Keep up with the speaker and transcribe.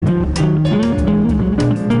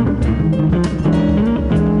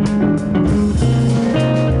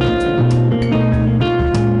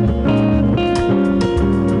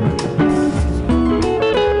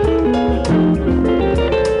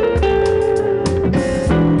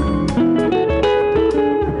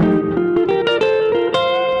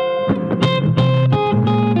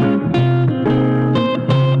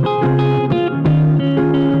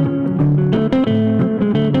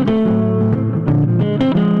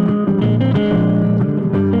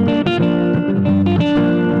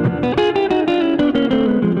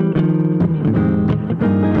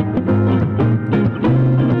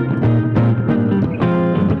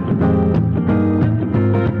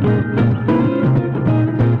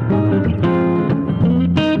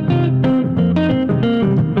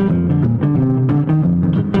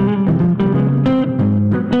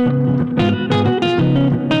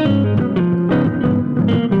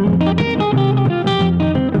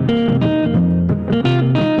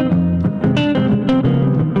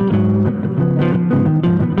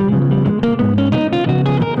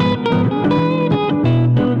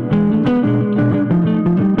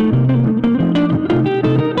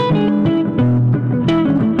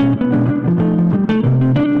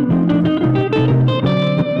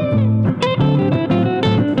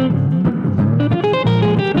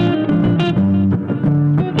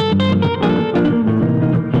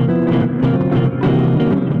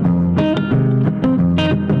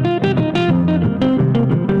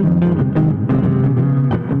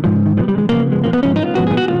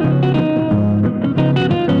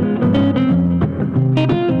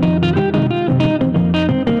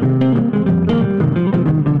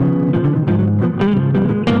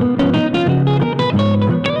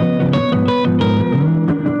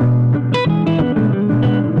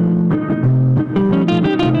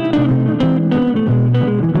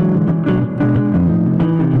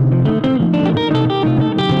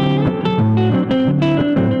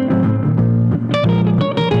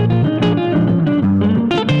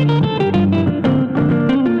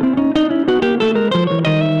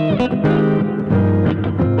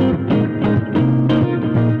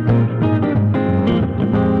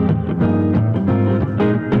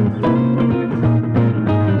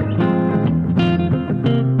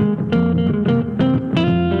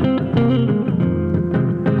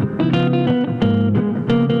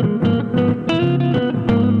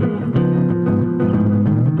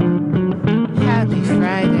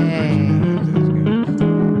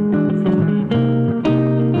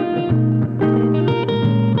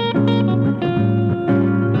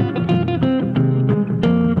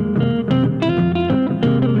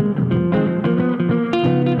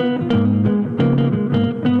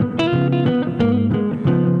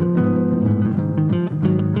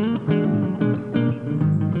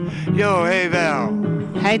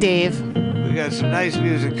Dave. We got some nice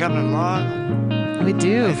music coming along. We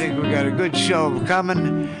do. I think we got a good show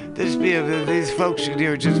coming. These folks you can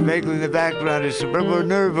hear just vaguely in the background is Suburbo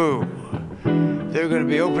Nervo. They're going to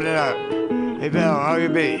be opening up. Hey, Belle, how you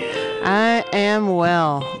be? I am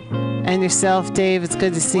well. And yourself, Dave? It's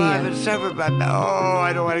good to see you. I've been suffering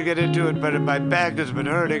I don't want to get into it, but my back has been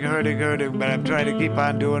hurting, but I'm trying to keep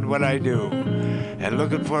on doing what I do. And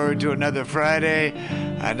looking forward to another Friday,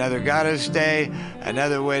 another Goddess Day,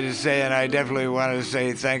 another way to say, and I definitely want to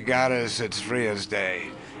say thank Goddess it's Freya's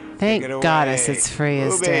Day. Thank Goddess it's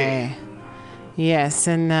Freya's Day. Yes,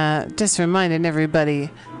 and just reminding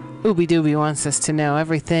everybody, Ooby Dooby wants us to know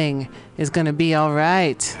everything is going to be all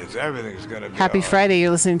right. Everything's going to be Happy all Friday.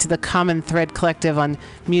 You're listening to the Common Thread Collective on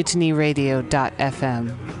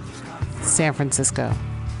MutinyRadio.fm, San Francisco.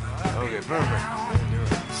 Okay, perfect.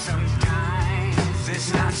 Sometimes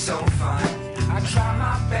it's not so fun. I try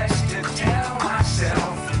my best to tell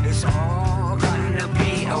myself it's all gonna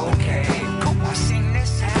be okay. I sing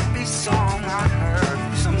this happy song I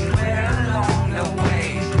heard somewhere along the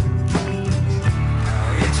way.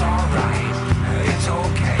 It's alright, it's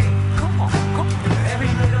okay. Come on. Every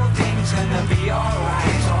little thing's gonna be alright.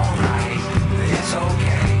 It's alright, it's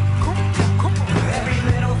okay. Every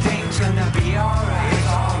little thing's gonna be alright. It's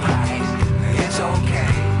alright, it's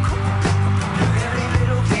okay. Every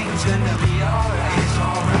little thing's gonna be alright. It's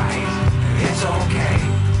alright, it's okay.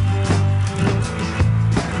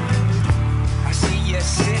 I see you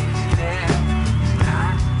sitting there,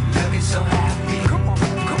 looking so happy. Come on.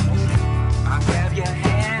 I'll grab your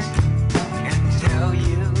hand and tell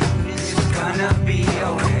you it's gonna be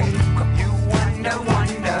okay. You wonder,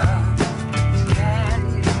 can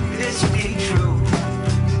this be true?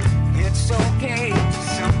 It's okay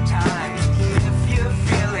sometimes if you're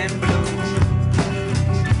feeling blue.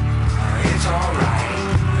 It's alright,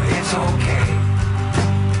 it's okay.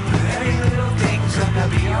 Every little thing's gonna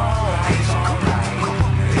be alright. It's alright,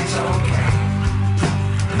 it's okay.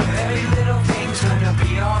 Every little thing's gonna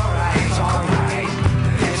be alright. It's alright,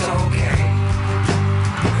 it's okay.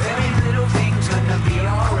 Every little thing's gonna be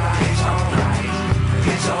alright. It's alright,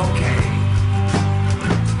 it's okay.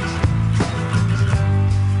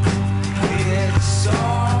 It's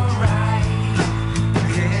alright,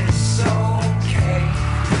 it's okay.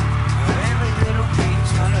 Every little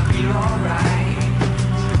thing's gonna be alright.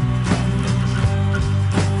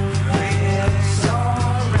 It's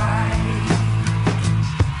alright.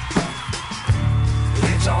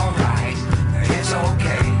 It's alright, it's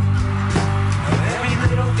okay. Every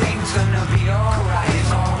little thing's gonna be alright.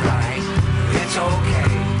 It's alright, it's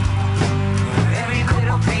okay. Every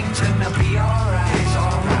little thing's gonna be alright. It's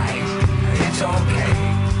alright, it's okay.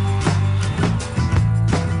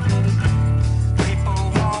 People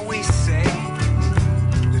always say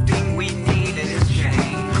the thing we need is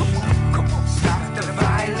change. Come on, stop the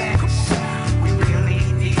violence. We really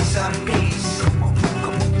need some peace.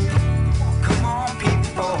 Come on,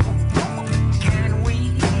 people. Can we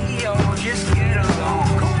all just get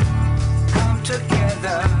along? Come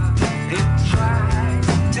together and try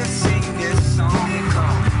to sing this song.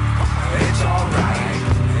 It's alright,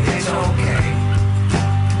 it's okay.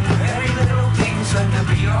 Every little thing's gonna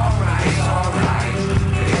be alright. It's alright,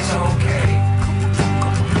 it's okay.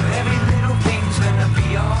 Every little thing's gonna be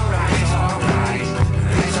alright. It's alright,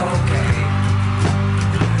 it's okay.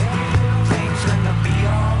 Every little thing's gonna be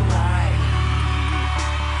alright.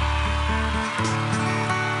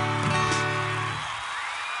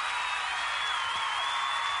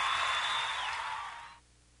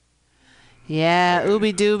 Yeah,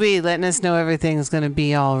 Ooby Dooby letting us know everything's going to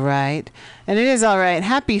be all right. And it is all right.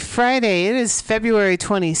 Happy Friday. It is February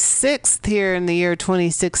 26th here in the year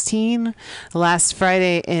 2016. Last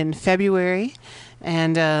Friday in February.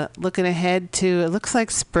 And looking ahead to, it looks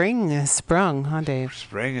like spring has sprung, huh, Dave?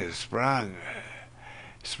 Spring has sprung.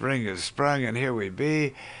 Spring has sprung, and here we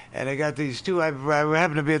be. And I got these two. I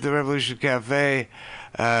happened to be at the Revolution Cafe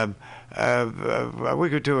a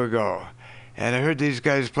week or two ago. And I heard these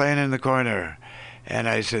guys playing in the corner. And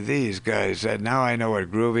I said, these guys, now I know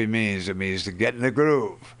what groovy means. It means to get in the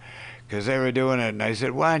groove. Because they were doing it. And I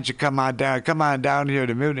said, why don't you come on down here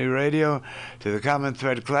to Mutiny Radio, to the Common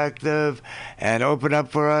Thread Collective, and open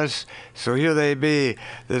up for us. So here they be.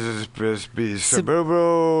 This is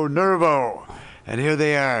Suburbo Nervo. And here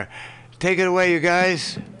they are. Take it away, you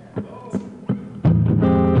guys.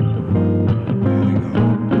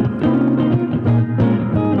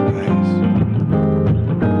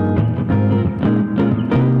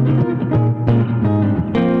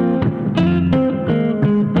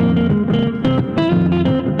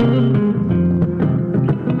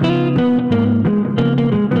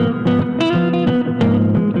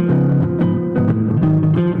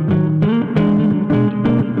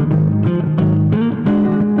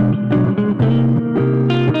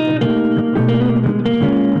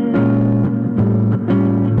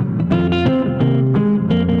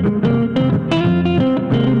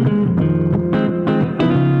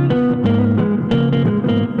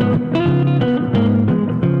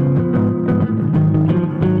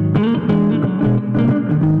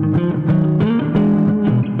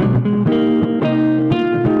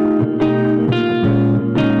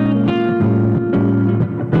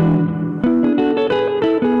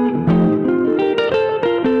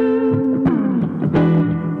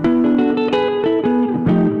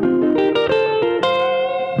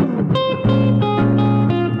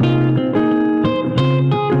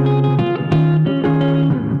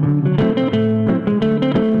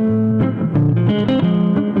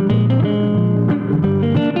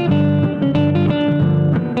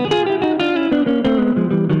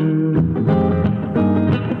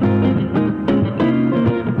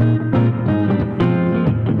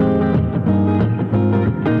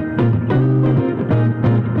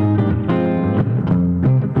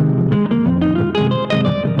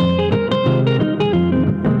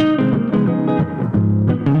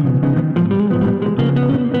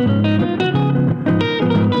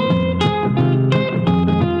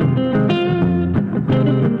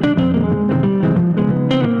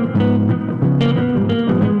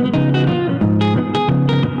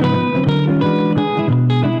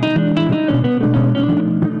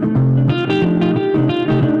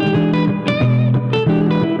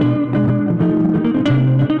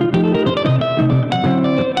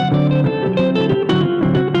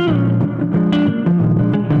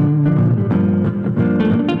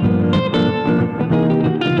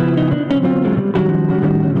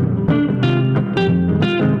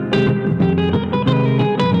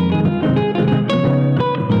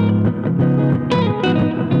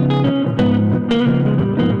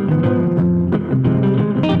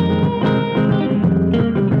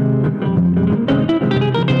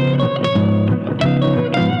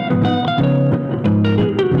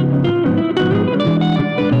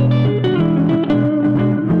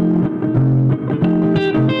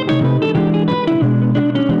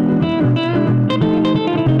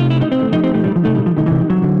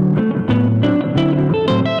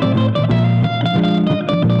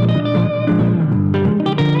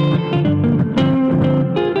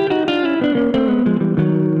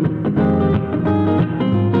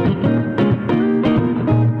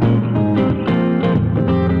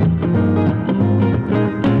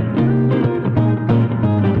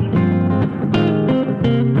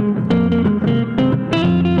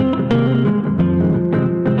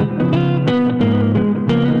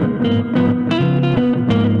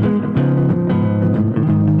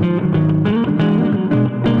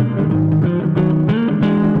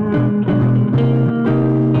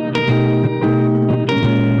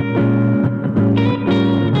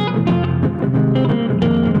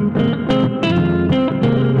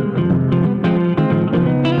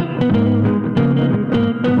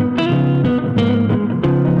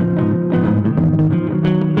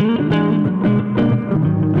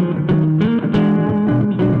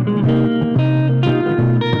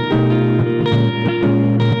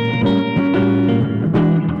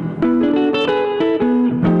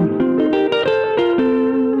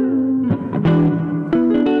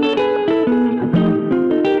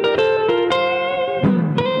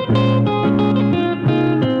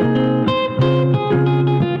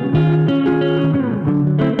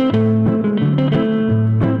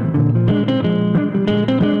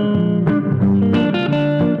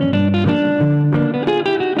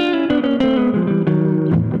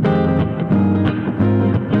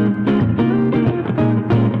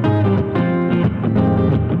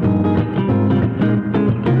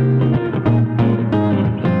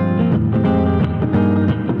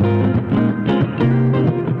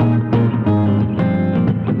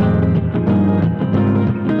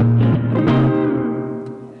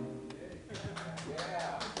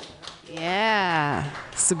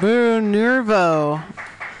 Subaru Nervo.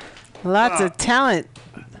 Lots of talent.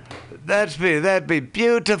 That'd be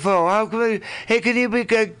beautiful. How can we, hey, can you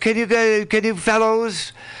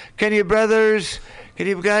fellows, can you brothers, can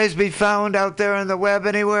you guys be found out there on the web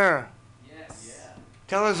anywhere? Yes. Yeah.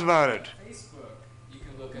 Tell us about it. Facebook. You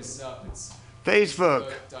can look us up. It's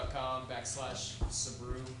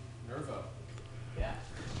Facebook.com/Subaru Nervo. Yeah.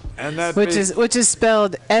 And that which is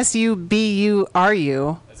spelled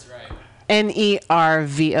SUBURU. That's right.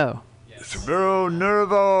 NERVO. Subaru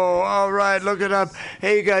Nervo. All right, look it up.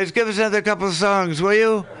 Hey, guys, give us another couple songs, will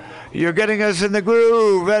you? You're getting us in the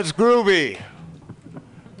groove. That's groovy.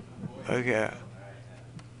 Okay.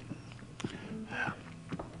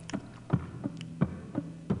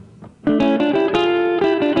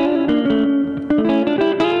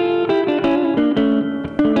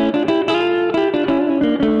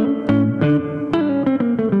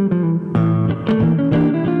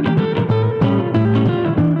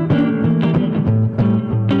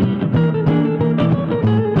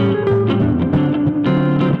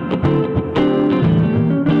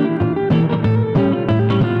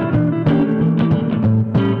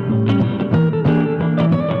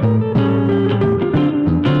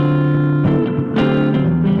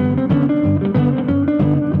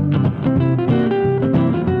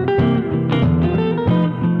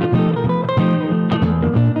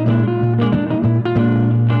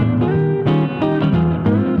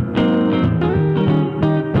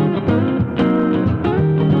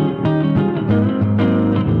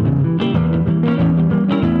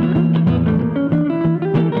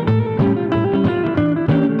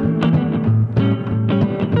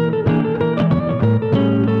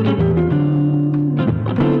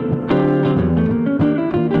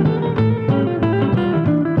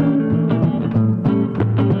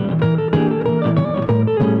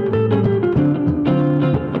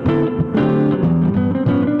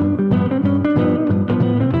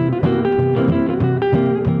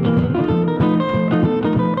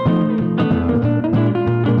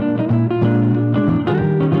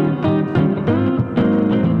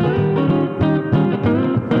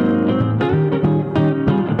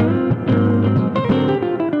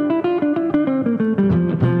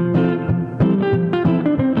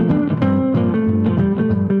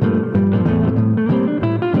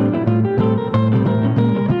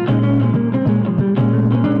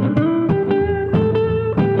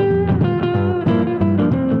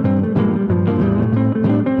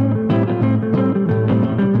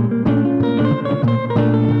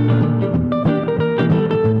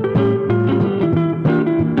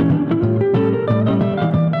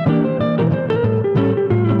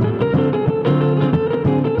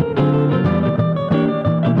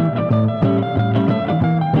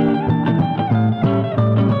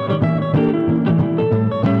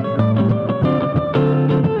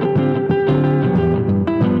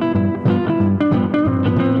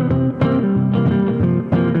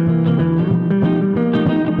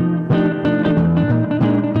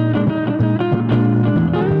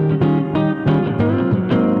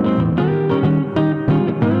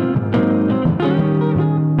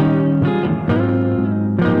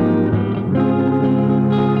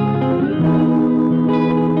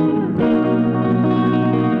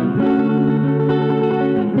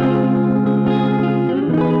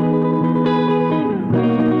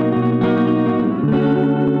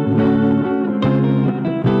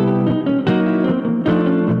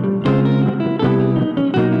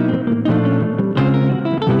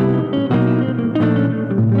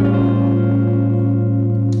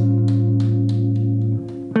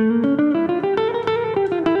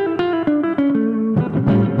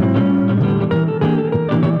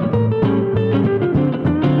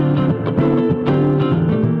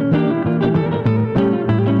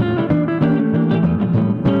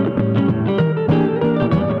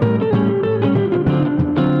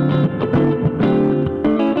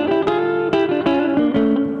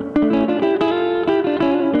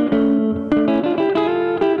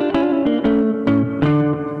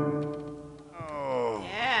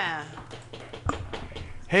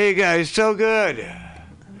 Hey guys, so good.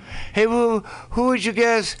 Hey, who would you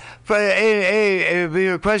guess?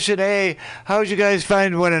 Your question A. How would you guys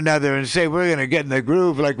find one another and say we're gonna get in the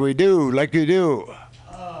groove like we do, like you do?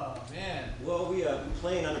 Oh man. Well, we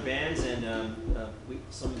play in other bands, and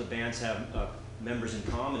some of the bands have members in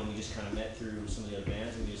common. And we just kind of met through some of the other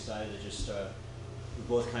bands, and we decided to just we're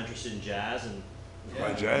both kind of interested in jazz, and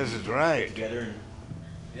Well, jazz is right. get together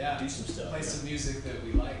and do some stuff. Play some music that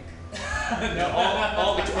we like. No,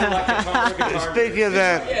 all guitar, like guitar. Speaking of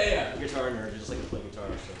that, Yeah. Guitar nerds, just like to play guitar.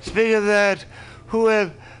 So. speaking of that, who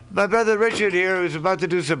have My brother Richard here, who's about to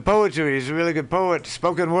do some poetry, he's a really good poet,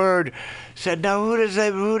 spoken word, said, now who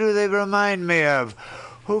do they remind me of?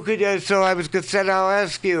 Who could you, so I was said, I'll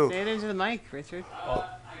ask you. Say it into the mic, Richard. I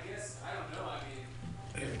guess, I don't know,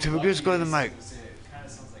 I mean... So just go to the mic. It kind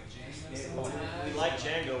of sounds like Django We sometimes. like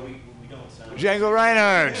Django, we don't sound. Django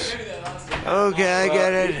Reinhardt. Okay, I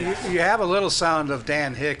get it. You have a little sound of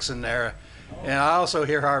Dan Hicks in there, and I also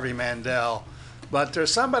hear Harvey Mandel. But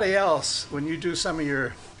there's somebody else when you do some of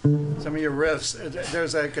your riffs.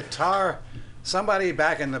 There's a guitar, somebody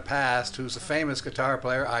back in the past who's a famous guitar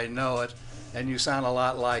player. I know it, and you sound a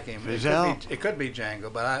lot like him. It could be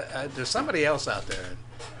Django, but there's somebody else out there.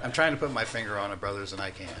 I'm trying to put my finger on it, brothers, and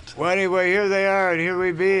I can't. Well, anyway, here they are, and here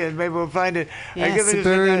we be, and maybe we'll find it. Yeah, I give it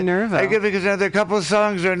Subaru Nervo. I give it another couple of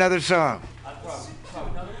songs or another song.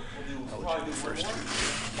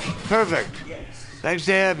 Perfect. Thanks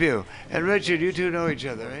to have you. And Richard, you two know each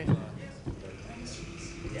other, right?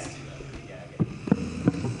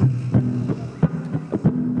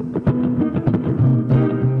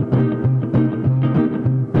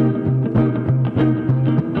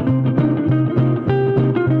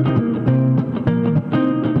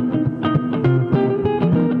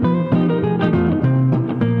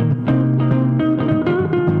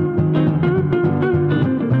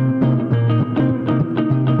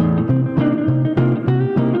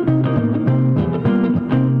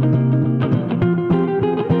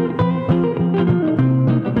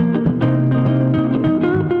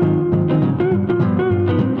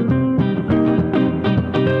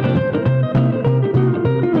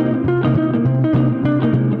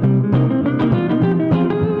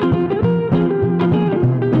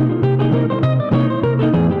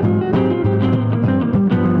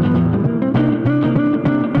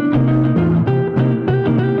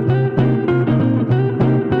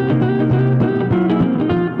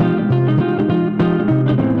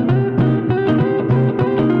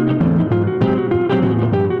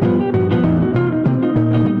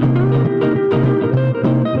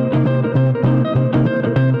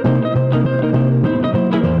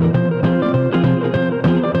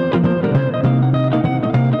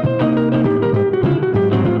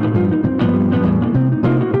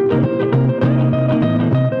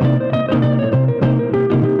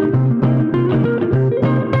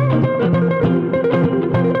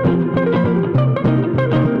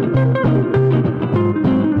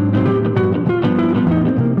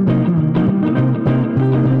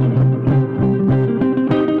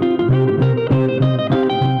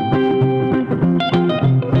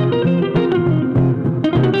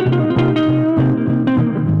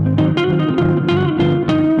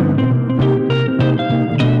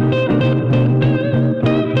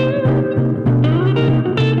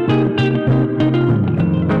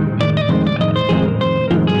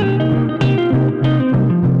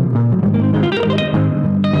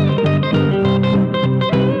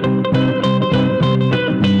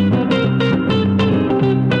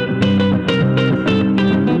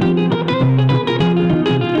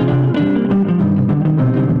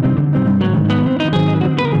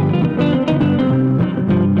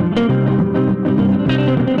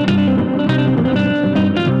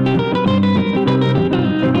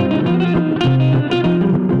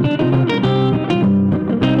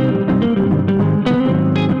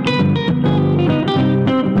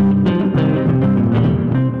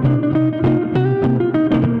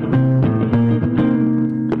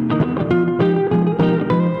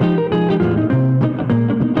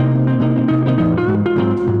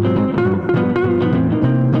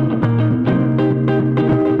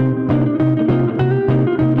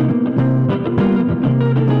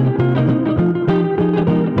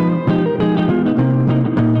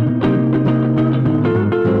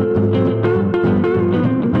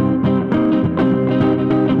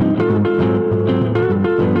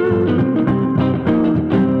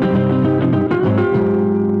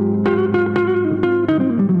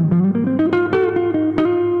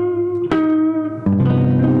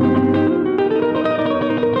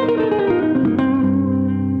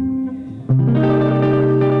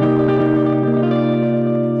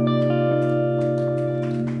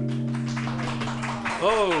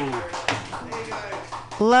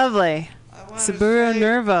 Lovely. Subaru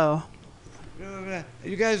Nervo.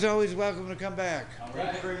 You guys are always welcome to come back.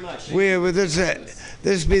 Thank you very much. We are with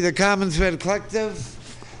this be the CommonThread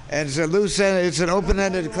Collective, and it's a loose end, it's an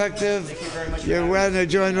open-ended collective. Thank you very much. You're welcome to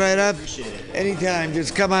join right up Appreciate it. anytime.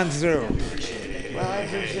 Just come on through. Well, I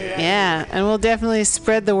appreciate it. Yeah, and we'll definitely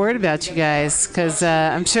spread the word about you guys, because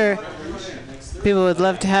I'm sure people would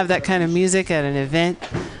love to have that kind of music at an event.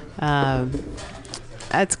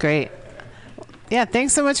 That's great. Yeah,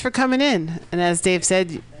 thanks so much for coming in. And as Dave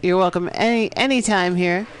said, you're welcome any time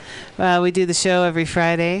here. We do the show every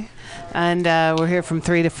Friday, and we're here from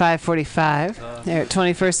 3 to 5:45 here at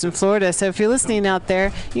 21st in Florida. So if you're listening out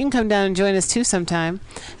there, you can come down and join us too sometime.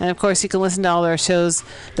 And of course, you can listen to all our shows,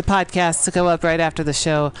 the podcasts that go up right after the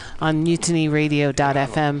show on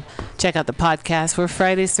MutinyRadio.fm. Check out the podcast. We're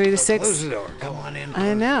Fridays 3 to 6. Close the door. Come on in.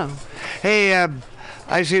 I know. Hey,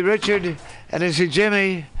 I see Richard and I see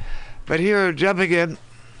Jimmy, but here jumping in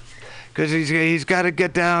because he's got to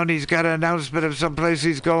get down. He's got an announcement of some place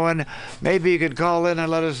he's going. Maybe you could call in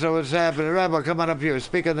and let us know what's happening. Rabbo, come on up here.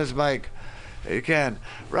 Speak on this mic. You can.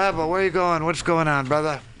 Rabbo, where are you going? What's going on,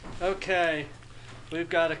 brother? Okay, we've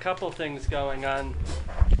got a couple things going on.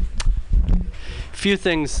 Few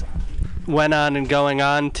things went on and going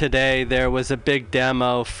on today. There was a big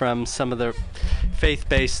demo from some of the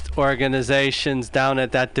faith-based organizations down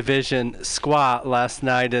at that division squat last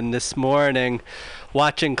night and this morning,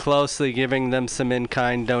 watching closely, giving them some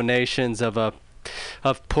in-kind donations of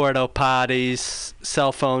porta potties,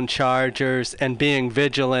 cell phone chargers, and being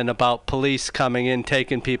vigilant about police coming in,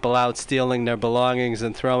 taking people out, stealing their belongings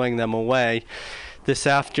and throwing them away. This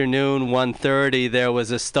afternoon, 1:30, there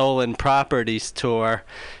was a stolen properties tour,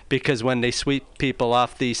 because when they sweep people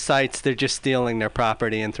off these sites, they're just stealing their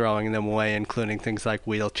property and throwing them away, including things like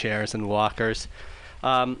wheelchairs and walkers.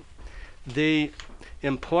 The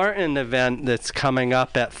important event that's coming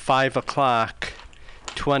up at 5 o'clock,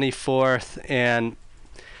 24th and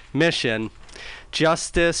Mission,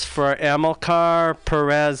 Justice for Amilcar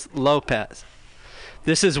Perez Lopez.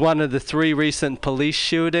 This is one of the 3 recent police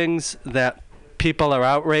shootings that people are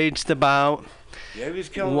outraged about. Yeah, he was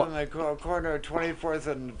killed on the corner of 24th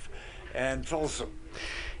and Folsom.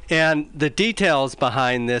 And the details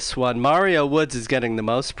behind this one, Mario Woods is getting the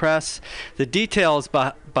most press. The details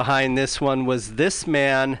behind this one was this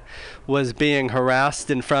man was being harassed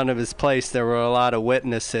in front of his place. There were a lot of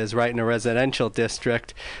witnesses right in a residential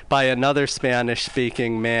district by another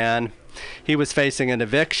Spanish-speaking man. He was facing an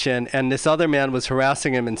eviction, and this other man was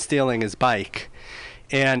harassing him and stealing his bike.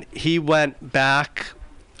 And he went back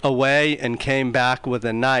away and came back with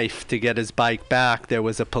a knife to get his bike back. There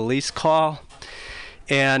was a police call,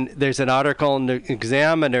 and there's an article in the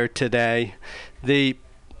Examiner today. The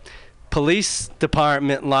police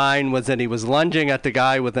department line was that he was lunging at the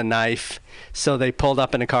guy with a knife, so they pulled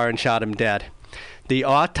up in a car and shot him dead. The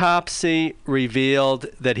autopsy revealed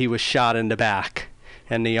that he was shot in the back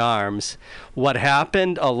and the arms. What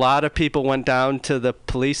happened, a lot of people went down to the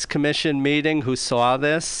police commission meeting who saw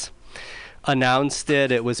this, announced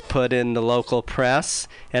it. It was put in the local press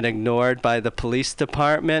and ignored by the police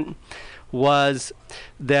department, was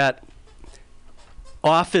that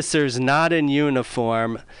officers not in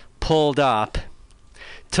uniform pulled up,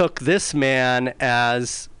 took this man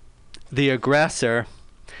as the aggressor.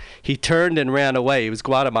 He turned and ran away. He was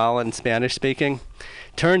Guatemalan, Spanish speaking.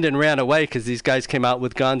 Turned and ran away because these guys came out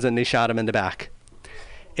with guns and they shot him in the back.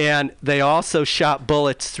 And they also shot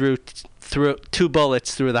bullets through 2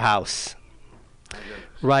 bullets through the house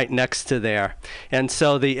right next to there. And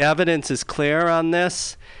so the evidence is clear on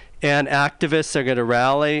this, and activists are going to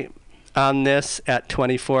rally on this at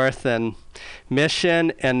 24th and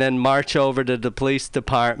Mission, and then march over to the police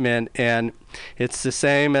department. And it's the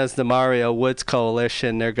same as the Mario Woods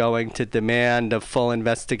Coalition. They're going to demand a full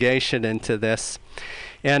investigation into this.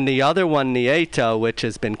 And the other one, Nieto, which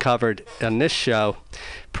has been covered on this show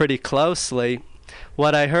pretty closely,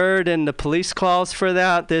 what I heard in the police calls for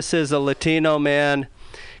that, this is a Latino man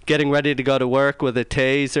getting ready to go to work with a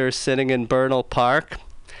taser sitting in Bernal Park.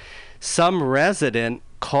 Some resident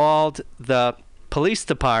called the police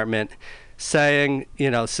department saying,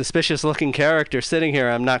 suspicious looking character sitting here,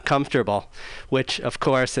 I'm not comfortable. Which, of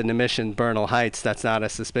course, in the Mission Bernal Heights, that's not a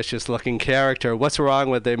suspicious looking character. What's wrong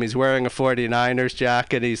with him? He's wearing a 49ers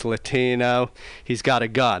jacket, he's Latino, he's got a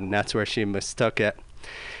gun. That's where she mistook it.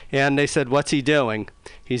 And they said, what's he doing?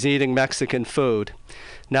 He's eating Mexican food.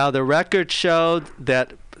 Now, the record showed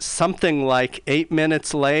that something like 8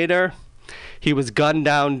 minutes later, he was gunned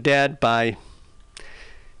down dead by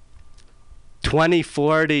 20,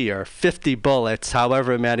 40, or 50 bullets,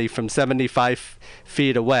 however many, from 75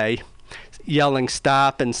 feet away, yelling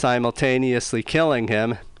stop and simultaneously killing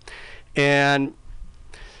him. And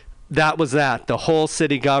that was that. The whole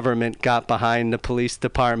city government got behind the police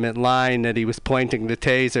department line that he was pointing the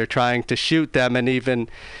taser, trying to shoot them, and even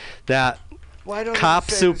that Why don't Cop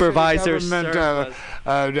the supervisors,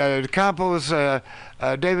 government, Campos,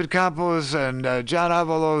 David Campos and John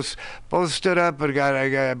Avalos both stood up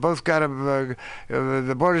and both got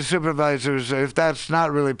the board of supervisors. If that's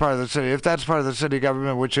not really part of the city, if that's part of the city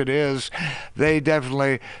government, which it is, they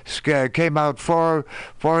definitely came out for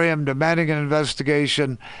him, demanding an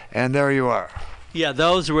investigation, and there you are. Yeah,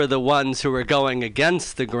 those were the ones who were going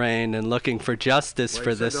against the grain and looking for justice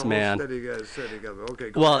for this man. Okay,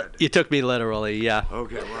 go Well, ahead. you took me literally, yeah.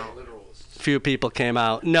 Okay, well. Few people came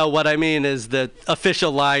out. No, what I mean is the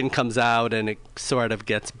official line comes out and it sort of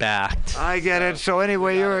gets backed. I get it. So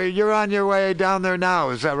anyway, you're on your way down there now.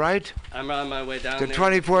 Is that right? I'm on my way down The there.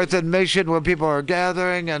 24th and Mission, where people are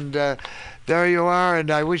gathering, and there you are.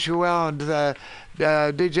 And I wish you well. And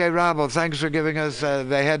DJ Robble, thanks for giving us the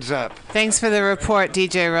heads up. Thanks for the report,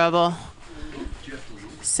 DJ Rubble.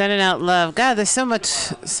 Sending out love. God, there's so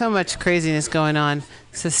much craziness going on,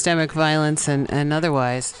 systemic violence and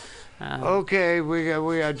otherwise. Okay, we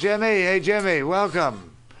got Jimmy. Hey, Jimmy,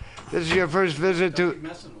 welcome. This is your first visit to.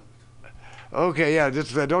 Okay, yeah,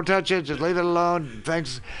 just don't touch it. Just leave it alone.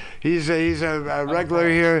 Thanks. He's a regular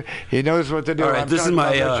here. He knows what to do. All right, this is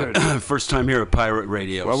my first time here at Pirate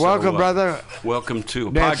Radio. Well, welcome, brother. Welcome to a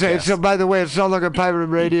It's, podcast. by the way, it's no longer Pirate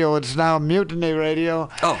Radio. It's now Mutiny Radio.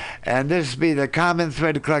 Oh. And this be the Common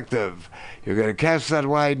Thread Collective. You're going to cast that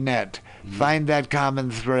wide net. Find that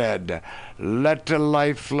common thread. Let the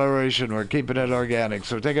life flourish, and we're keeping it organic.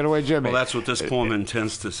 So take it away, Jimmy. Well, that's what this poem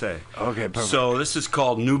intends to say. Okay, perfect. So this is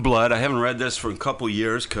called New Blood. I haven't read this for a couple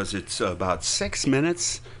years because it's about 6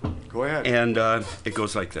 minutes. Go ahead. And it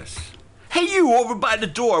goes like this. Hey, you over by the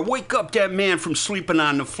door, wake up that man from sleeping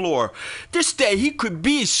on the floor. This day he could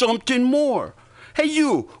be something more. Hey,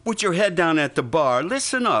 you with your head down at the bar,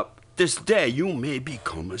 listen up. This day you may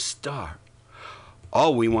become a star.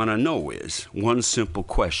 All we want to know is one simple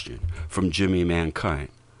question from Jimmy Mankind.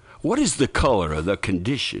 What is the color or the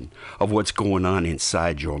condition of what's going on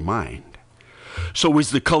inside your mind? So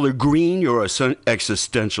is the color green your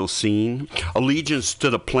existential scene? Allegiance to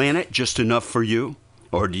the planet just enough for you?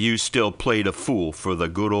 Or do you still play the fool for the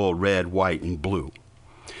good old red, white, and blue?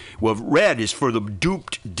 Well, red is for the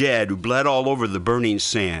duped dead who bled all over the burning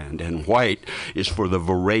sand, and white is for the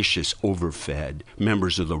voracious, overfed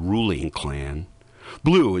members of the ruling clan.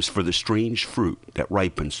 Blue is for the strange fruit that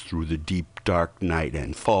ripens through the deep, dark night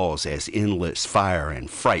and falls as endless fire and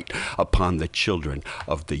fright upon the children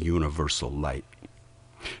of the universal light.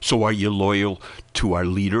 So are you loyal to our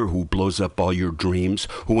leader who blows up all your dreams,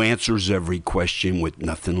 who answers every question with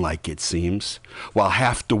nothing like it seems, while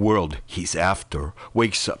half the world he's after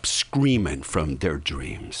wakes up screaming from their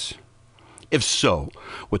dreams? If so,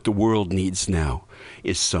 what the world needs now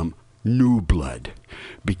is some new blood,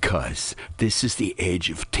 because this is the age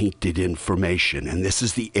of tainted information, and this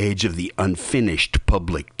is the age of the unfinished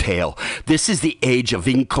public tale. This is the age of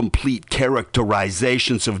incomplete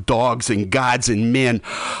characterizations of dogs and gods and men,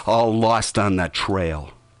 all lost on the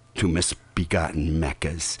trail to misbegotten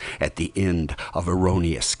meccas at the end of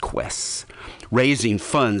erroneous quests, raising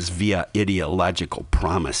funds via ideological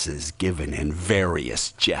promises given in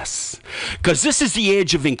various jests. Because this is the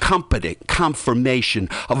age of incompetent confirmation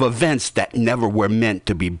of events that never were meant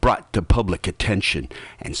to be brought to public attention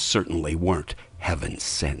and certainly weren't heaven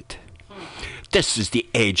sent. This is the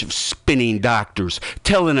age of spinning doctors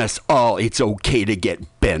telling us all it's okay to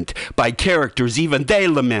get bent by characters even they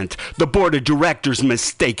lament the board of directors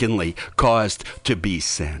mistakenly caused to be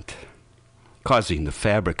sent, causing the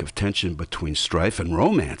fabric of tension between strife and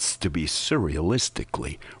romance to be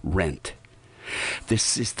surrealistically rent.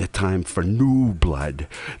 This is the time for new blood.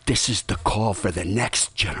 This is the call for the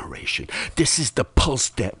next generation. This is the pulse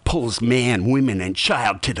that pulls man, women, and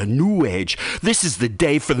child to the new age. This is the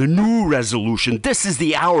day for the new resolution. This is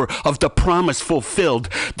the hour of the promise fulfilled.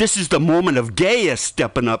 This is the moment of Gaia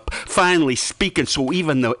stepping up, finally speaking so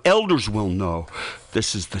even the elders will know.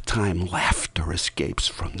 This is the time laughter escapes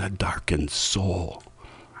from the darkened soul,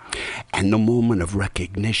 and the moment of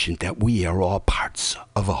recognition that we are all parts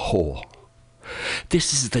of a whole.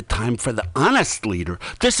 This is the time for the honest leader.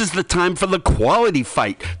 This is the time for the quality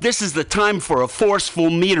fight. This is the time for a forceful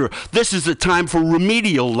meter. This is the time for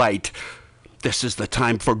remedial light. This is the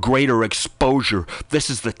time for greater exposure. This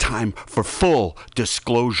is the time for full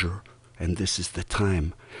disclosure. And this is the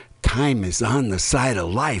time. Time is on the side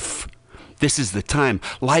of life. This is the time.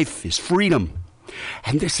 Life is freedom.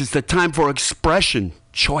 And this is the time for expression,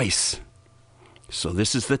 choice. So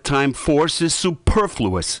this is the time force is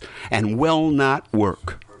superfluous and will not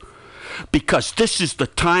work. Because this is the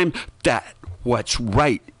time that what's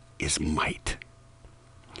right is might.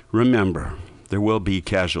 Remember, there will be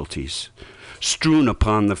casualties. strewn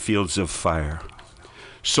upon the fields of fire.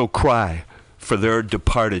 So cry for their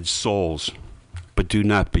departed souls, but do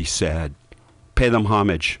not be sad. Pay them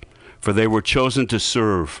homage, for they were chosen to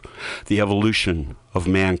serve the evolution of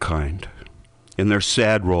mankind in their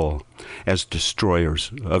sad role as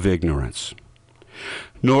destroyers of ignorance.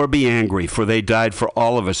 Nor be angry, for they died for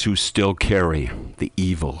all of us who still carry the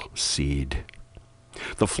evil seed.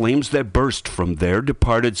 The flames that burst from their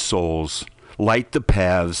departed souls light the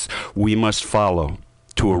paths we must follow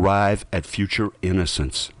to arrive at future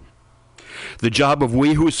innocence. The job of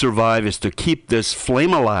we who survive is to keep this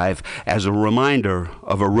flame alive as a reminder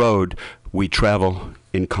of a road we travel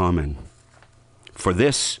in common. For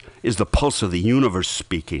this is the pulse of the universe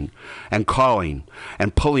speaking and calling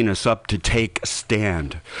and pulling us up to take a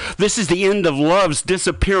stand. This is the end of love's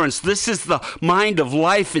disappearance. This is the mind of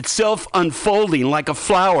life itself unfolding like a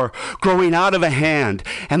flower growing out of a hand.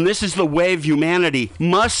 And this is the wave humanity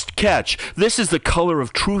must catch. This is the color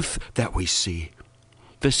of truth that we see.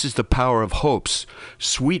 This is the power of hope's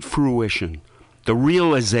sweet fruition, the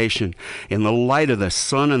realization in the light of the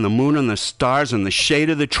sun and the moon and the stars and the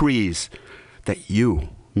shade of the trees that you,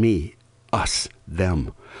 me, us,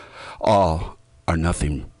 them, all are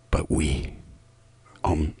nothing but we.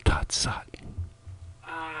 Tat Sat.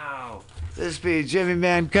 Ow. This be Jimmy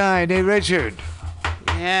Mankind. Hey, Richard.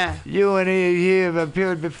 Yeah. You and he have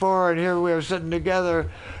appeared before, and here we are sitting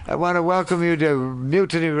together. I want to welcome you to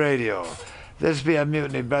Mutiny Radio. This be a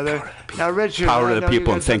mutiny, brother. Now, Richard. Power I to the know you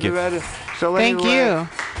people, got and thank you. something ready. So Thank anyway, you.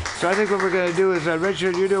 So I think what we're going to do is,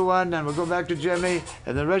 Richard, you do one, and we'll go back to Jimmy,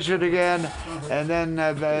 and then Richard again, and then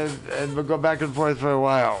and we'll go back and forth for a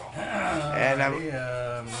while.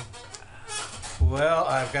 Well,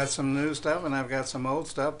 I've got some new stuff and I've got some old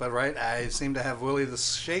stuff, but I seem to have Willie the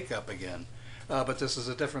Shake up again. But this is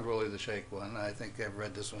a different Willie the Shake one. I think I've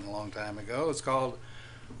read this one a long time ago. It's called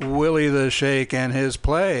Willie the Shake and His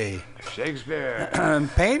Play. Shakespeare.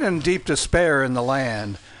 Pain and deep despair in the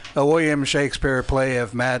land, a William Shakespeare play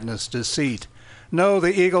of madness, deceit. No,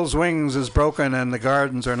 the eagle's wings is broken and the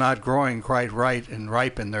gardens are not growing quite right and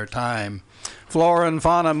ripe in their time. Flora and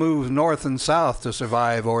fauna move north and south to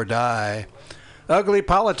survive or die. Ugly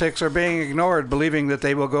politics are being ignored, believing that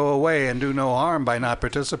they will go away and do no harm by not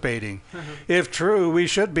participating. If true, we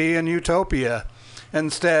should be in utopia.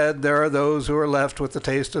 Instead, there are those who are left with the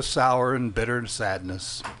taste of sour and bitter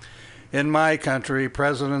sadness. In my country,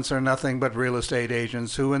 presidents are nothing but real estate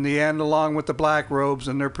agents who, in the end, along with the black robes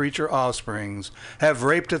and their preacher offsprings, have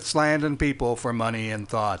raped its land and people for money and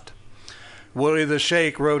thought. Willie the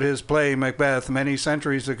Shake wrote his play Macbeth many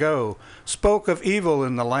centuries ago, spoke of evil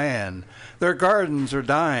in the land. Their gardens are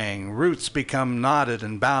dying, roots become knotted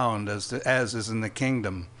and bound as is in the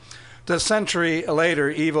kingdom. A century later,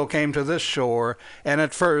 evil came to this shore, and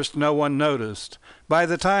at first no one noticed. By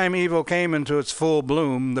the time evil came into its full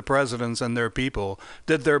bloom, the presidents and their people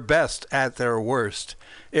did their best at their worst.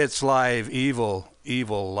 It's live evil,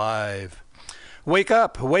 evil live. Wake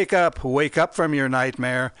up, wake up, wake up from your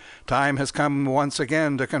nightmare. Time has come once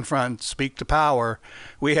again to confront, speak to power.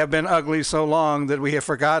 We have been ugly so long that we have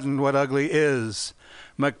forgotten what ugly is.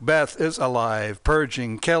 Macbeth is alive,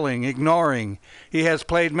 purging, killing, ignoring. He has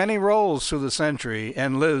played many roles through the century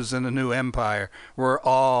and lives in a new empire where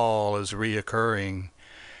all is reoccurring.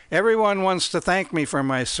 Everyone wants to thank me for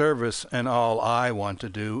my service, and all I want to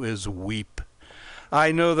do is weep.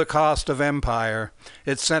 I know the cost of empire.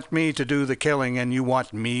 It sent me to do the killing, and you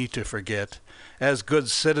want me to forget. As good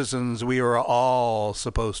citizens, we are all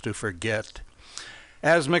supposed to forget.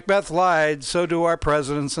 As Macbeth lied, so do our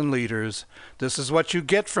presidents and leaders. This is what you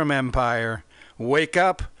get from empire. Wake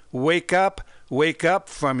up, wake up, wake up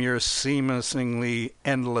from your seamlessly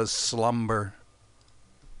endless slumber.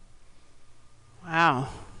 Wow.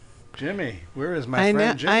 Jimmy, where is my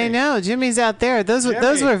friend Jimmy? I know. Jimmy's out there. Those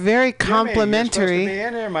were very complimentary. Jimmy, you're supposed to be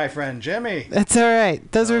in here, my friend. Jimmy. That's all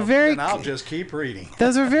right. Those were very. Then I'll just keep reading.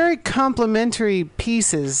 Those were very complimentary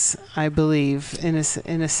pieces, I believe, in a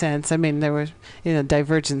sense. I mean, there was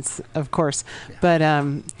divergence, of course, but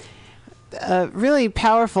really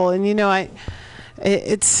powerful. And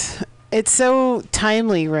it's so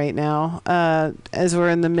timely right now, as we're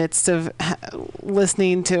in the midst of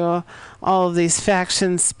listening to all of these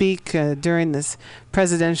factions speak during this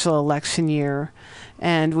presidential election year.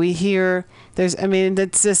 And we hear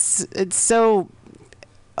it's so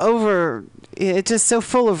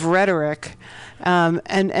full of rhetoric. And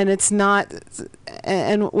it's not,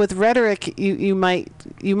 and with rhetoric, you might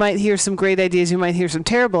hear some great ideas, you might hear some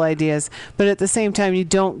terrible ideas, but at the same time, you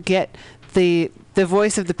don't get the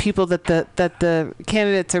voice of the people that the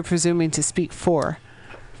candidates are presuming to speak for.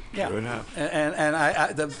 Yeah, True enough.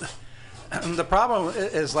 and the problem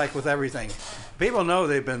is like with everything. People know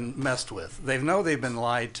they've been messed with. They know they've been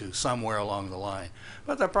lied to somewhere along the line.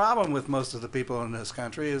 But the problem with most of the people in this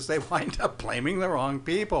country is they wind up blaming the wrong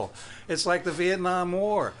people. It's like the Vietnam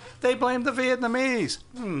War. They blamed the Vietnamese.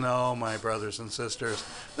 No, my brothers and sisters,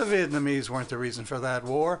 the Vietnamese weren't the reason for that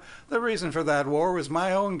war. The reason for that war was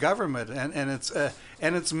my own government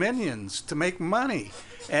and its minions to make money.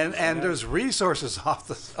 And there's resources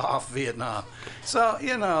off Vietnam.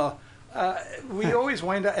 So, we always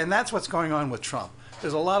wind up, and that's what's going on with Trump.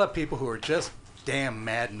 There's a lot of people who are just damn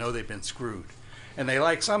mad and know they've been screwed. And they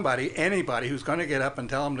like anybody who's going to get up and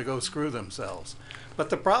tell them to go screw themselves. But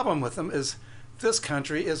the problem with them is this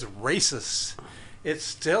country is racist. It's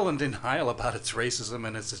still in denial about its racism,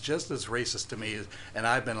 and it's just as racist to me, and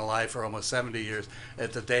I've been alive for almost 70 years,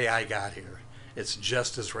 at the day I got here. It's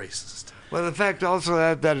just as racist. Well, the fact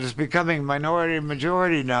also that it's becoming minority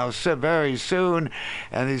majority now so very soon,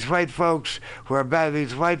 and these white folks by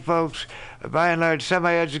and large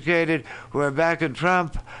semi-educated, who are backing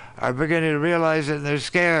Trump, are beginning to realize it, and they're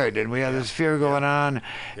scared, and we have this fear going on,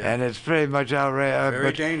 and it's pretty much outrageous.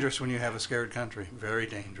 Very dangerous when you have a scared country. Very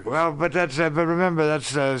dangerous. Well, but but remember,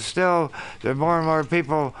 that's still there are more and more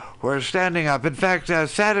people who are standing up. In fact,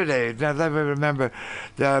 Saturday, now let me remember,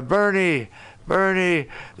 the Bernie,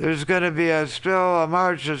 there's going to be still a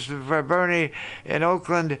march for Bernie in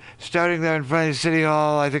Oakland, starting there in front of City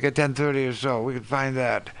Hall, I think at 10:30 or so. We can find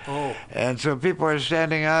that. Oh. And so people are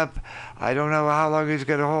standing up. I don't know how long he's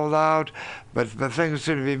going to hold out, but the things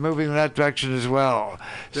seem to be moving in that direction as well.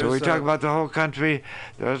 So we talk about the whole country.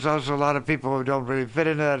 There's also a lot of people who don't really fit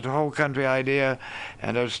into that whole country idea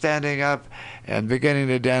and are standing up and beginning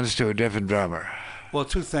to dance to a different drummer. Well,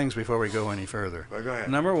 two things before we go any further. Well, go ahead.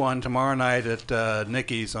 Number one, tomorrow night at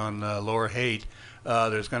Nikki's on Lower Haight,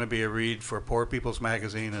 there's going to be a read for Poor People's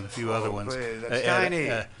Magazine and a few other ones. Please, that's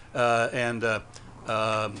tiny.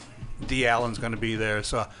 Dee Allen's going to be there,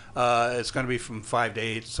 so it's going to be from 5 to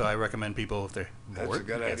 8. So I recommend people, if they're That's bored, a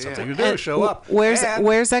good get idea. something to do, show up. Where's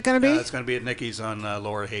that going to be? It's going to be at Nikki's on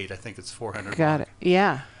Lower Haight. I think it's 400. Got it.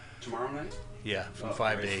 Yeah. Tomorrow night? Yeah, from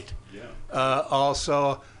 5 to 8. Yeah.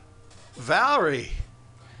 Also, Valerie,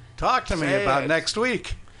 talk to me Say about it. next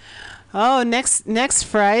week. Oh, next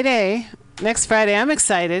Friday. Next Friday, I'm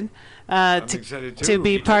excited. Excited To too.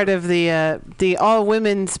 be part of the all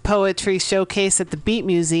women's poetry showcase at the Beat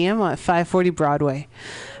Museum at 540 Broadway.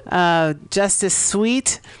 Justice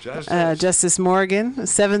Sweet, Justice Morgan,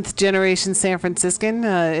 seventh generation San Franciscan,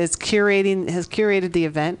 has curated the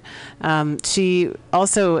event. She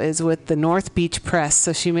also is with the North Beach Press,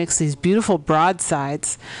 so she makes these beautiful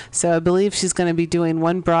broadsides. So I believe she's going to be doing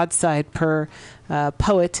one broadside per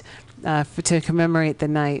poet. To commemorate the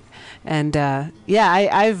night. And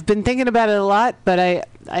I've been thinking about it a lot, but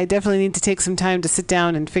I definitely need to take some time to sit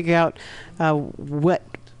down and figure out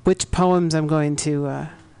which poems I'm going to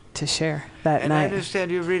share that And night. I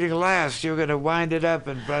understand you're reading last. You're going to wind it up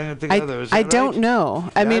and bring it together. Is that I don't right?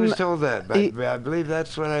 know. I was told that, but I believe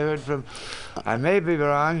that's what I heard from. I may be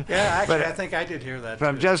wrong. Yeah, actually, but I think I did hear that.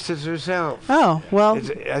 from too. Justice herself. Oh, well,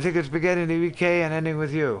 I think it's beginning with EK and ending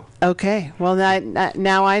with you. okay. Well,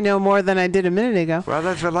 now I know more than I did a minute ago. Well,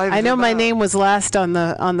 that's what life is I know my about. name was last on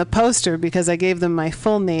the poster because I gave them my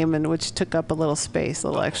full name, and which took up a little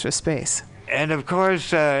extra space. And of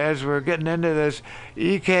course, as we're getting into this,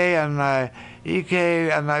 EK on my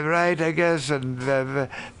right, I guess, and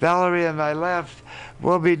Valerie on my left,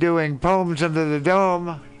 we'll be doing Poems Under the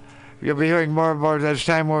Dome. You'll be hearing more about it as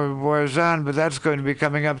time wears on, but that's going to be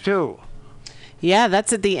coming up too. Yeah,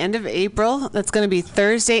 that's at the end of April. That's going to be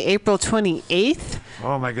Thursday, April 28th.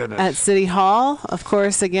 Oh my goodness! At City Hall, of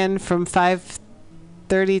course, again from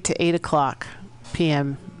 5:30 to 8 o'clock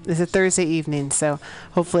p.m. It's a Thursday evening, so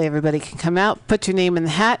hopefully everybody can come out, put your name in the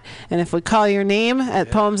hat, and if we call your name at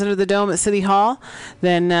Poems Under the Dome at City Hall,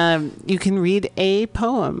 then you can read a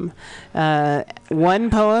poem. One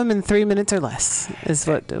poem in 3 minutes or less is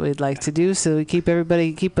what we'd like to do, so we keep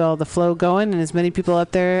all the flow going, and as many people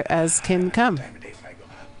up there as can come.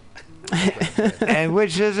 And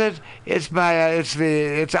which is it?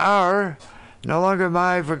 It's our, no longer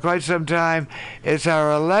mine for quite some time. It's our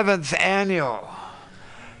 11th annual.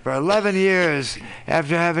 For 11 years,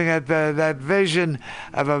 after having that vision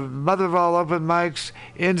of a mother of all open mics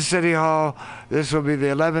in City Hall, this will be the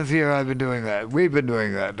 11th year I've been doing that. We've been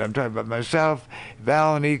doing that. I'm talking about myself,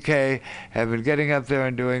 Val, and EK have been getting up there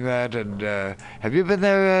and doing that. And have you been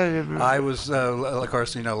there? I was, of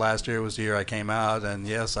course, last year was the year I came out, and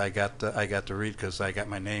yes, I got to read because I got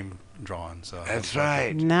my name drawn. So That's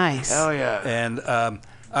right. Nice. Hell yeah. And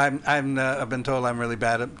I've been told I'm really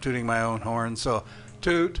bad at tooting my own horn, so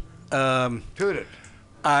toot. Toot it.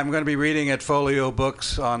 I'm going to be reading at Folio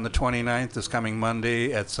Books on the 29th, this coming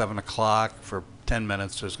Monday at 7 o'clock for 10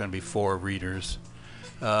 minutes. There's going to be 4 readers.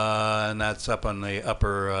 And that's up on the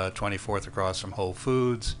upper 24th across from Whole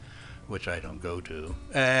Foods, which I don't go to.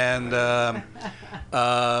 And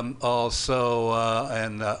also,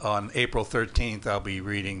 on April 13th, I'll be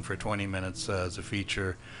reading for 20 minutes as a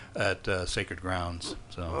feature at Sacred Grounds.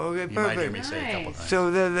 So Okay, you might hear perfect. me say a couple times.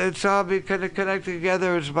 So then it's all be kind of connected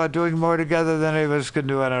together. It's about doing more together than any of us can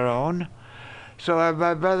do on our own. So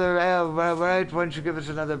my brother Al, right, why don't you give us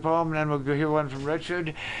another poem, and then we'll go hear one from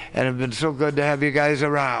Richard. And it's been so good to have you guys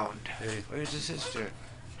around. Hey. Where's the sister?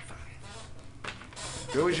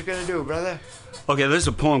 Do what you're going to do, brother. Okay, this is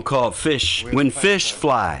a poem called Fish. When Fish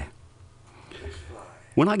Fly.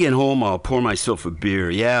 When I get home, I'll pour myself a beer,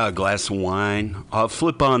 a glass of wine. I'll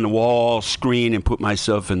flip on the wall screen and put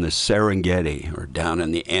myself in the Serengeti or down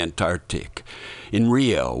in the Antarctic. In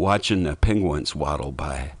Rio, watching the penguins waddle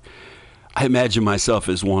by. I imagine myself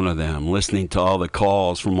as one of them, listening to all the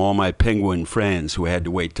calls from all my penguin friends who had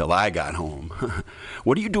to wait till I got home.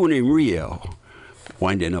 What are you doing in Rio?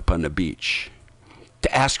 Winding up on the beach.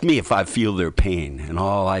 To ask me if I feel their pain, and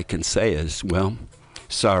all I can say is, well,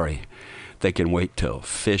 sorry. They can wait till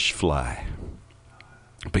fish fly.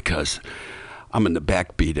 Because I'm in the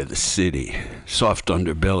backbeat of the city, soft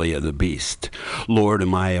underbelly of the beast, lord of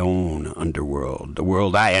my own underworld, the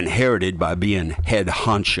world I inherited by being head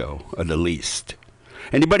honcho of the least.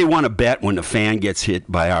 Anybody want to bet when the fan gets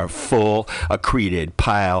hit by our full accreted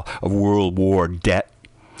pile of World War debt?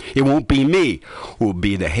 It won't be me who'll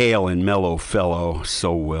be the hale and mellow fellow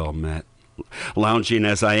so well met. Lounging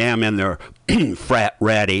as I am in their frat,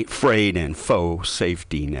 ratty, frayed, and faux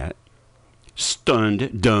safety net.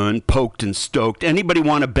 Stunned, done, poked, and stoked. Anybody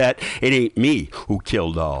want to bet it ain't me who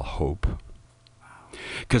killed all hope?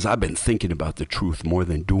 'Cause I've been thinking about the truth more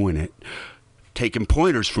than doing it. Taking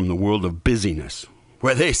pointers from the world of busyness,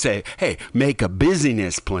 where they say, hey, make a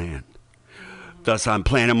busyness plan. Thus I'm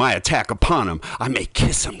planning my attack upon them. I may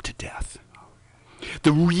kiss them to death.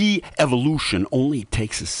 The re-evolution only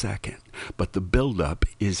takes a second, but the build-up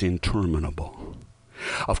is interminable.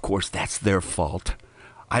 Of course, that's their fault.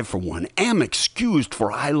 I, for one, am excused,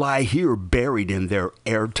 for I lie here buried in their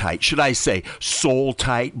airtight, should I say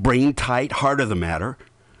soul-tight, brain-tight, heart of the matter.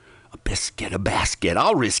 A biscuit, a basket,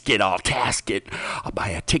 I'll risk it, I'll task it. I'll buy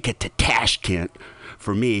a ticket to Tashkent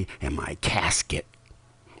for me and my casket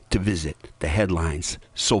to visit the headlines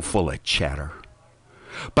so full of chatter.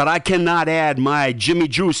 But I cannot add my Jimmy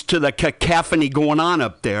Juice to the cacophony going on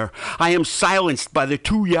up there. I am silenced by the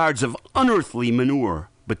 2 yards of unearthly manure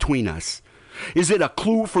between us. Is it a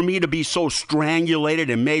clue for me to be so strangulated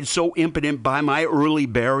and made so impotent by my early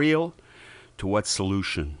burial? To what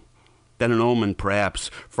solution? Then an omen,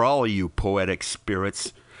 perhaps, for all of you poetic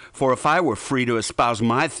spirits. For if I were free to espouse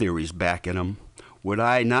my theories back in them, would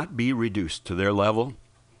I not be reduced to their level?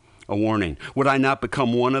 A warning. Would I not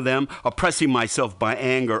become one of them, oppressing myself by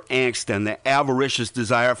anger, angst, and the avaricious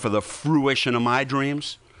desire for the fruition of my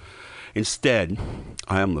dreams? Instead,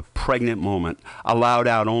 I am the pregnant moment, allowed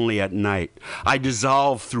out only at night. I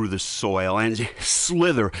dissolve through the soil and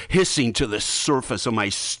slither, hissing to the surface of my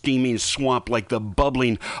steaming swamp like the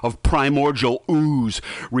bubbling of primordial ooze,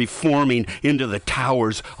 reforming into the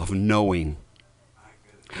towers of knowing.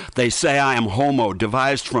 They say I am homo,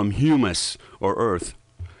 devised from humus, or earth.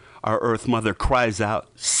 Our earth mother cries out,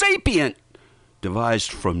 sapient,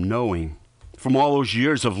 devised from knowing, from all those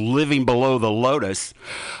years of living below the lotus.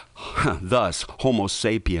 Thus, homo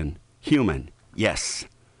sapien, human, yes.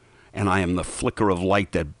 And I am the flicker of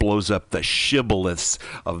light that blows up the shibboleths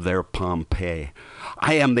of their Pompeii.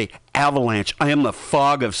 I am the avalanche. I am the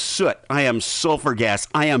fog of soot. I am sulfur gas.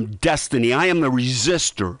 I am destiny. I am the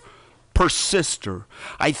resistor, persister.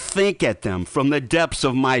 I think at them from the depths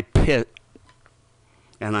of my pit.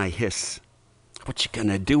 And I hiss, what you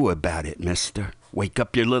gonna do about it, mister? Wake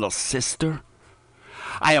up your little sister?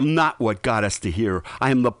 I am not what got us to here.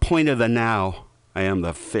 I am the point of the now. I am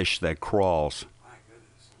the fish that crawls.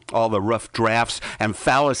 All the rough drafts and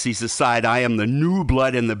fallacies aside, I am the new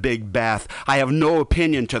blood in the big bath. I have no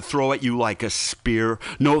opinion to throw at you like a spear,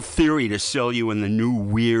 no theory to sell you in the new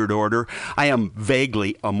weird order. I am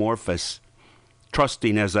vaguely amorphous,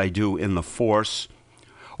 trusting as I do in the force,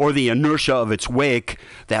 or the inertia of its wake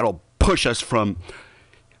that'll push us from,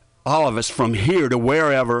 all of us, from here to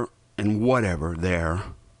wherever and whatever there.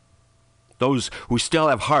 Those who still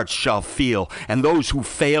have hearts shall feel, and those who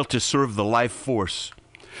fail to serve the life force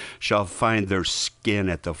shall find their skin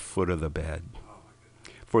at the foot of the bed.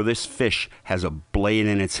 For this fish has a blade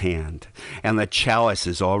in its hand, and the chalice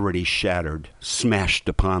is already shattered, smashed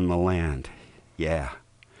upon the land. Yeah.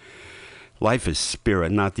 Life is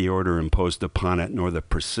spirit, not the order imposed upon it, nor the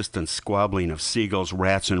persistent squabbling of seagulls,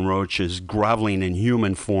 rats, and roaches, groveling in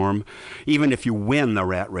human form. Even if you win the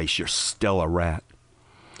rat race, you're still a rat.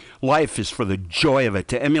 Life is for the joy of it,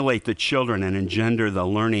 to emulate the children and engender the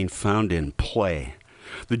learning found in play.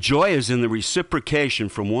 The joy is in the reciprocation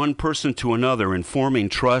from one person to another, in forming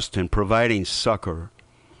trust and providing succor,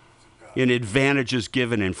 in advantages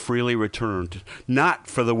given and freely returned, not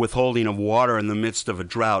for the withholding of water in the midst of a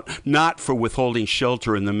drought, not for withholding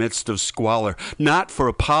shelter in the midst of squalor, not for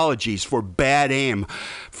apologies for bad aim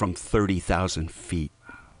from 30,000 feet.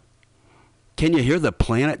 Can you hear the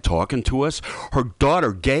planet talking to us? Her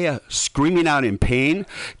daughter Gaia screaming out in pain?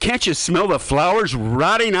 Can't you smell the flowers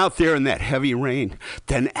rotting out there in that heavy rain?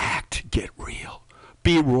 Then act, get real,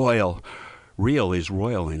 be royal. Real is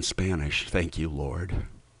royal in Spanish, thank you, Lord.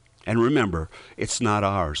 And remember, it's not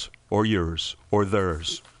ours, or yours, or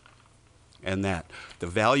theirs. And that the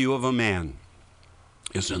value of a man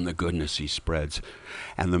is in the goodness he spreads.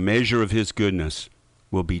 And the measure of his goodness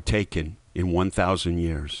will be taken in 1,000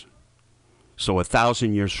 years. So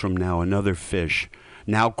 1,000 years from now, another fish,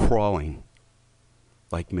 now crawling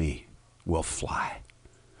like me, will fly.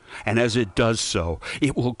 And as it does so,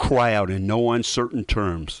 it will cry out in no uncertain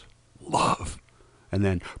terms, love. And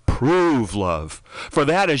then prove love. For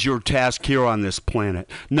that is your task here on this planet.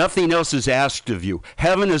 Nothing else is asked of you.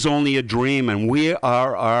 Heaven is only a dream, and we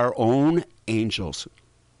are our own angels.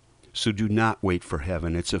 So do not wait for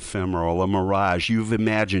heaven. It's ephemeral, a mirage. You've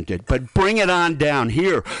imagined it. But bring it on down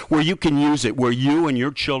here where you can use it, where you and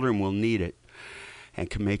your children will need it and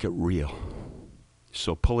can make it real.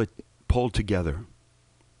 So pull together.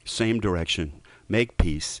 Same direction. Make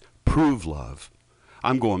peace. Prove love.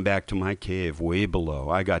 I'm going back to my cave way below.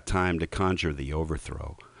 I got time to conjure the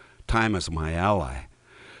overthrow. Time is my ally.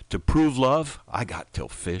 To prove love, I got till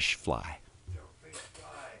fish fly.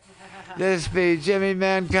 This be Jimmy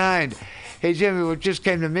Mankind. Hey, Jimmy, what just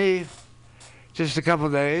came to me just a couple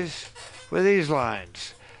days with these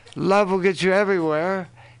lines. Love will get you everywhere.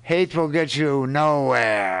 Hate will get you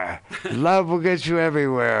nowhere. Love will get you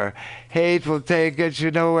everywhere. Hate will get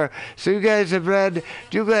you nowhere. So you guys have read,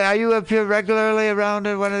 are you up here regularly around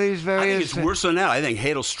in one of these various... I think it's worse than that. I think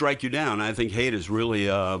hate will strike you down. I think hate is really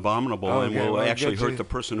abominable and will actually hurt the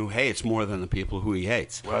person who hates more than the people who he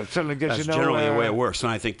hates. Well, it certainly gets you nowhere. That's generally the way it works,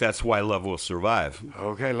 and I think that's why love will survive.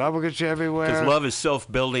 Okay, love will get you everywhere. Because love is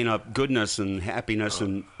self-building up goodness and happiness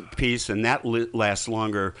and peace, and that lasts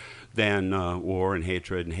longer than war and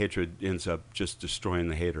hatred ends up just destroying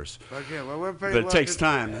the haters. Okay, well, we're pretty but it takes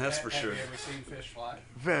time, that's for sure. Have you ever seen fish fly?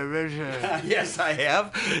 Yes, I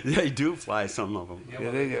have. They do fly, some of them. Yeah,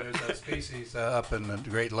 well, there's a species up in the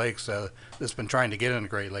Great Lakes that's been trying to get in the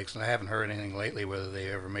Great Lakes, and I haven't heard anything lately whether they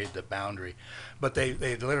ever made the boundary. But they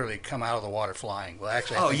literally come out of the water flying. Well,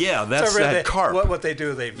 actually, that's that carp. What they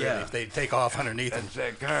do, they take off underneath and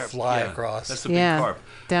fly across. That's the big carp.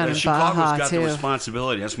 Down in Chicago's Baja, got too. the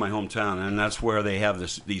responsibility. That's my hometown, and that's where they have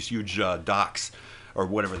these huge docks, or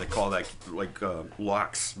whatever they call that, like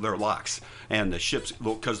locks. They're locks, and the ships,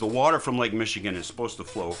 because the water from Lake Michigan is supposed to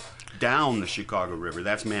flow down the Chicago River.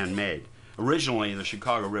 That's man-made. Originally, the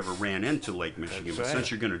Chicago River ran into Lake Michigan, but since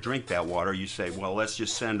you're going to drink that water, you say, well, let's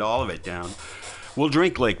just send all of it down. We'll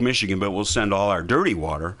drink Lake Michigan, but we'll send all our dirty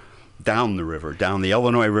water down the river, down the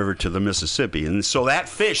Illinois River to the Mississippi. And so that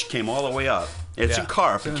fish came all the way up. It's a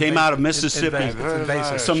carp. It came out of Mississippi.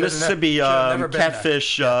 Some Mississippi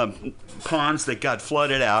catfish ponds that got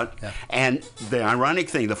flooded out. Yeah. And the ironic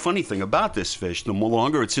thing, the funny thing about this fish, the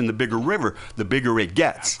longer it's in the bigger river, the bigger it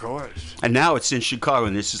gets. Of course. And now it's in Chicago,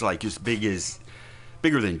 and this is like as big as...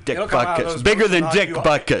 Bigger than Dick Butkus. Bigger than Dick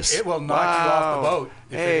Butkus. It will knock you off the boat.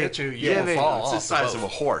 If it hits you, you will fall off. It's the size of a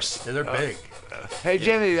horse. Yeah, they're big. Hey,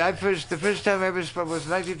 Jimmy, the first time I ever spoke was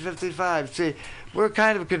 1955. See, we're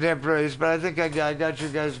kind of contemporaries, but I think I got you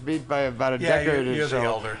guys beat by about a decade or so. You're the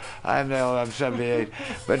elder. I'm 78.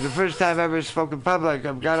 But the first time I ever spoke in public,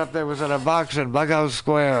 I got up there, was at a box in Bughouse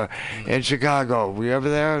Square in Chicago. Were you ever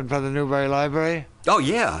there in front of the Newberry Library? Oh,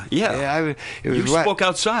 yeah. You spoke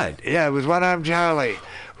outside. Yeah, it was One Arm Charlie,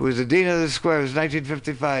 who was the dean of the square. It was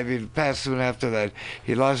 1955. He passed soon after that.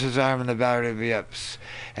 He lost his arm in the Battle of Ypres.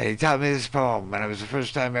 And he taught me this poem, and it was the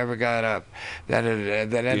first time I ever got up. That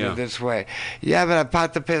ended this way. You haven't a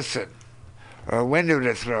pot to piss in, or a window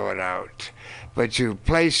to throw it out, but you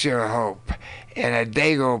place your hope in a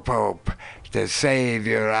Dago Pope to save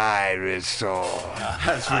your Irish soul.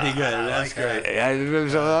 That's pretty good. That's great. It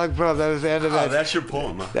was a long poem. That was the end of that. Oh, that's your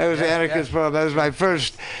poem. Huh? That was the anarchist poem. That was my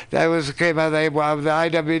first. Came out of the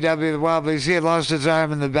IWW, the Wobblies. He had lost his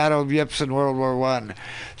arm in the Battle of Ypres in World War I.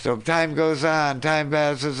 So time goes on, time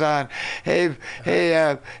passes on. Hey,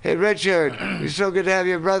 Richard, it's so good to have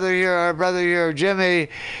your brother here, our brother here, Jimmy.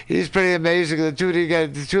 He's pretty amazing. The two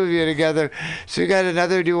of you together. So you got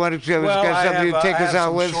another? Do you want to got somebody to take us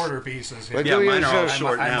out with? Shorter pieces here. Well, Yeah, do mine are all yours.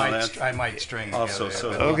 short now. I might string also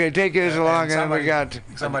together. so. Okay, take yours along, and then we got.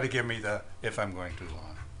 Somebody give me the if I'm going too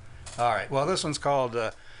long. All right. Well, this one's called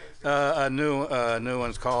a new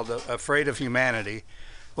one's called "Afraid of Humanity."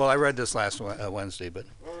 Well, I read this last Wednesday, but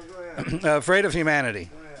 "Afraid of Humanity."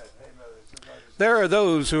 There are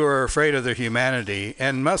those who are afraid of their humanity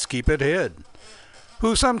and must keep it hid,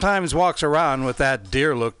 who sometimes walks around with that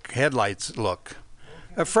deer headlights look.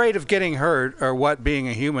 Afraid of getting hurt or what being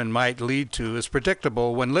a human might lead to is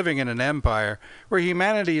predictable when living in an empire where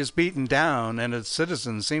humanity is beaten down and its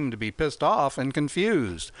citizens seem to be pissed off and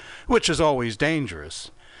confused, which is always dangerous.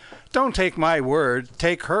 Don't take my word,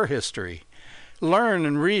 take her history. Learn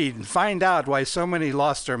and read and find out why so many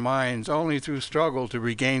lost their minds only through struggle to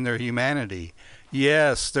regain their humanity.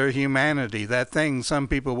 Yes, their humanity, that thing some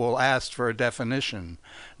people will ask for a definition.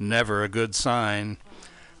 Never a good sign.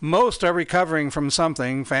 Most are recovering from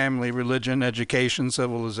something: family, religion, education,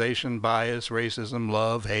 civilization, bias, racism,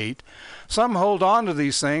 love, hate. Some hold on to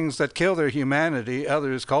these things that kill their humanity.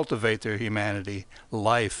 Others cultivate their humanity,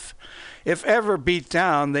 life. If ever beat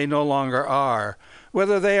down, they no longer are.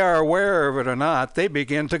 Whether they are aware of it or not, they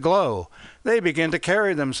begin to glow. They begin to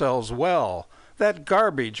carry themselves well. That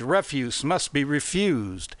garbage, refuse, must be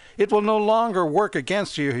refused. It will no longer work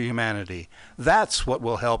against your humanity. That's what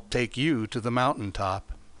will help take you to the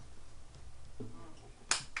mountaintop.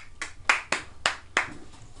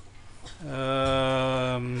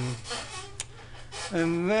 And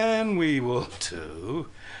then we will do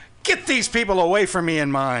Get These People Away From Me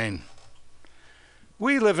and Mine.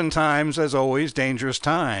 We live in times, as always, dangerous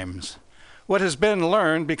times. What has been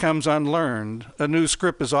learned becomes unlearned. A new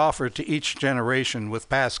script is offered to each generation with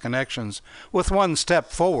past connections, with one step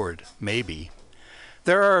forward, maybe.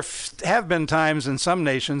 There have been times in some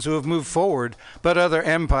nations who have moved forward, but other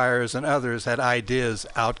empires and others had ideas,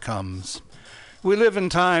 outcomes. We live in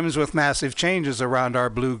times with massive changes around our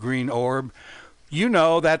blue-green orb. You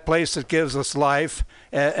know, that place that gives us life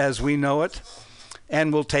as we know it,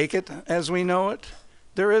 and will take it as we know it.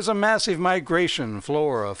 There is a massive migration,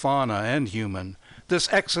 flora, fauna, and human.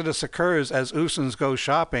 This exodus occurs as Usans go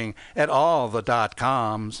shopping at all the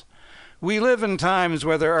 .coms. We live in times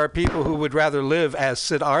where there are people who would rather live as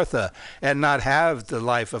Siddhartha and not have the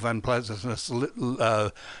life of unpleasantness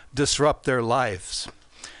disrupt their lives.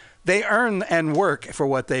 They earn and work for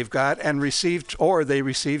what they've got and receive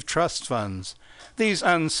trust funds. These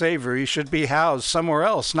unsavory should be housed somewhere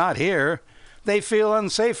else, not here. They feel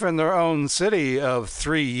unsafe in their own city of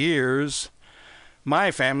 3 years.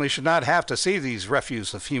 My family should not have to see these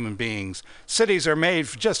refuse of human beings. Cities are made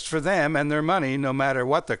just for them and their money, no matter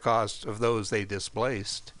what the cost of those they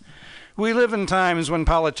displaced. We live in times when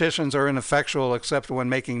politicians are ineffectual except when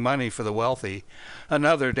making money for the wealthy.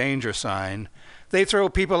 Another danger sign. They throw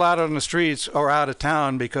people out on the streets or out of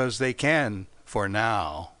town because they can, for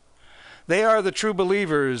now. They are the true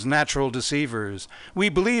believers, natural deceivers. We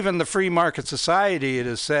believe in the free market society, it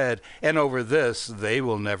is said, and over this they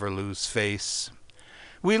will never lose face.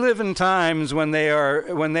 We live in times when they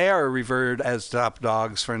are revered as top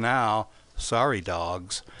dogs for now. Sorry,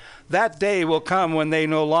 dogs. That day will come when they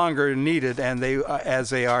no longer needed and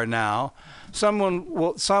as they are now. Some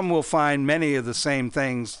will find many of the same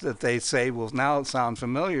things that they say will now sound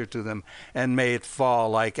familiar to them and may it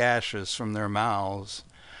fall like ashes from their mouths.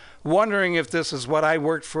 Wondering if this is what I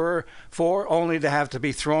worked for only to have to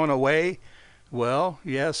be thrown away? Well,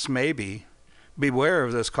 yes, maybe. Beware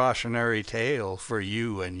of this cautionary tale for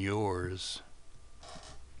you and yours.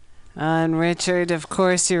 And Richard, of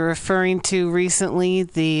course, you're referring to recently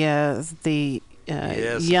the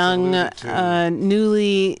Yes, young,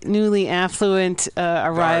 newly affluent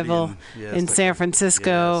arrival in San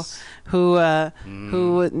Francisco, yes. who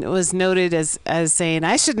was noted as saying,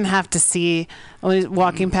 "I shouldn't have to see."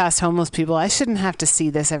 Walking past homeless people, I shouldn't have to see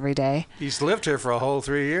this every day. He's lived here for a whole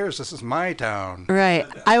 3 years. This is my town. Right.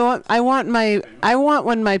 I want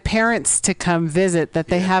when my parents to come visit that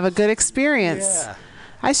they have a good experience. Yeah.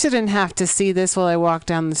 I shouldn't have to see this while I walk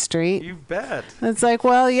down the street. You bet. It's like,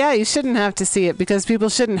 well, yeah, you shouldn't have to see it because people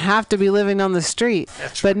shouldn't have to be living on the street.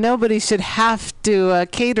 That's but nobody should have to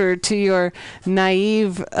cater to your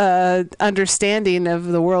naive understanding of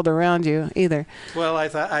the world around you either. Well, I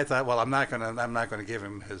thought, well, I'm not gonna give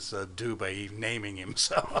him his due by naming him.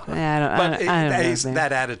 So, Yeah, I don't know.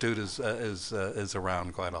 That attitude is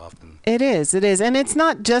around quite often. It is, and it's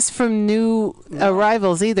not just from new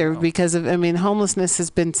arrivals either, because of homelessness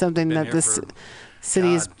has been something that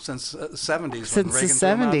cities since the 70s. since when the Reagan threw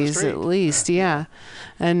 'em out on the 70s street. at least, yeah.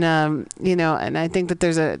 And and I think that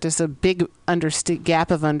there's just a big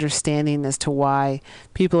gap of understanding as to why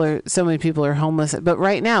so many people are homeless. But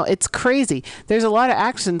right now it's crazy. There's a lot of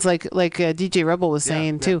actions like DJ Rebel was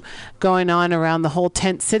saying too, going on around the whole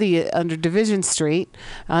tent city under Division Street,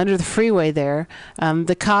 under the freeway there.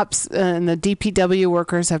 The cops and the DPW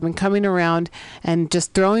workers have been coming around and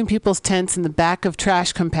just throwing people's tents in the back of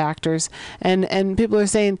trash compactors, and people are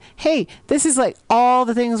saying, hey, this is like all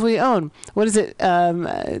the things we own. What is it?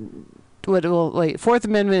 Fourth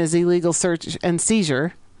Amendment is illegal search and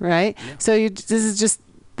seizure, right? Yeah. So this is just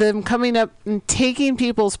them coming up and taking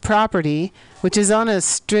people's property, which is on a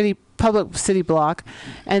public city block,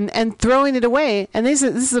 and throwing it away. And this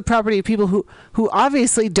is the property of people who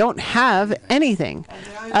obviously don't have anything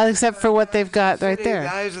except for what they've got right there.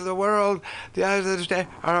 The eyes of the world, the eyes of the state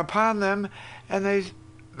are upon them, and they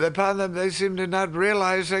seem to not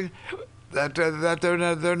realizing that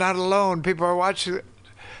they're not alone. People are watching,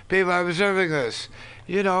 people are observing this,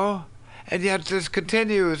 and yet this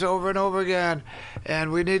continues over and over again.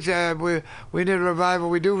 And we need we need a revival.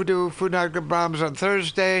 We do food not bombs on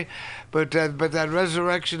Thursday, but that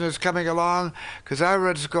resurrection is coming along, because our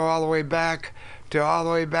roots go all the way back to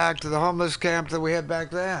the homeless camp that we had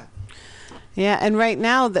back then. Yeah, and right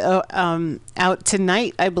now, out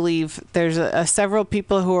tonight, I believe there's several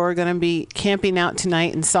people who are going to be camping out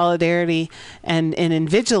tonight in solidarity and in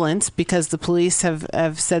vigilance, because the police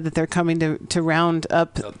have said that they're coming to round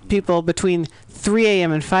up people between 3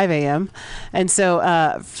 a.m. and 5 a.m. And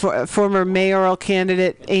so former mayoral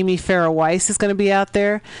candidate Amy Farrah Weiss is going to be out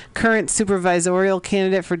there. Current supervisorial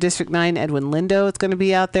candidate for District 9, Edwin Lindo, is going to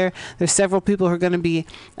be out there. There's several people who are going to be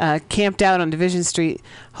camped out on Division Street,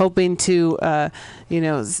 hoping to,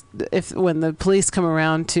 if when the police come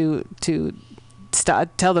around to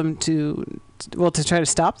tell them to try to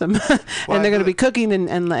stop them. And they're going to be cooking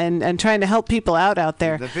and trying to help people out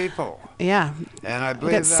there. The people. Yeah. And I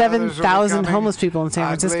believe we got 7,000 homeless people in San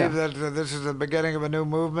Francisco. I believe that this is the beginning of a new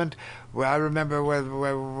movement. I remember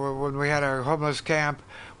when we had our homeless camp,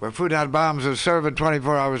 where Food Not Bombs was serving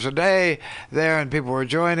 24 hours a day there, and people were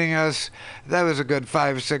joining us. That was a good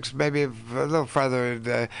 5, 6, maybe a little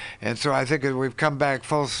farther. And so I think we've come back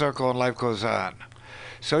full circle, and life goes on.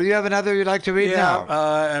 So you have another you'd like to read now?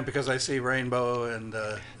 Yeah, and because I see Rainbow and...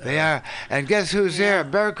 they are. And guess who's here?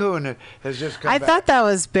 Bear Coon has just come back. I thought that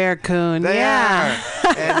was Bear Coon. They are.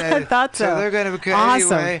 And, I thought so. So they're going to...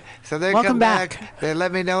 Awesome. Anyway, so they Welcome come back. They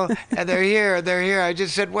let me know. And they're here. They're here. I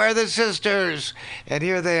just said, where are the sisters? And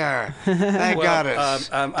here they are. Thank Goddess.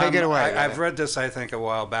 Take it away. I've read this, I think, a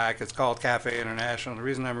while back. It's called Cafe International. The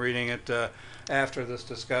reason I'm reading it after this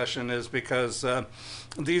discussion is because...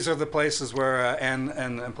 these are the places where,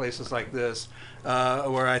 and places like this,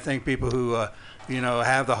 where I think people who,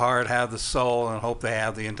 have the heart, have the soul, and hope they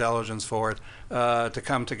have the intelligence for it, to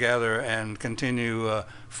come together and continue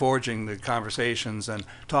forging the conversations and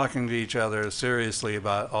talking to each other seriously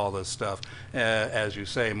about all this stuff. As you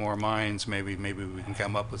say, more minds, maybe we can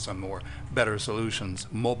come up with some better solutions,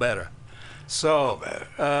 more better. So,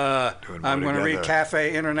 I'm going to read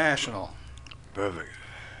Cafe International. Perfect.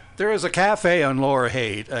 There is a cafe on Lower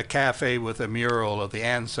Haight, a cafe with a mural of the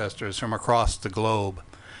ancestors from across the globe.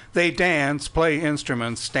 They dance, play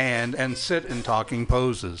instruments, stand, and sit in talking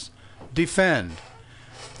poses. Defend.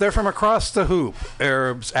 They're from across the hoop: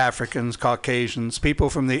 Arabs, Africans, Caucasians,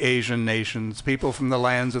 people from the Asian nations, people from the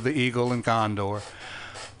lands of the eagle and condor.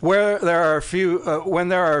 When there are few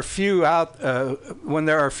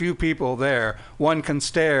people there, one can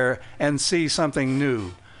stare and see something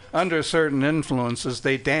new. Under certain influences,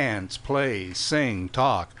 they dance, play, sing,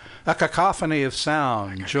 talk. A cacophony of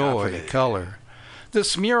sound, joy, color.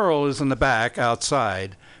 This mural is in the back,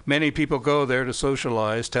 outside. Many people go there to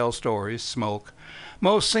socialize, tell stories, smoke.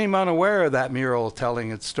 Most seem unaware that mural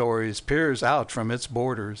telling its stories peers out from its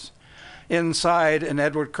borders. Inside, an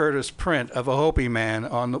Edward Curtis print of a Hopi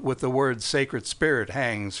man with the word Sacred Spirit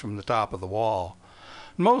hangs from the top of the wall.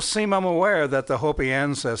 Most seem unaware that the Hopi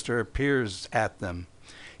ancestor peers at them.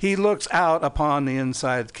 He looks out upon the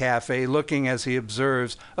inside cafe, looking as he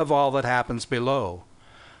observes of all that happens below.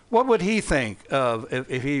 What would he think of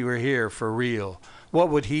if he were here for real? What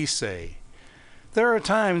would he say? There are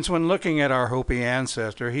times when looking at our Hopi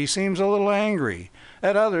ancestor, he seems a little angry.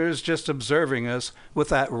 At others, just observing us with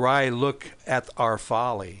that wry look at our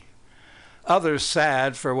folly. Others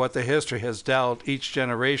sad for what the history has dealt each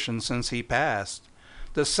generation since he passed.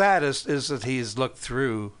 The saddest is that he's looked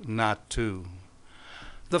through, not to.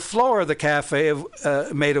 The floor of the cafe,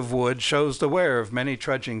 made of wood, shows the wear of many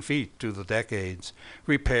trudging feet through the decades.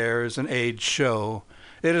 Repairs and age show.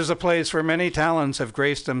 It is a place where many talents have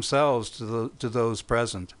graced themselves to those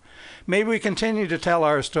present. May we continue to tell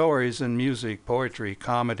our stories in music, poetry,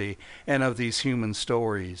 comedy, and of these human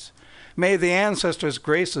stories. May the ancestors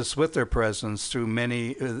grace us with their presence through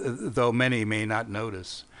many, though many may not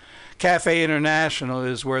notice. Cafe International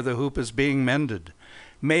is where the hoop is being mended.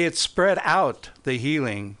 May it spread out the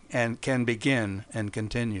healing and can begin and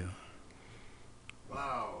continue.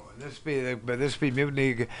 Wow. This be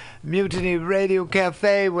Mutiny Radio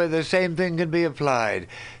Cafe, where the same thing can be applied.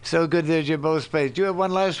 So good that you're both spaced. Do you have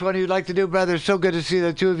one last one you'd like to do, brother? So good to see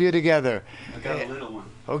the two of you together. I got a little one.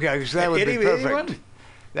 Okay, so that would be perfect.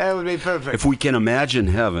 That would be perfect. If we can imagine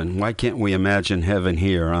heaven, why can't we imagine heaven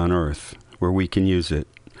here on earth, where we can use it?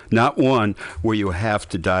 Not one where you have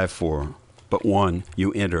to die for, but one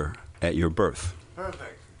you enter at your birth.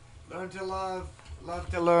 Perfect. Learn to love. Love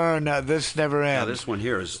to learn. This never ends. Now, this one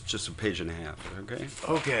here is just a page and a half, okay?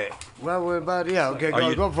 Okay. Well, we're about, okay,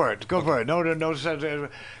 go for it. Go for it. No,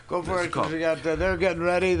 go for it, 'cause we got, they're getting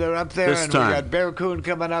ready. They're up there, and we got Barracoon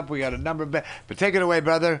coming up. We got a number, but take it away,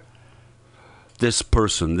 brother. This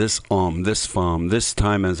person, this this farm, this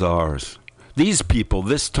time is ours. These people,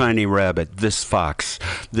 this tiny rabbit, this fox,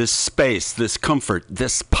 this space, this comfort,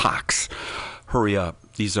 this pox. Hurry up.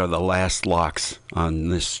 These are the last locks on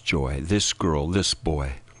this joy, this girl, this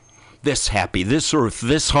boy. This happy, this earth,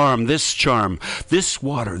 this harm, this charm, this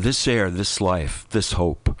water, this air, this life, this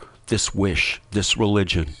hope, this wish, this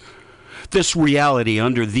religion. This reality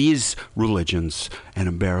under these religions, an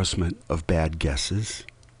embarrassment of bad guesses.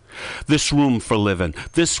 This room for living,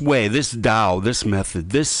 this way, this Tao, this method,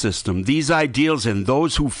 this system, these ideals, and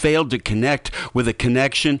those who failed to connect with a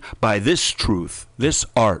connection by this truth, this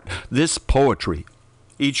art, this poetry.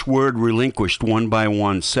 Each word relinquished one by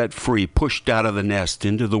one, set free, pushed out of the nest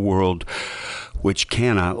into the world which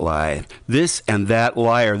cannot lie. This and that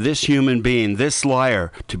liar, this human being, this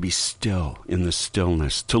liar, to be still in the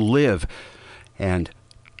stillness, to live and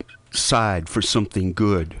sigh for something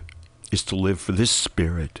good, is to live for this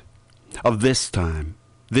spirit of this time,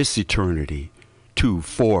 this eternity, to,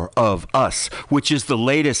 for, of us, which is the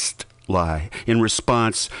latest lie in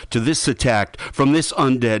response to this attack from this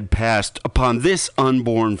undead past upon this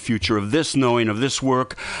unborn future of this knowing, of this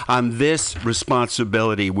work, on this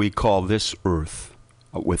responsibility we call this earth.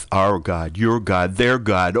 With our God, your God, their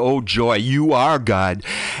God. Oh, joy, you are God.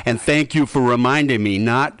 And thank you for reminding me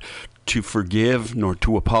not to forgive nor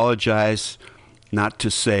to apologize, not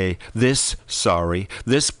to say this sorry,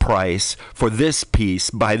 this price for this peace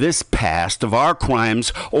by this past of our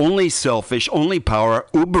crimes, only selfish, only power,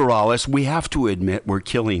 uber alles. We have to admit we're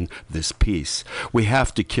killing this peace. We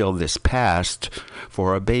have to kill this past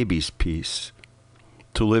for a baby's peace.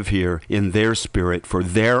 To live here in their spirit for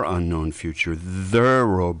their unknown future, their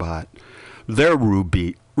robot, their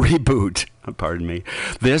reboot, pardon me,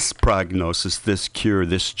 this prognosis, this cure,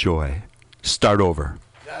 this joy. Start over.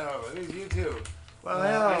 You too. Well,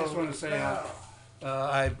 I just want to say,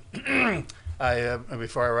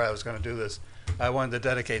 before I was going to do this, I wanted to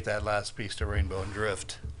dedicate that last piece to Rainbow and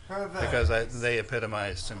Drift. Perfect. Because they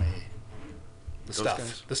epitomize to me the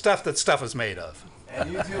stuff that stuff is made of.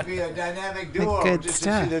 And you two be a dynamic duo. Good just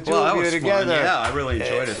stuff. to see the two Well, of that you was together. fun. Yeah, I really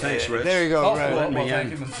enjoyed it. Thanks, Rich. There you go. Let me thank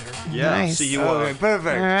in. you, Monsieur. Yeah, Nice. see you Okay,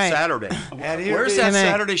 perfect. All right. Saturday. And here Where's be- that Good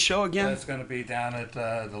night. Saturday show again? That's going to be down at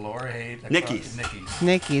the Lower Haight. Nikki's.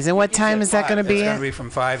 Nikki's. And what time is that going to be It's going at? to be from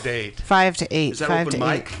 5 to 8. 5 to 8. Is that 5 open to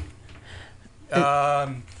mic? 8.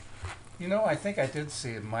 I think I did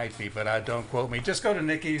see it might be, but don't quote me. Just go to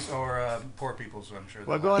Nikki's or Poor People's, I'm sure.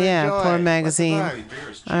 Well, go and Yeah, enjoy. Poor Magazine.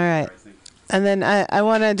 What's the All right. And then I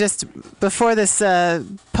want to just, before this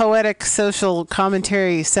poetic social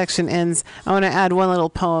commentary section ends, I want to add one little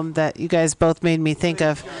poem that you guys both made me think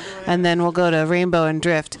of, and then we'll go to Rainbow and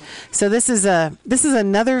Drift. So this is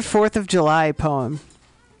another 4th of July poem.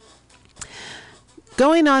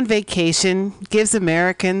 Going on vacation gives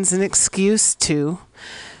Americans an excuse to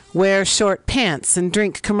wear short pants and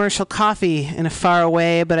drink commercial coffee in a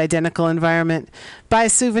faraway but identical environment, buy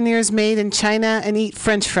souvenirs made in China, and eat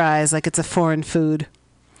French fries like it's a foreign food.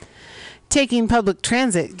 Taking public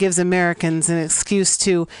transit gives Americans an excuse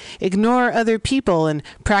to ignore other people and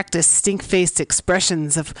practice stink-faced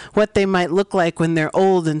expressions of what they might look like when they're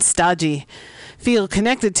old and stodgy, feel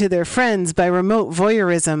connected to their friends by remote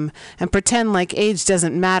voyeurism, and pretend like age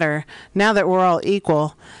doesn't matter now that we're all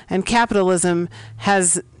equal, and capitalism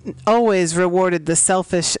has always rewarded the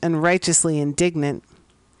selfish and righteously indignant.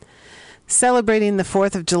 Celebrating the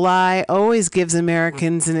 4th of July always gives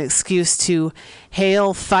Americans an excuse to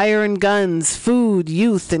hail fire and guns, food,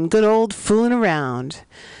 youth, and good old fooling around.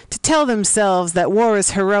 To tell themselves that war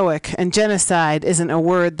is heroic and genocide isn't a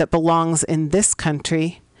word that belongs in this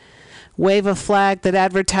country. Wave a flag that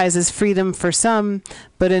advertises freedom for some,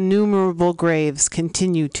 but innumerable graves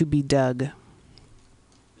continue to be dug.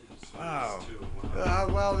 Wow.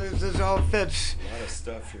 Well, this all fits. A lot of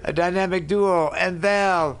stuff here. A dynamic duo and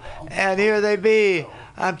Val, and here they be.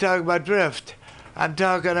 I'm talking about Drift. I'm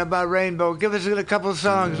talking about Rainbow. Give us a couple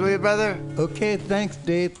songs, will you, brother? Okay, thanks,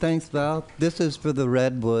 Dave. Thanks, Val. This is for the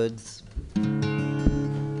Redwoods.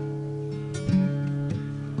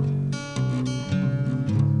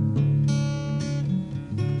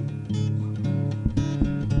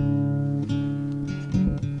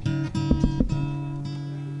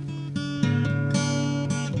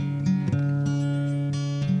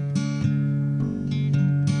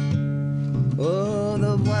 Oh,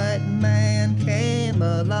 the white man came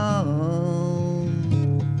along,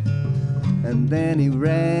 and then he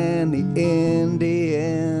ran the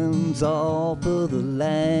Indians off of the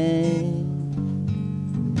land.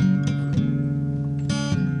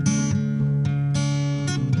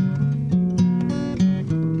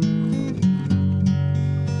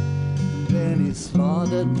 Then he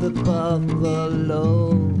slaughtered the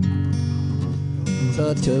buffalo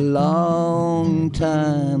such a long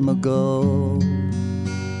time ago.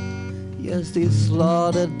 Yes, he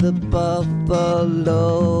slaughtered the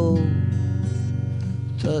buffalo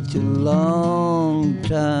such a long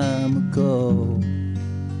time ago.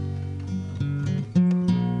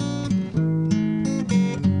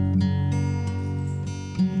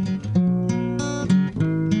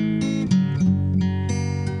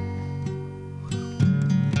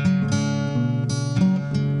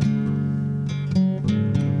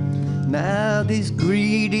 Now these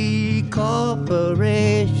greedy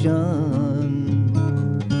corporations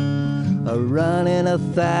are running a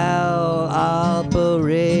foul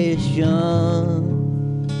operation.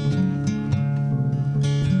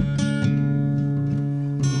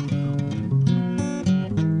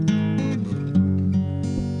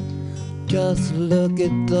 Just look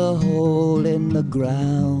at the hole in the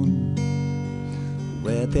ground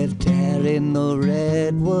where they're tearing the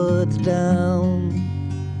redwoods down.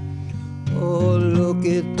 Oh, look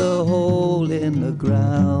at the hole in the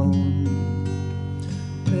ground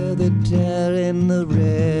where they're tearing the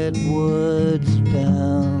redwoods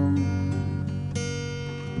down.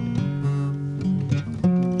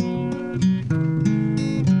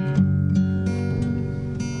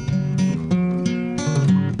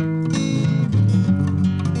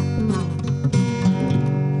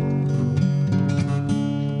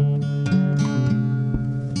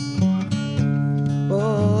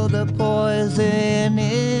 Oh, the poison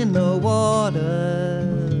in the water,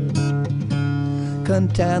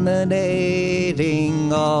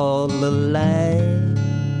 contaminating all the land.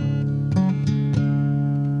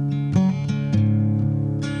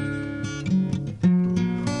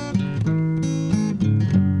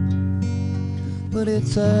 But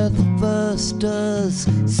it's earthbusters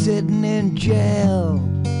sitting in jail,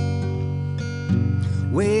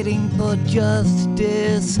 waiting for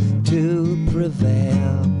justice to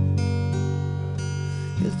prevail.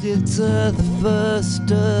 Yes, it's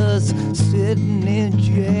earthbusters sitting in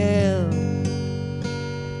jail,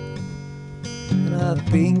 and I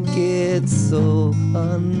think it's so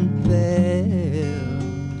unfair.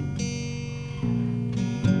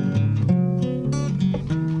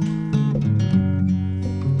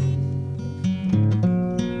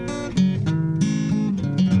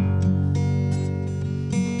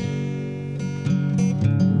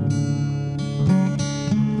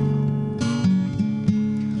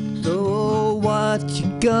 What you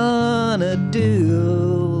gonna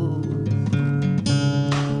do?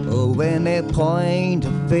 Oh, when they point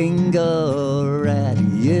a finger at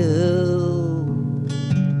you?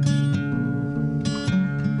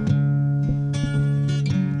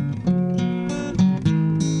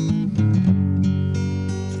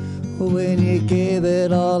 When you gave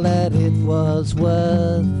it all that it was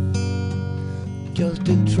worth, just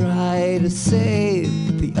to try to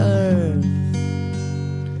save the earth.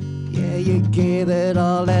 Yeah, you gave it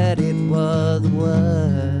all that it was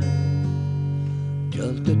worth,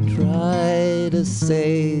 just to try to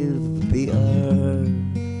save the earth.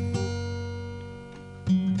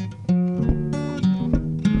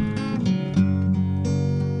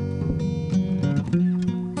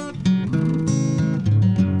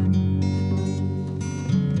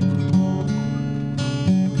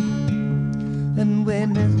 And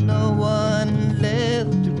when there's no one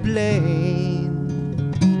left to blame,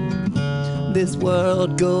 this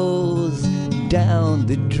world goes down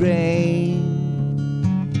the drain.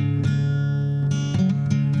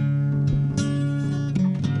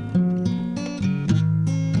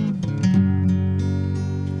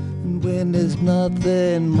 When there's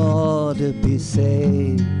nothing more to be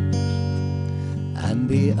saved, and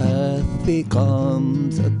the earth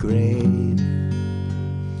becomes a grave.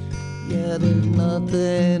 Yeah, there's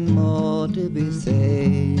nothing more to be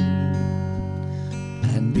saved,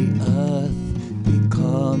 and the earth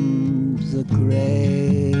becomes a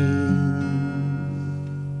grave.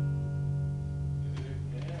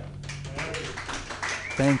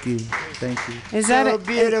 Thank you, thank you. Is that So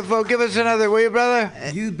beautiful. Give us another, will you, brother?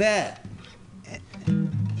 You bet.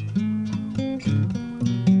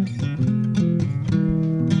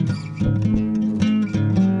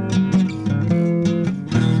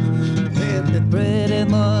 Pretty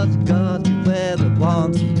much got you where it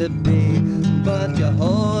wants to be, but you're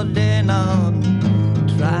holding on,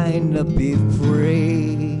 trying to be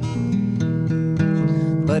free.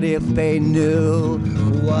 But if they knew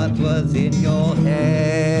what was in your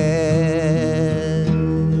head,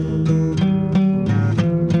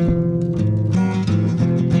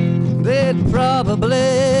 they'd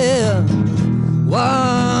probably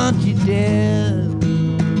want you dead.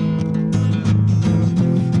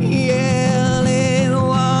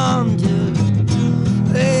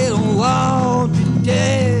 Want you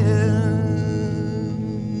dead.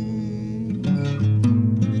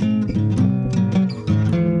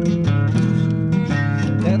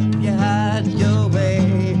 If you had your way,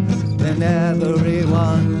 then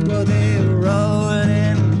everyone would be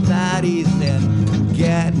rolling fatties and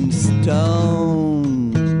getting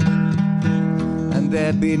stoned, and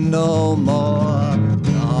there'd be no more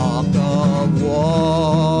talk of war.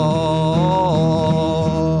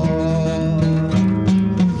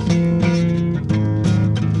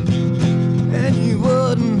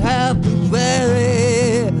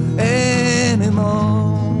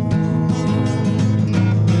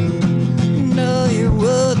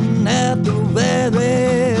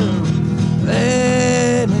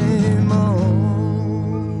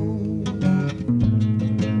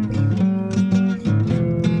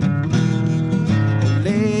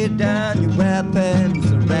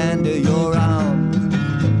 Surrender your arms,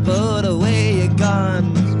 put away your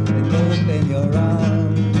guns, and open your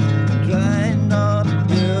arms. Try not to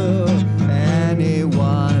do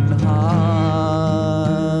anyone harm.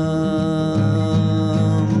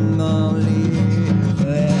 Only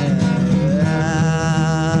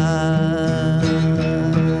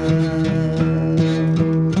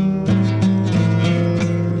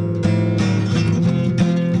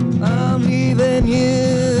I'm leaving you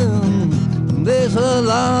this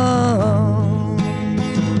alone.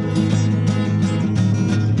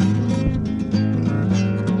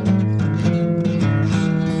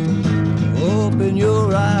 Open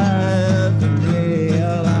your eyes and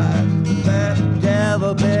realize that the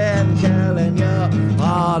devil been telling you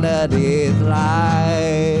all of his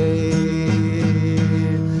lies.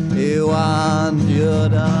 He wants you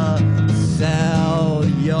to sell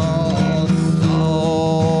your soul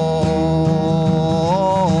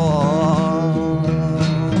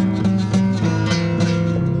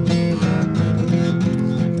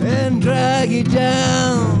and drag you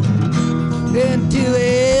down into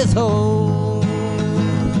his hole.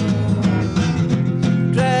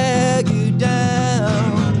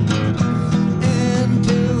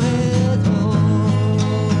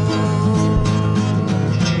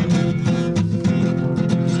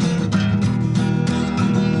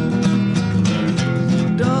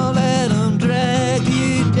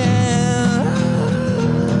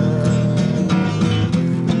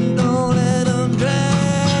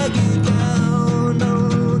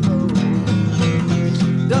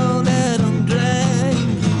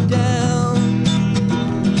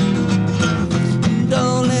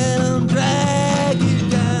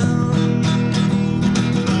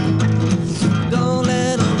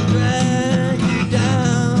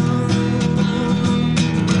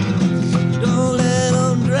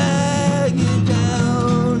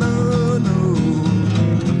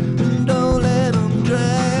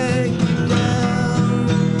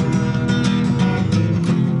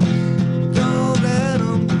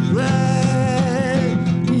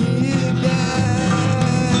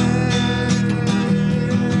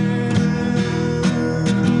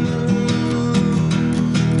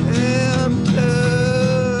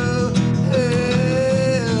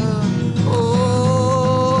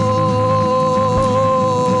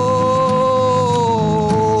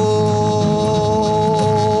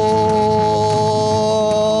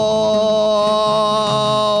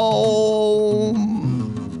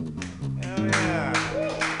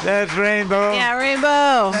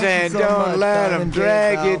 Rainbow. saying, so don't much, let Diamond them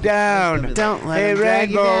drag Dave, you Al. down. Don't let Hey, them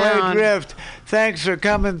drag you Rainbow, down. hey, Drift, thanks for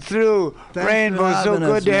coming through. Thanks Rainbow, for so having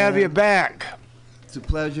good us, to have man. you back. It's a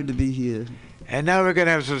pleasure to be here. And now we're going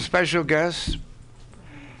to have some special guests.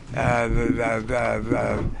 A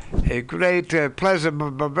great, pleasant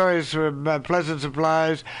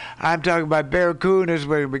surprise. I'm talking about Bear Coon as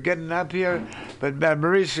we're getting up here, but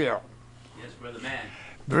Mauricio. Yes, brother man.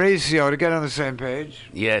 Mauricio, to get on the same page,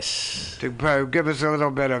 Yes. to give us a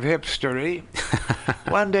little bit of hipstery.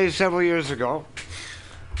 One day, several years ago,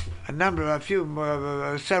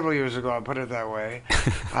 several years ago, I'll put it that way,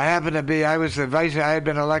 I had been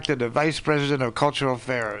elected the vice president of cultural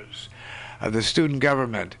affairs of the student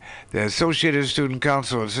government, the Associated Student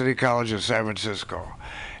Council at City College of San Francisco,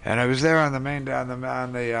 and I was there on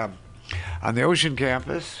the Ocean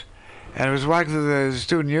campus, and I was walking through the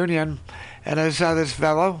student union, and I saw this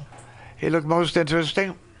fellow. He looked most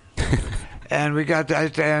interesting, and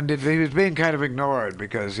he was being kind of ignored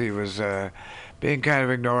because he was being kind of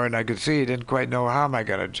ignored, and I could see he didn't quite know how am I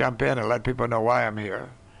going to jump in and let people know why I'm here.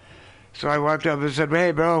 So I walked up and said, "Hey,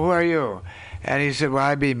 bro, who are you?" And he said, "Well,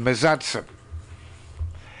 I be Mazatsin,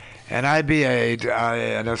 and I be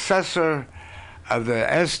an assessor of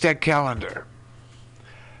the Aztec calendar."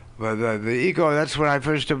 Well, the ego, that's when I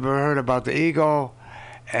first ever heard about the ego,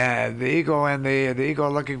 and the ego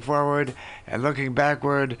looking forward and looking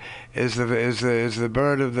backward is the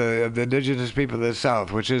bird of the indigenous people of the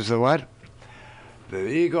South, which is the what? The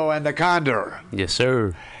ego and the condor. Yes,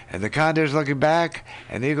 sir. And the condor's looking back,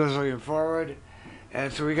 and the eagle's looking forward.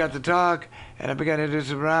 And so we got to talk, and I began to introduce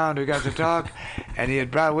him around. We got to talk, and he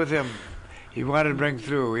had brought with him, he wanted to bring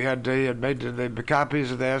through. He had made the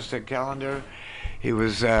copies of the Aztec calendar. He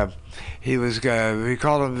was called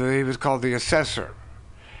the assessor.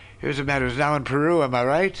 Here's a man who's now in Peru, am I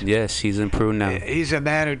right? Yes, he's in Peru now. He's a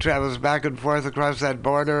man who travels back and forth across that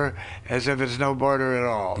border as if it's no border at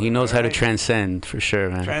all. He knows how to right? transcend, for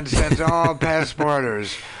sure, man. Transcends all past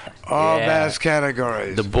borders, all past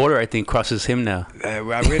categories. The border, I think, crosses him now.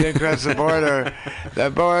 Well, we didn't cross the border.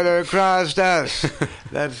 The border crossed us.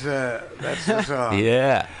 That's the song.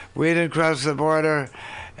 Yeah. We didn't cross the border,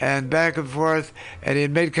 and back and forth, and he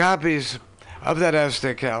had made copies of that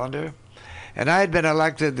Aztec calendar. And I had been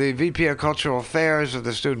elected the VP of Cultural Affairs of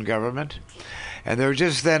the student government, and they were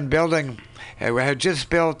just then building. We had just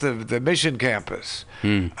built the mission campus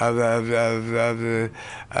of the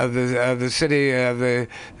city of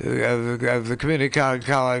the community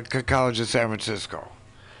college of San Francisco.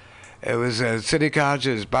 It was a city college.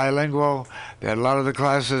 It was bilingual. They had a lot of the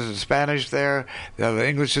classes in Spanish there. They had the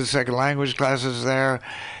English as second language classes there,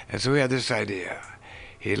 and so we had this idea.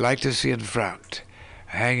 He'd like to see in front,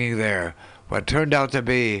 hanging there, what turned out to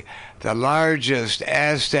be the largest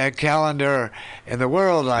Aztec calendar in the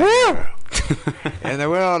world, I hear. In the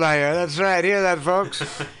world, I hear. That's right. Hear that,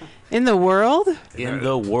 folks? In the world? In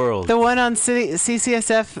the world. The one on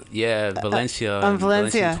CCSF? Yeah, Valencia. on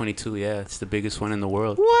Valencia. 22, yeah. It's the biggest one in the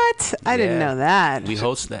world. What? I didn't know that. We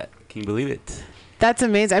host that. Can you believe it? That's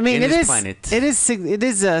amazing. I mean, In it this is. planet. It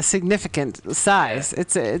is a significant size. Yeah.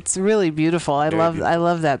 It's really beautiful. I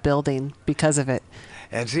love that building because of it.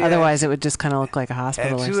 And see, Otherwise, it would just kind of look like a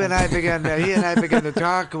hospital. And or Sue and I something. he and I began to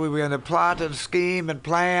talk. We began to plot and scheme and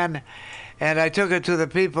plan. And I took it to the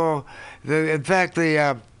people. In fact,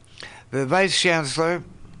 the vice chancellor,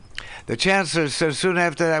 the chancellor, so soon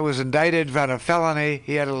after I was indicted on a felony,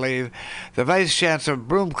 he had to leave. The vice chancellor,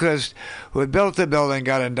 Broomquist, who had built the building,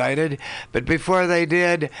 got indicted. But before they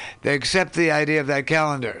did, they accepted the idea of that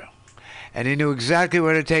calendar. And he knew exactly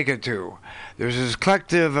where to take it to. There's this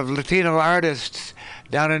collective of Latino artists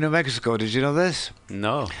down in New Mexico. Did you know this?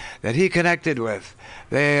 No. That he connected with.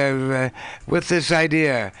 They, with this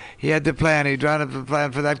idea, he had the plan. He drawn up the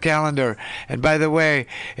plan for that calendar. And by the way,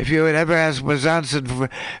 if you would ever ask Mazanson,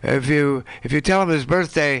 if you tell him his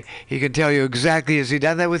birthday, he can tell you exactly. Has he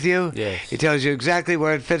done that with you? Yes. He tells you exactly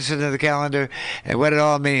where it fits into the calendar and what it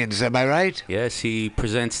all means. Am I right? Yes, he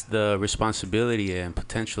presents the responsibility and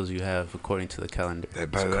potentials you have according to the calendar.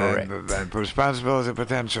 That's correct. And responsibilities and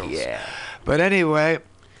potentials. Yeah. But anyway,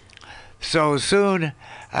 so soon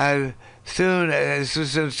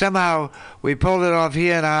somehow we pulled it off,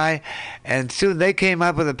 he and I, and soon they came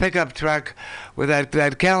up with a pickup truck with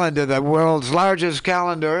that calendar, the world's largest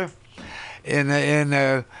calendar,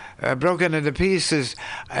 broken into pieces,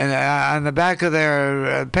 and on the back of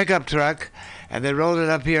their pickup truck, and they rolled it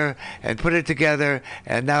up here and put it together,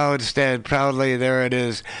 and now it stands proudly. There it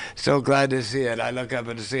is. So glad to see it. I look up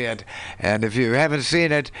and see it, and if you haven't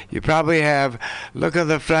seen it, you probably have. Look on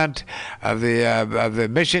the front of the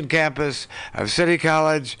Mission campus of City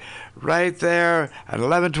College, right there at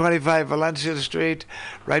 1125 Valencia Street,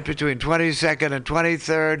 right between 22nd and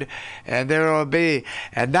 23rd, and there it will be.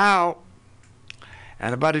 And now,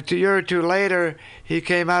 and about a year or two later, he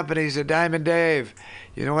came up and he said, Diamond Dave,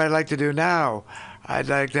 you know what I'd like to do now? I'd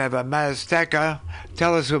like to have a Mazteca.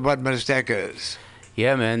 Tell us what Mazteca is.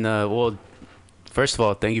 Yeah, man. Well, first of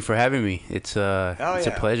all, thank you for having me. It's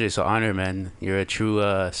a pleasure. It's an honor, man. You're a true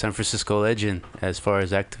San Francisco legend as far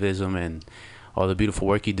as activism and all the beautiful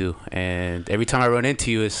work you do. And every time I run into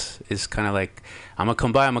you, it's kind of like, I'm going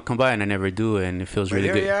to come by, and I never do, and it feels really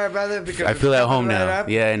good. Here you are, brother, because I feel at home now. Up.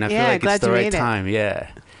 Yeah, and I feel like it's the right time.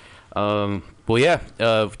 Yeah. Well, yeah,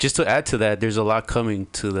 just to add to that, there's a lot coming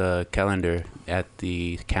to the calendar at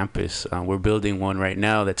the campus. We're building one right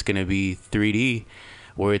now that's going to be 3D,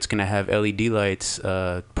 where it's going to have LED lights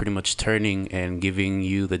pretty much turning and giving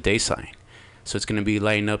you the day sign. So it's going to be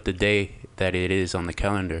lighting up the day that it is on the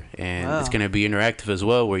calendar. And it's going to be interactive as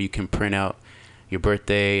well, where you can print out your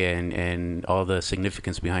birthday and all the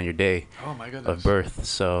significance behind your day of birth.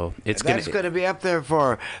 So it's going to be up there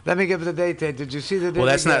for. Let me give the date. Did you see the date? Well,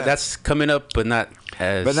 that's coming up, but not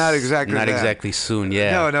exactly soon.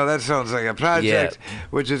 Yeah. No, that sounds like a project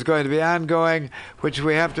which is going to be ongoing, which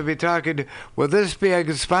we have to be talking. Will this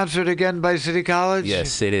be sponsored again by City College?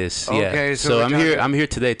 Yes, it is. Okay, yeah. So I'm here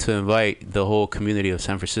today to invite the whole community of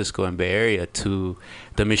San Francisco and Bay Area to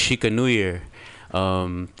the Mexica New Year.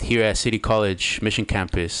 Here at City College Mission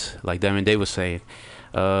Campus, like Diamond Dave was saying.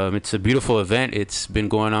 It's a beautiful event. It's been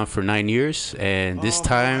going on for 9 years, and this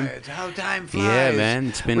time, boy, how time flies. Yeah, man,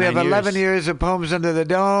 it's been 9 years. We have 11 years of Poems Under the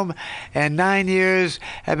Dome, and 9 years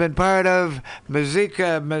have been part of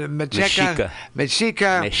Mexica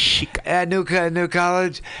at New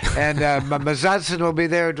College, and Mazatson will be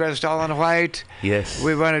there dressed all in white. Yes.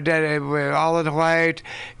 We're all in white.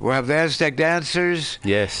 We'll have the Aztec dancers.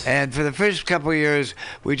 Yes. And for the first couple of years,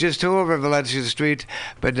 we just took over Valencia Street,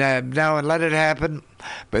 but now and let it happen.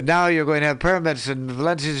 But now you're going to have permits, and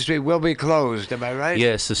Valencia Street will be closed. Am I right?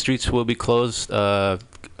 Yes, the streets will be closed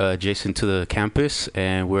adjacent to the campus,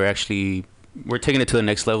 and we're taking it to the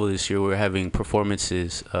next level this year. We're having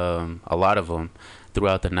performances, a lot of them,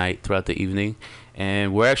 throughout the night, throughout the evening.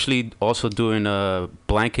 And we're actually also doing a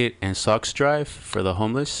blanket and socks drive for the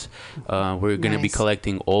homeless. We're going to be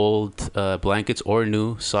collecting old blankets or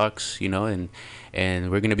new socks,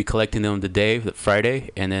 and we're going to be collecting them the Friday,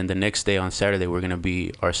 and then the next day on Saturday, we're going to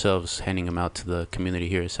be ourselves handing them out to the community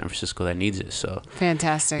here in San Francisco that needs it. So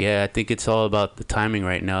fantastic. Yeah, I think it's all about the timing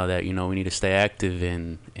right now that, we need to stay active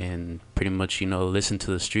and pretty much, listen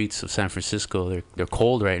to the streets of San Francisco. They're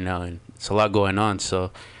cold right now, and it's a lot going on.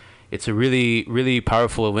 So it's a really, really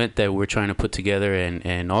powerful event that we're trying to put together.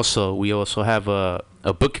 And also, we also have a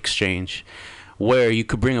book exchange where you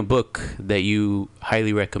could bring a book that you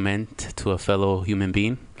highly recommend to a fellow human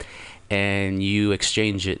being, and you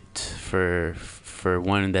exchange it for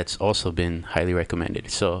one that's also been highly recommended.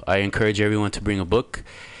 So I encourage everyone to bring a book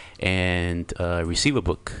and receive a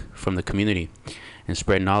book from the community and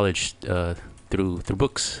spread knowledge through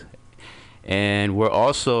books. And we're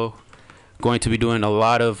also going to be doing a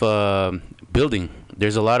lot of building.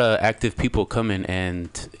 There's a lot of active people coming and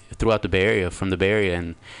throughout the Bay Area, from the Bay Area,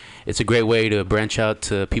 and it's a great way to branch out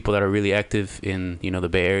to people that are really active in, the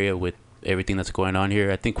Bay Area with everything that's going on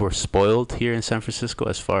here. I think we're spoiled here in San Francisco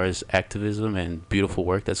as far as activism and beautiful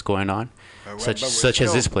work that's going on, such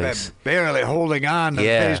as this place. Barely holding on in the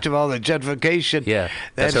face of all the gentrification. Yeah,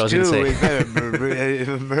 that's what I was going to say. We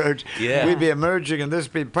better emerge. Yeah. We'd be emerging, and this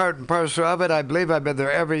be part and parcel of it. I believe I've been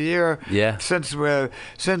there every year. Yeah. Since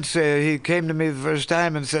he came to me the first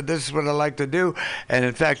time and said, "This is what I like to do," and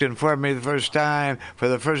in fact informed me for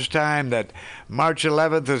the first time that March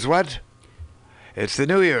 11th is what? It's the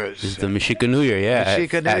New Year's. It's the Mexica New Year, yeah.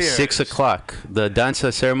 At 6 o'clock. The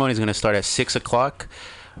danza ceremony is going to start at 6 o'clock,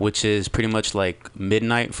 which is pretty much like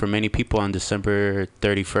midnight for many people on December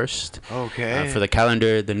 31st. Okay. For the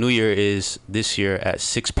calendar, the New Year is this year at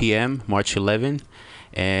 6 p.m., March 11.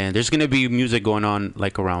 And there's going to be music going on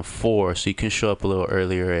like around 4, so you can show up a little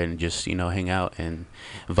earlier and just, hang out and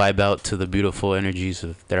vibe out to the beautiful energies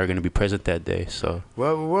that are going to be present that day. So.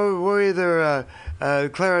 Well, we'll either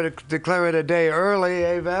declare it a day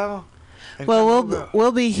early, Val? Well,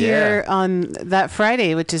 we'll be here on that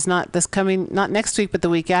Friday, which is not next week, but the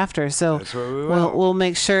week after. So that's what we will. We'll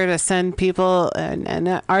make sure to send people and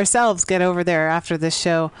ourselves get over there after this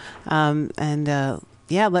show, and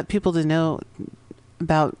let people to know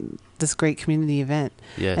about this great community event.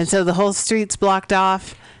 Yes. And so the whole street's blocked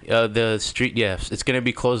off. The street, yes, it's gonna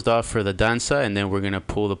be closed off for the danza, and then we're gonna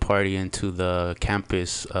pull the party into the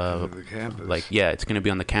campus. The campus. Like, yeah, it's gonna be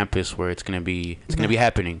on the campus where it's gonna be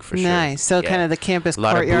happening for sure. Nice. So Yeah. kind of the campus A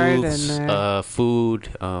lot of courtyard booths, and food,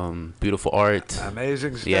 beautiful art.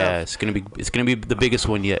 Amazing stuff. Yeah, it's gonna be the biggest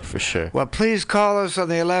one yet for sure. Well, please call us on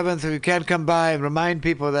the 11th if you can't come by and remind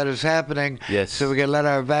people that it's happening. Yes. So we can let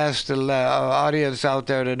our vast audience out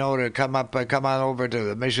there to know to come on over to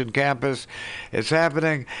the Mission campus. It's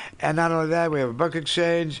happening. And not only that, we have a book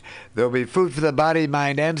exchange. There'll be food for the body,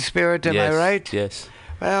 mind, and spirit. Am I right? Yes.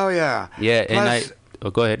 Well, yeah. Yeah, Plus,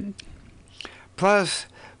 go ahead. Plus,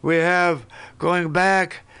 we have going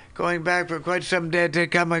back for quite some day,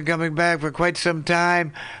 coming back for quite some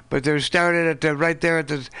time. But they're started right there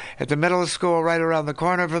at the middle school, right around the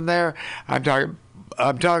corner from there. I'm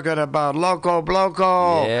talking about Loco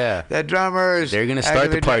Bloco. Yeah. The drummers. They're gonna start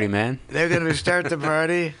the party, man. They're gonna start the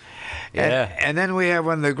party. Yeah. And then we have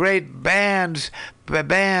one of the great bands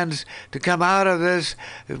to come out of this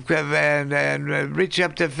and reach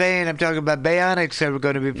up to fame. I'm talking about Bionics that we're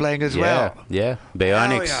going to be playing as well. Yeah,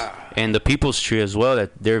 Bionics. yeah. And the People's Tree as well,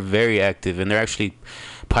 that they're very active, and they're actually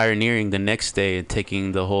pioneering the next day and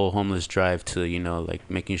taking the whole homeless drive to, like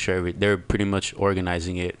making sure they're pretty much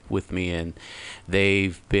organizing it with me, and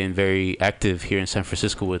they've been very active here in San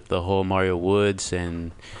Francisco with the whole Mario Woods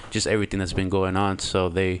and just everything that's been going on. So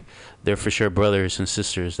they're for sure brothers and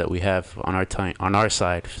sisters that we have on our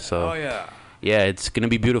side. So yeah, it's gonna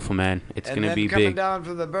be beautiful, man. It's gonna be coming big. down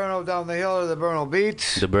from the Bernal down the hill are the Bernal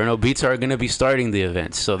Beats. The Bernal Beats are gonna be starting the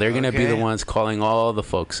event, so they're gonna be the ones calling all the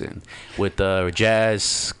folks in with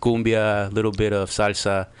jazz, cumbia, a little bit of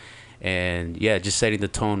salsa. And yeah, just setting the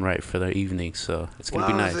tone right for the evening, so it's gonna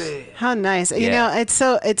be nice. How nice! Yeah. You know,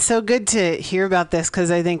 it's so good to hear about this because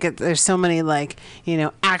I think there's so many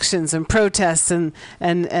actions and protests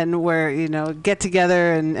and where get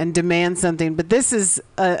together and demand something. But this is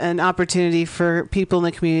an opportunity for people in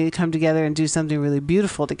the community to come together and do something really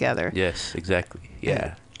beautiful together. Yes, exactly.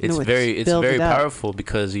 Yeah. It's It's very powerful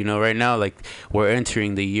because right now, like, we're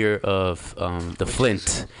entering the year of the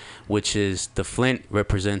Flint, which is the Flint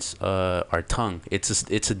represents our tongue.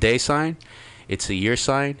 It's a day sign, it's a year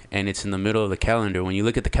sign, and it's in the middle of the calendar. When you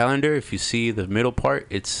look at the calendar, if you see the middle part,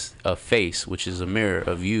 it's a face, which is a mirror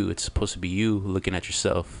of you. It's supposed to be you looking at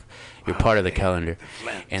yourself. You're part of the calendar,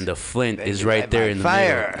 and the Flint is right there in the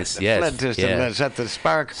fire. middle. It's, The yes, Flint is to set the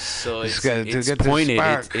spark. So it's get pointed.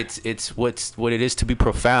 the spark. It's what it is to be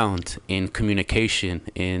profound in communication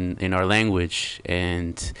in our language,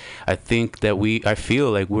 and I think that I feel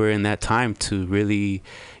like we're in that time to really,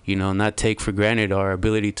 not take for granted our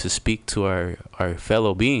ability to speak to our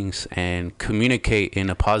fellow beings and communicate in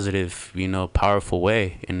a positive, powerful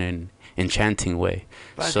way, in an enchanting way.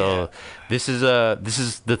 So this is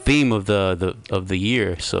the theme of the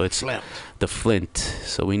year. So it's the Flint.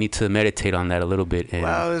 So we need to meditate on that a little bit and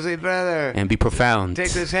brother, and be profound.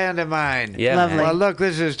 Take this hand of mine. Yeah. Lovely. Well, look,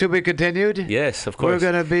 this is to be continued. Yes, of course.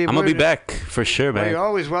 I'm gonna be back for sure, man. Well, you're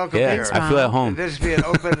always welcome Yeah, here. I feel at home. This be an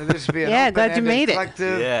open. This be an Yeah, open glad you made it.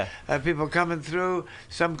 collective. Yeah. People coming through.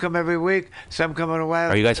 Some come every week. Some come in a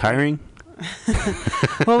while. Are you guys hiring?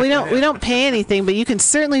 Well, we don't pay anything, but you can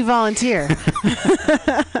certainly volunteer.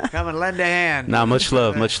 Come and lend a hand. No, much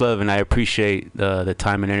love, and I appreciate the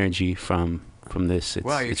time and energy from this.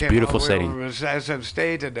 It's a beautiful setting. We're from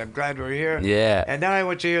State, and I'm glad we're here. Yeah. And now I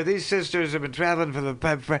want you to hear. These sisters have been traveling for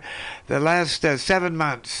the last 7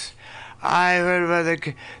 months. I heard about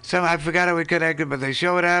I forgot how we connected, but they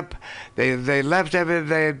showed up. They left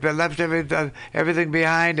everything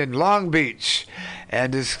behind in Long Beach,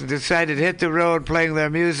 and decided to hit the road playing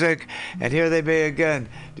their music. And here they be again.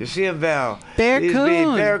 Do you see him, Val?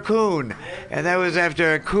 Bear Coon. And that was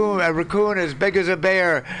after a raccoon as big as a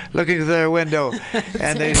bear looking through their window.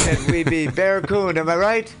 And they said, "We be Bear Coon." Am I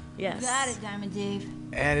right? Yes. Got it, Diamond Dave.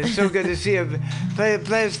 And it's so good to see you. Play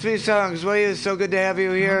us 3 songs, will you? It's so good to have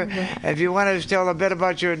you here. And if you want to tell a bit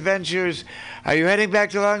about your adventures, are you heading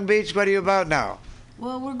back to Long Beach? What are you about now?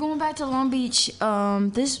 Well, we're going back to Long Beach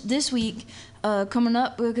this week, coming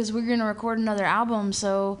up, because we're going to record another album.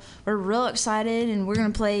 So we're real excited, and we're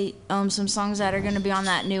going to play some songs that are going to be on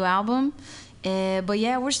that new album. But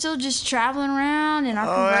yeah, we're still just traveling around in our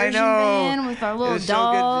conversion van with our little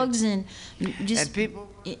dogs and just people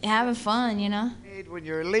having fun, When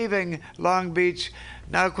you're leaving Long Beach,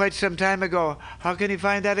 now quite some time ago, how can you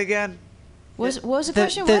find that again? What was the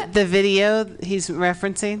question? What? The video he's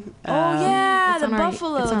referencing. Oh yeah, it's the on our-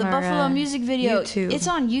 Buffalo, it's on the our, Buffalo music video. YouTube. It's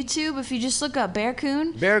on YouTube. If you just look up Bear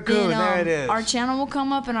Coon, Bear Coon, then, there it is. Our channel will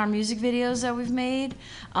come up and our music videos that we've made.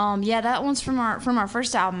 Yeah, that one's from our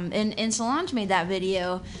first album, and Solange made that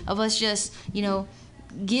video of us just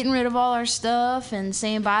getting rid of all our stuff and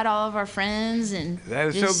saying bye to all of our friends, and That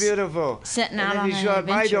is just so beautiful. setting And out then on he an showed at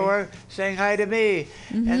my adventure. door saying hi to me.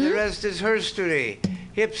 And Mm-hmm. the rest is herstory,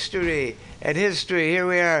 hipstery, and history. Here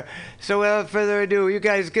we are. So without further ado, you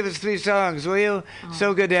guys give us 3 songs, will you?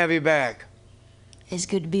 So good to have you back. It's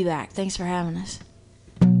good to be back. Thanks for having us.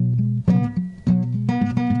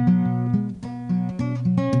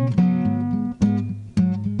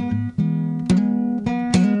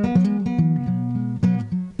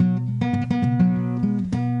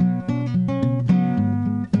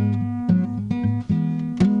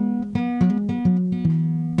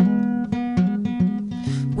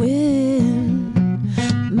 When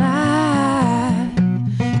my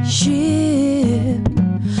ship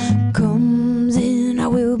comes in, I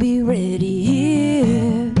will be ready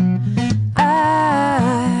here.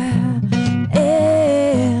 I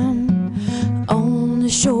am on the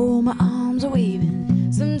shore, my arms are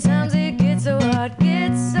waving. Sometimes it gets so hard,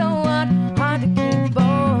 hard to keep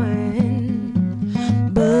going.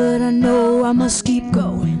 But I know I must keep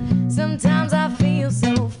going. Sometimes I feel so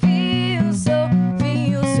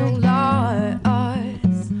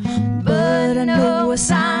lost, but I know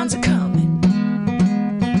signs are coming.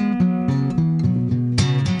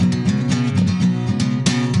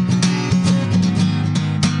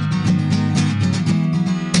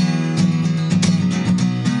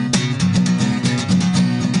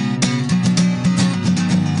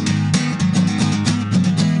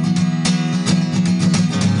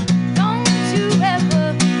 Don't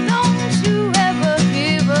you ever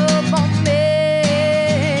give up on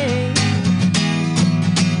me.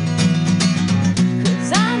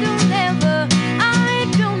 'Cause I don't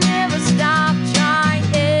ever stop trying.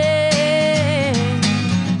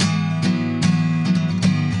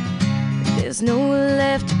 There's nowhere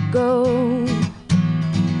left to go.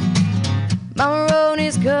 My road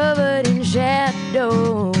is covered in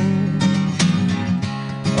shadow.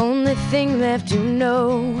 Only thing left to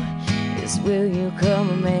know is, will you come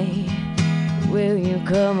with me? Will you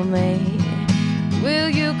come with me? Will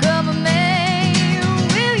you come with me?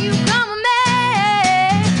 Will you come with me?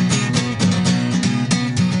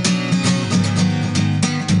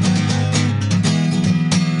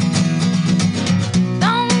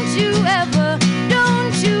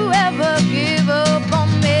 Don't you ever give up on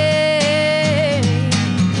me.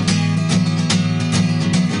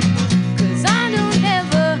 'Cause I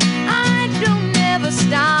don't ever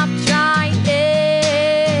stop trying.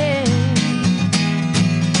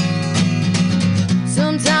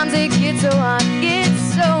 Sometimes it gets so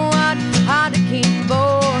hard, hard to keep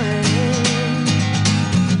going.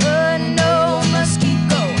 But no, must keep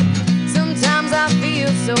going. Sometimes I feel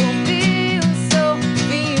so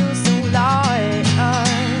lost.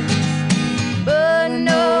 But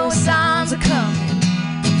no signs are coming.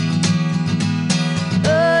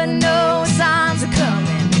 But no signs are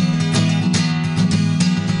coming.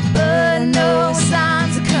 But no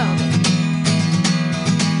signs are coming.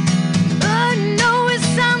 But no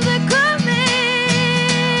signs are coming.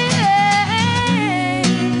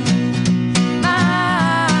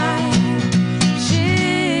 My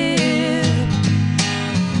ship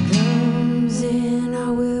comes in, I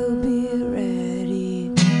will be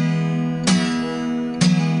ready.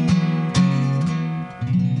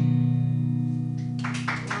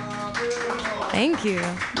 Thank you.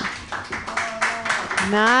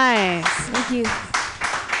 Nice. Thank you.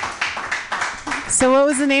 So what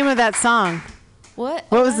was the name of that song? What?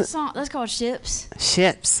 What was that it? song? That's called Ships.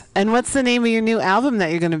 Ships. And what's the name of your new album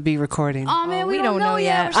that you're going to be recording? Oh man, we we don't don't know know yet.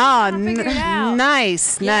 yet. We're still trying to figure it out.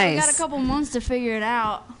 Nice, Yeah, we nice. got a couple months to figure it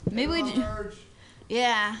out. Maybe we.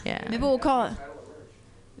 Yeah. Yeah. Maybe we'll call it.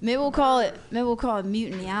 Maybe we'll call it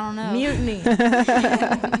Mutiny. I don't know. Mutiny.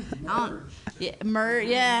 Yeah.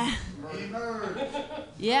 Yeah.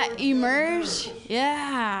 Yeah. Emerge.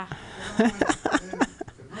 Yeah.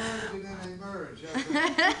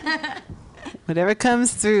 Whatever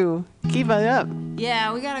comes through, keep it up.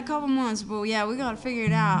 Yeah. We got a couple months, but yeah, we gotta figure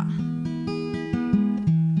it out.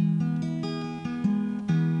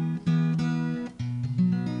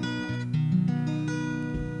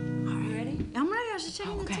 Ready? I'm ready. I was just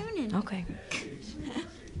checking the tuning. Okay.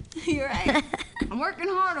 You're right. I'm working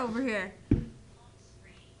hard over here.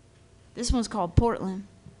 This one's called Portland.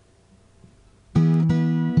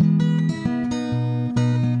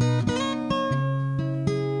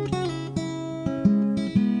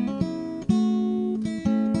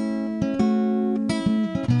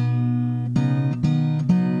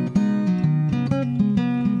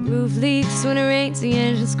 leaks when it rains, the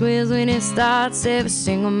engine squeals when it starts. Every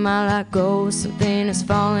single mile I go, something is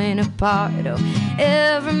falling apart. Oh,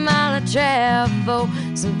 every mile I travel,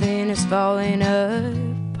 something is falling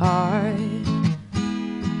apart.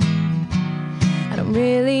 I don't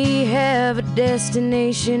really have a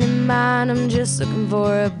destination in mind. I'm just looking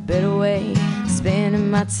for a better way, spending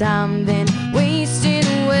my time, then wasting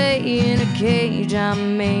away in a cage I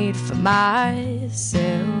made for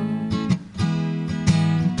myself.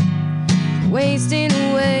 Wasting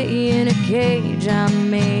away in a cage I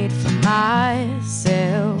made for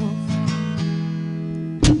myself.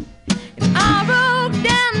 And I broke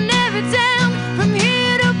down every town from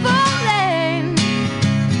here to Portland.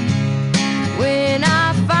 When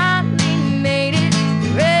I finally made it, the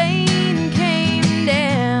rain came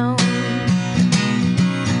down.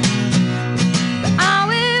 But I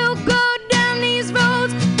will go down these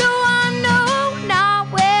roads, though I know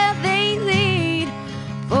not where they lead,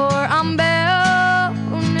 for I'm bound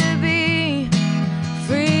to be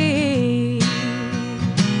free.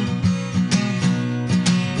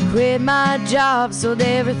 Quit my job, sold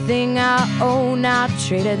everything I own. I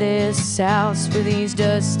traded this house for these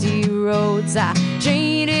dusty roads. I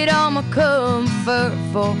traded all my comfort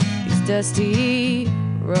for these dusty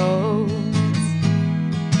roads.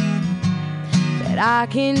 But I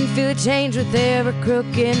can feel a change with every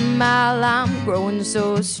crooked mile. I'm growing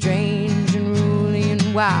so strange and ruling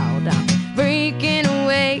and wild. I'm breaking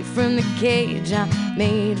away from the cage I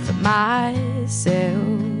made for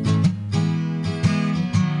myself.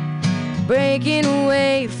 Breaking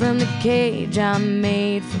away from the cage I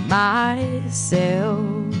made for myself.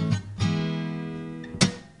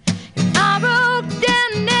 And I broke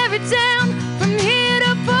down every town from here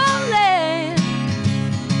to Portland.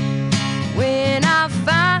 When I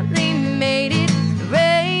finally made it, the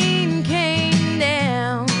rain came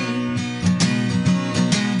down.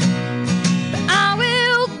 But I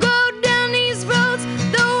will go down these roads,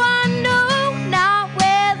 though I know not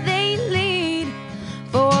where they lead,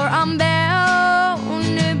 for I'm bound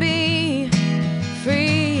to be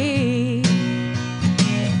free.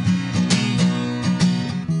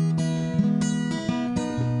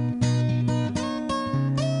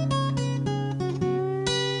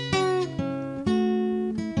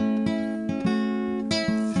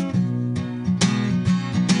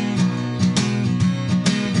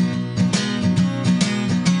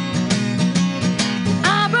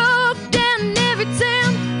 I broke down every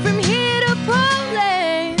town from here to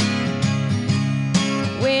Portland.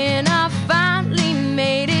 When I finally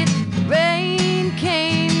made it, the rain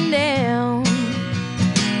came down.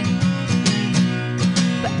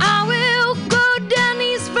 But I will go down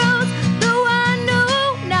these roads, though I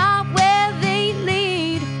know not where they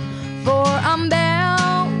lead, for I'm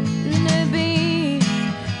bound to be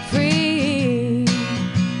free.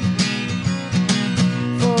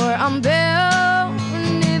 For I'm bound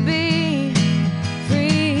to be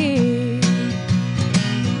free.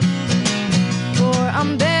 For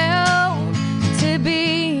I'm bound to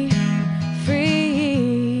be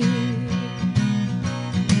free.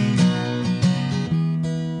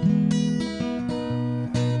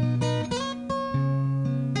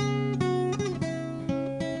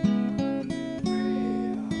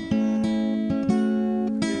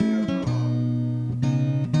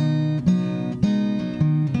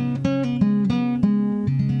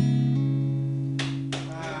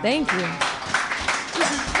 Thank you.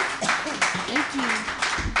 Thank you.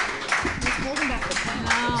 Just holding back the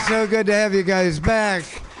pen. So good to have you guys back.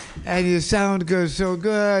 And you sound good, so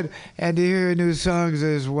good. And to hear your new songs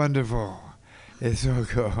is wonderful. It's so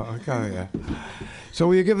cool. Oh, yeah. So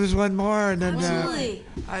will you give us one more? And then, Absolutely.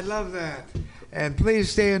 I love that. And please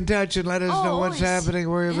stay in touch and let us know what's always. happening.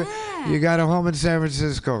 Where Yeah. you got a home in San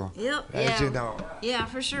Francisco. Yep. As Yeah. you know. Yeah,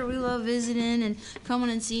 for sure. We love visiting and coming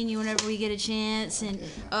and seeing you whenever we get a chance. And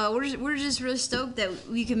we're just really stoked that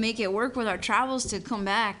we can make it work with our travels to come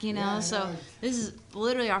back. You know, so this is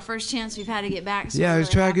literally our first chance we've had to get back. So Yeah, I we're was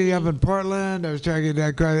really tracking you happy. up in Portland. I was tracking you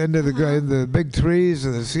down into the big trees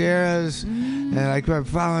of the Sierras, and I kept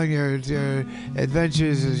following your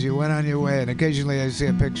adventures as you went on your way. And occasionally I see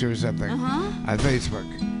a picture or something on Facebook.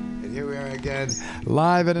 And here we are again,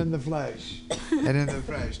 live and in the flesh, and in the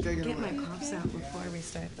fresh. Take it Get away. my coughs out before we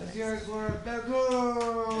start this. Yours, Laura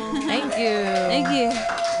Beckle. Thank you. Thank you.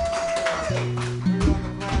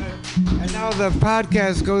 And now the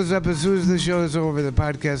podcast goes up as soon as the show is over. The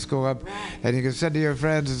podcasts go up, and you can send to your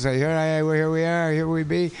friends and say, here we are, here we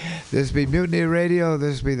be. This be Mutiny Radio.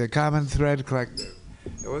 This be the Common Thread Collective.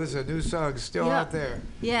 Well, this is a new song still Yep. out there.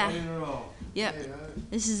 Yeah. Ready to roll. Yep.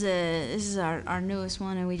 This is our newest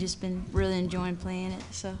one, and we just been really enjoying playing it.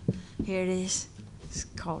 So here it is. It's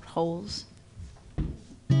called Holes.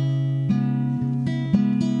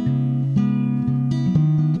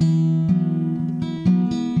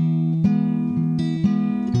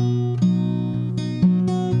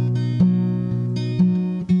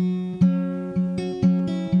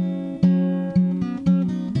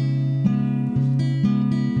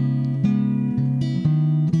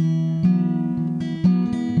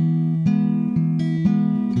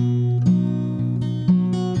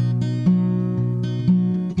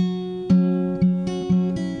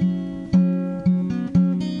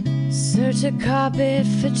 Search a carpet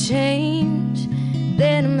for change,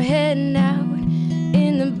 then I'm heading out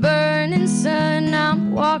in the burning sun.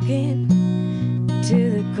 I'm walking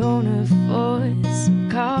to the corner for some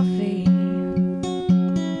coffee.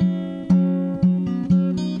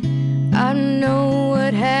 I don't know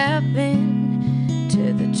what happened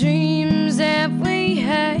to the dreams that we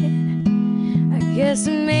had. I guess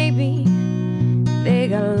maybe they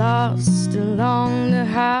got lost along the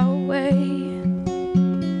highway.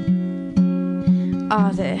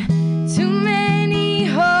 Are there too many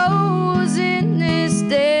holes in this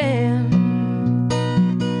dam?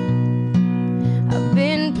 I've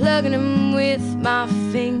been plugging them with my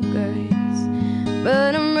fingers,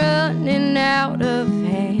 but I'm running out of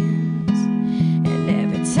hands. And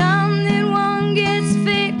every time that one gets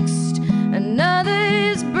fixed, another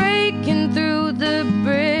is breaking through the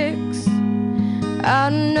bricks. I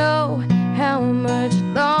don't know how much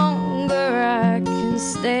longer I can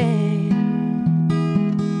stand.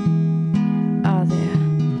 Are there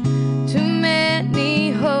too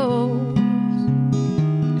many holes?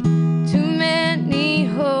 Too many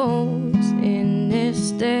holes in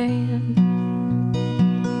this dam?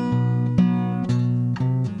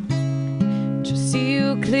 To see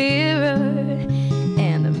you clearer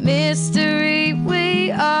and the mystery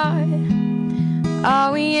we are.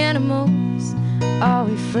 Are we animals? Are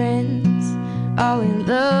we friends? Are we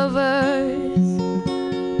lovers?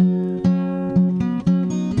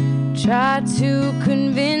 Try to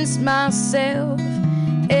convince myself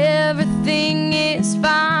everything is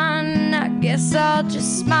fine. I guess I'll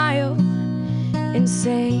just smile and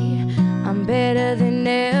say I'm better than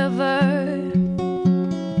ever.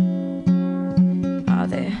 Are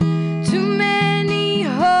there too many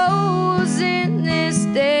holes in this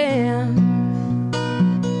dam?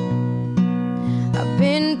 I've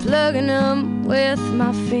been plugging them with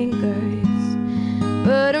my fingers,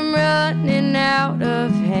 but I'm running out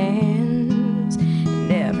of hands.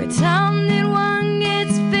 And every time that one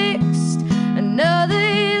gets fixed, another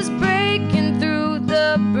is breaking through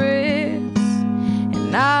the bricks.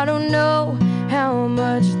 And I don't know how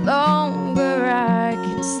much longer I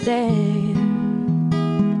can stand.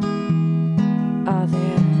 Are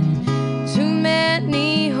there too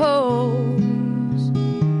many holes?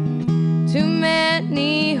 Too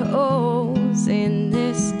many holes in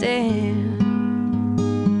this dam?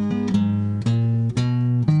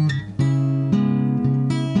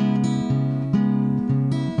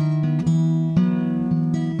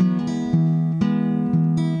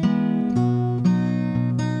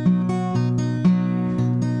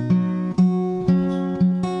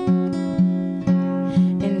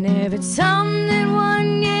 Time that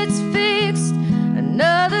one gets fixed,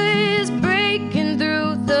 another is breaking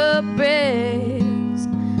through the bricks.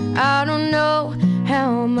 I don't know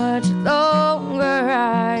how much longer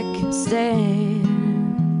I can stand.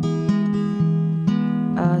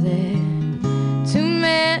 Are there too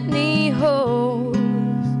many holes?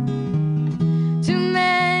 Too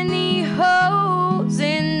many holes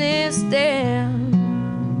in this dam?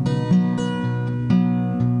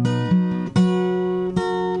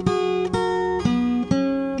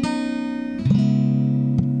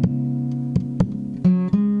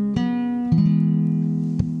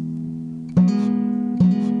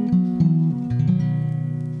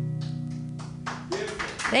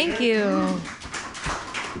 Thank you.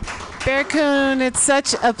 Bearcoon, it's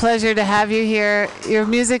such a pleasure to have you here. Your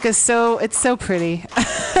music is so pretty.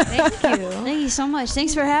 Thank you. Thank you so much.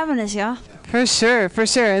 Thanks for having us, y'all. For sure.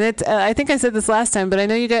 And it's I think I said this last time, but I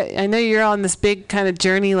know you're on this big kind of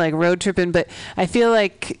journey, like road tripping, but I feel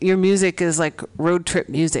like your music is like road trip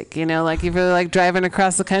music, you know, like you really like driving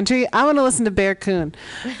across the country. I want to listen to Bearcoon.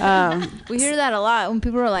 We hear that a lot when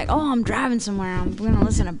people are like, "Oh, I'm driving somewhere. I'm going to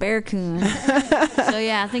listen to Bearcoon." So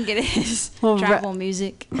yeah, I think it is travel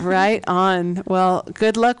music. Right on. Well,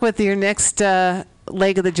 good luck with your next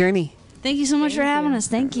leg of the journey. Thank you so much for having us.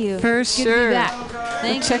 Thank you. For sure.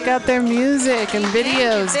 Check out their music and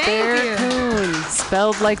videos. Bearcoon,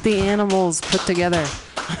 spelled like the animals put together.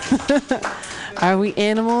 Are we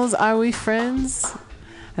animals? Are we friends?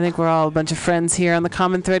 think we're all a bunch of friends here on the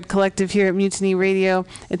Common Thread Collective here at Mutiny Radio.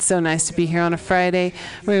 It's so nice to be here on a Friday.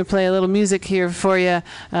 We're going to play a little music here for you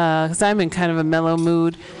because I'm in kind of a mellow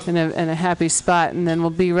mood and a happy spot. And then we'll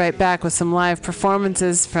be right back with some live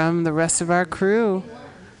performances from the rest of our crew.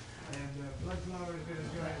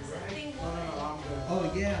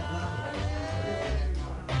 Oh, yeah.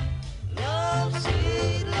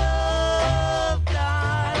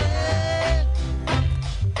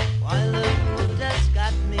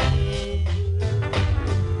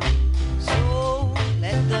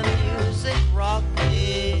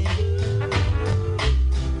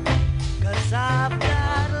 I've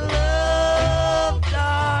got love,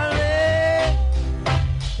 darling.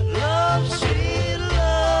 Love, sweet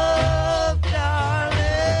love,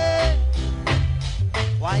 darling.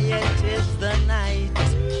 Quiet is the night.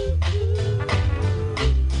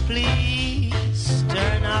 Please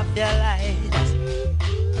turn off your lights.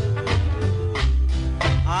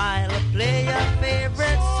 I'll play your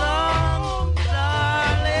favorite song,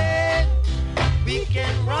 darling. We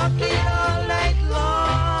can rock it all night long.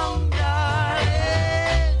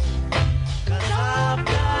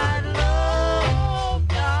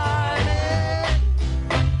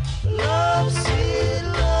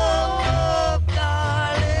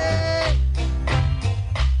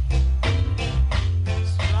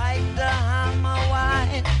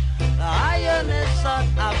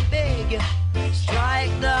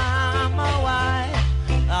 Strike the hammer wide,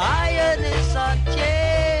 the iron is a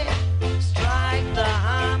chain. Strike the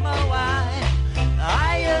hammer wide, the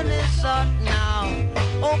iron is hot now.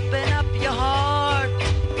 Open up your heart,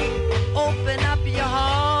 open up your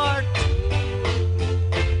heart.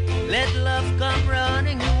 Let love come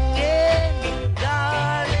running in,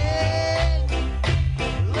 darling.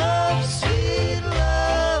 Love, sweet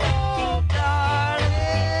love,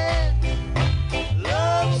 darling.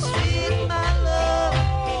 Love, sweet my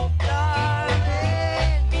love, darling.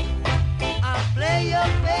 I'll play your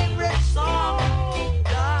favorite song,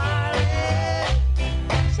 darling.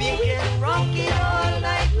 We can rock it all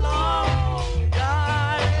night long,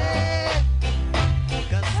 darling.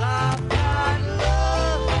 'Cause I've got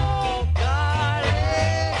love,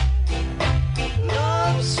 darling.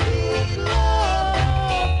 Love, sweet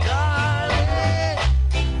love, darling.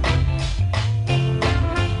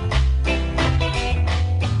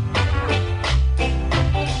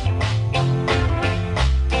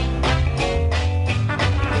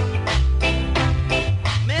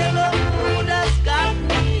 Mellow mood has got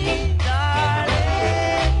me, darling.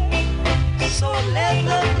 So let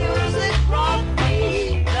the music rock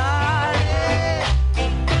me, darling.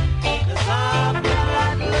 'Cause I've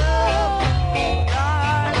got love,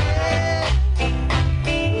 darling.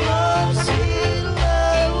 Love, sweet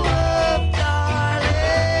love, darling.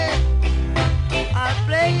 I'll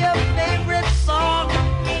play your favorite song,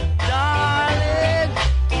 darling.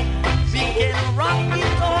 We can rock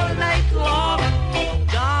it all night long,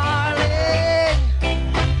 darling.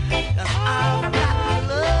 'Cause I've got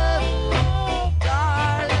love,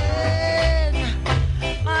 darling.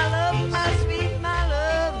 My love, my sweet, my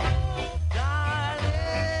love, darling.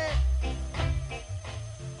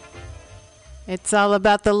 It's all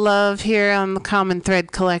about the love here on the Common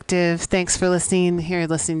Thread Collective. Thanks for listening. Here,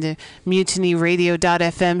 listening to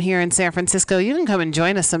MutinyRadio.fm here in San Francisco. You can come and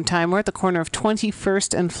join us sometime. We're at the corner of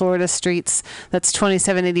 21st and Florida Streets. That's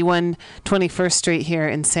 2781 21st Street here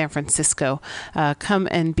in San Francisco. Come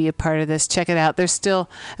and be a part of this. Check it out. There's still,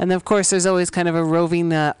 and of course, there's always kind of a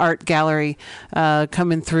roving art gallery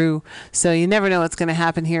coming through. So you never know what's going to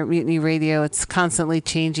happen here at Mutiny Radio. It's constantly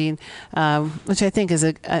changing, which I think is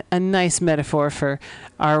a nice metaphor for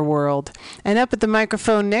our world. And up at the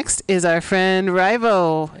microphone next is our friend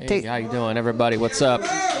Rivo. Hey, how you doing, everybody? What's up?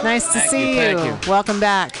 Nice to see you. Thank you. Welcome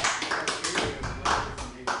back.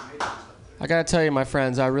 I gotta tell you, my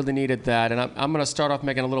friends, I really needed that, and I'm gonna start off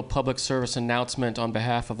making a little public service announcement on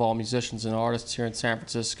behalf of all musicians and artists here in San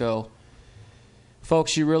Francisco.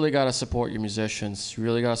 Folks, you really gotta support your musicians. You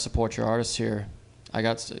really gotta support your artists here. I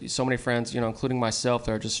got so many friends, including myself,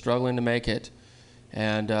 that are just struggling to make it,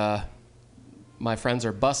 and my friends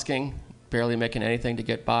are busking, barely making anything to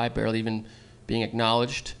get by, barely even being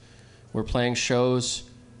acknowledged. We're playing shows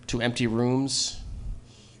to empty rooms.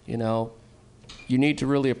 You need to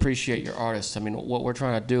really appreciate your artists. I mean, what we're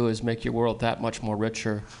trying to do is make your world that much more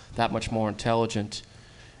richer, that much more intelligent,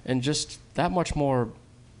 and just that much more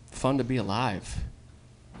fun to be alive,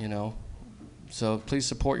 So please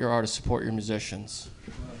support your artists, support your musicians.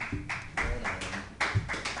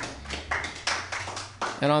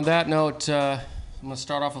 And on that note, I'm going to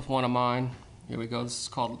start off with one of mine. Here we go. This is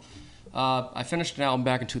called, I finished an album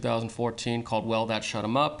back in 2014 called Well, That Shut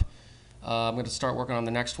 'Em Up. I'm going to start working on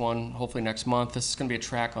the next one, hopefully next month. This is going to be a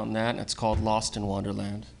track on that, and it's called Lost in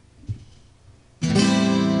Wonderland.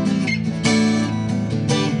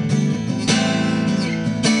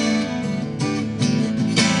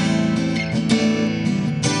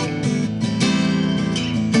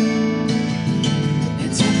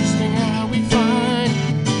 It's interesting how we find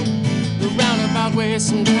the roundabout way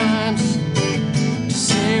sometimes to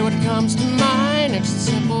say what comes to mind. It's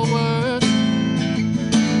simple words,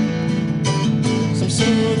 some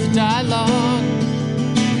smooth dialogue,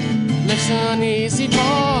 lifts an easy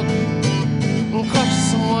fog and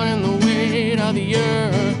crushes someone in the weight of the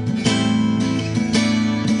earth.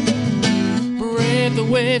 Brave the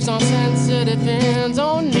waves on sensitive pins,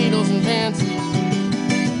 on needles and pins.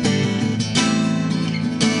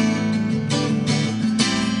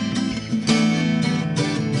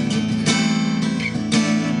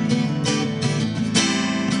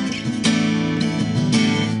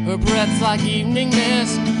 Her breath's like evening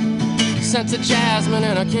mist, scents of jasmine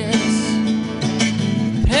in a kiss.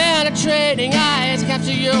 Penetrating eyes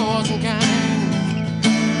capture yours and kind.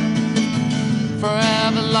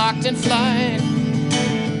 Forever locked in flight,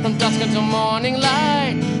 from dusk until morning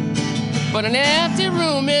light. But an empty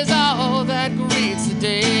room is all that greets the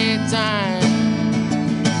daytime.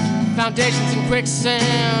 Foundations in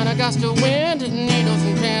quicksand, a gust of wind, needles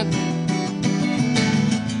and pins.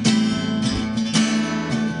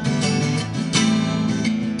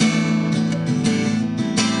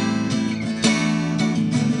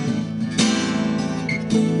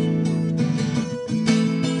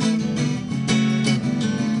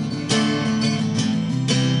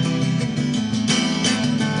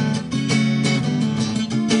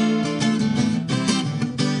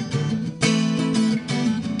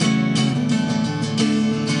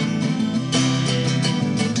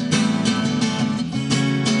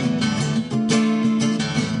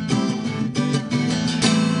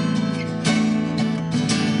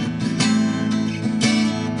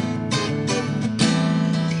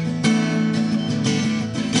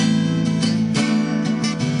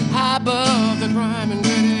 Above the crime and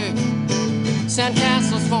gritty,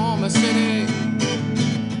 sandcastles form a city.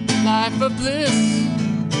 Life of bliss,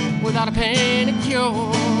 without a pain and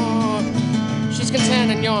cure. She's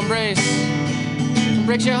content in your embrace, and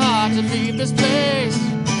breaks your heart to leave this place.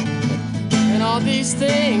 And all these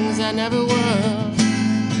things that never were.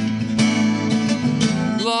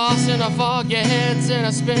 Lost in a fog, your head's in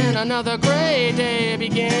a spin. Another gray day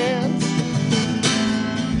begins.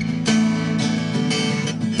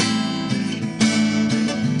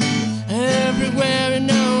 Everywhere and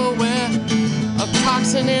nowhere, a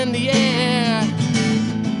toxin in the air.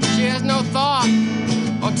 She has no thought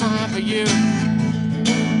or time for you.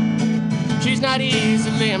 She's not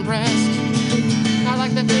easily impressed, not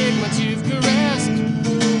like the figments you've caressed.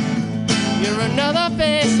 You're another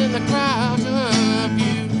face in the crowd to her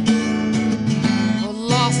view.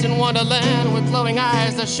 Lost in Wonderland with glowing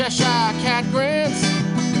eyes, the Cheshire cat grins.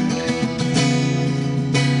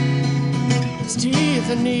 Teeth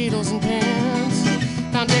and needles and pins,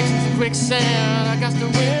 foundations of quicksand, a gust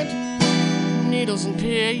of wind, needles and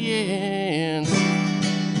pins.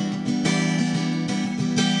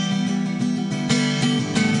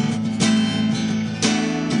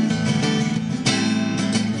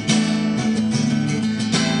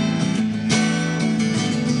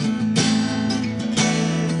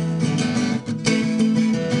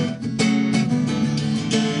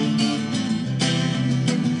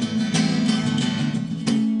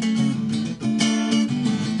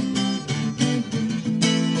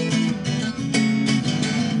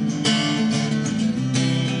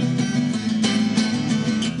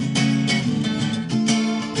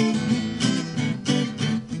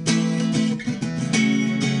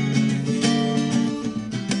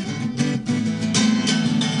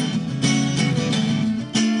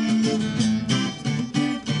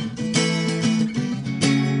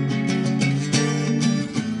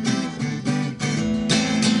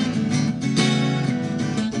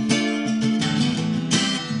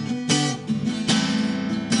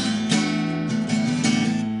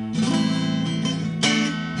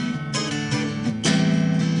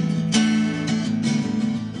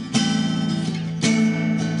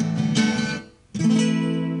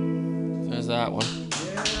 That one.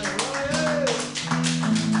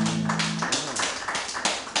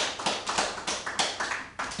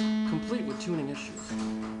 Complete with tuning issues.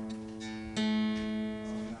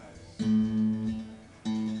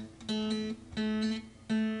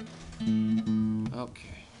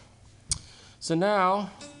 Okay. So now,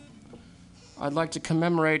 I'd like to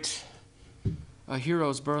commemorate a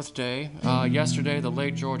hero's birthday. Yesterday, the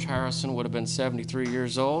late George Harrison would have been 73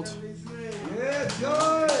 years old.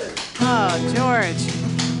 Oh, George.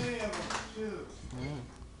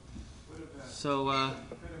 So,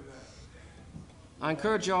 I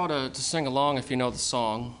encourage y'all to sing along if you know the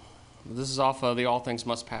song. This is off of the All Things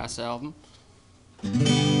Must Pass album.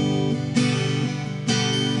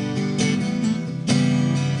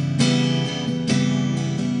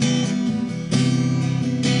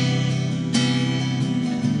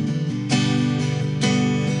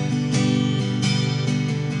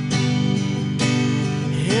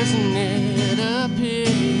 Isn't it a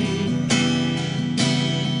pity?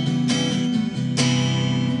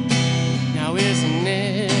 Now isn't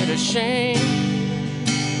it a shame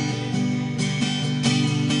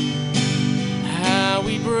how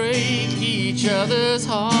we break each other's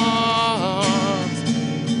hearts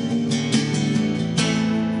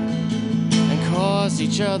and cause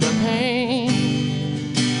each other pain?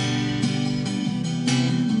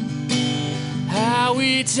 How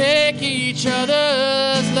we take each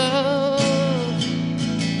other's love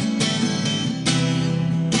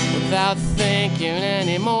without thinking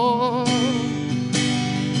anymore,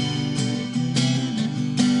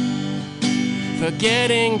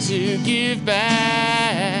 forgetting to give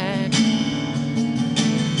back.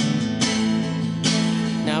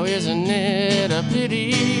 Now isn't it a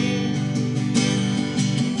pity?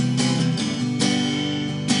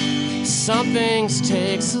 Some things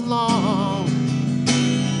take so long,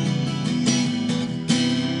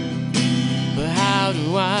 but how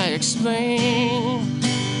do I explain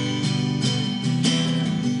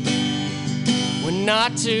when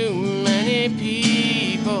not too many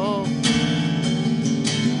people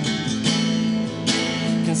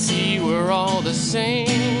can see we're all the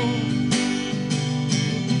same?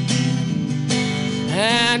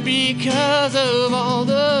 And because of all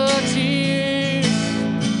the tears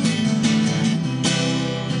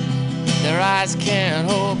their eyes can't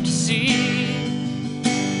hope to see,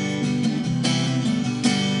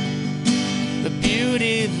 the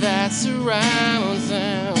beauty that surrounds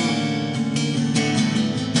them,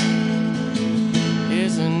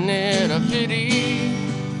 isn't it a pity?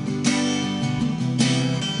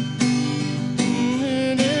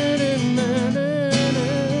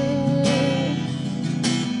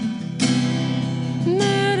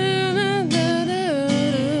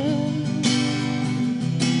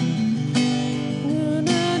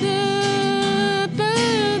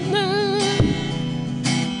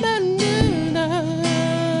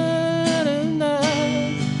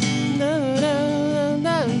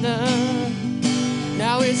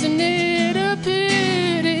 Now isn't it a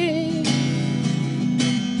pity?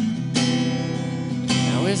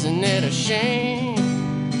 Now isn't it a shame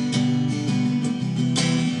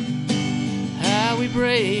how we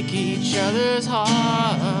break each other's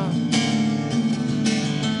heart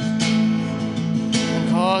and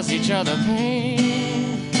cause each other pain?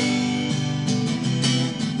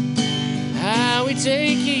 How we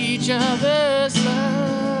take each other's love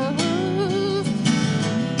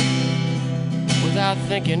without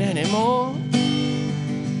thinking anymore,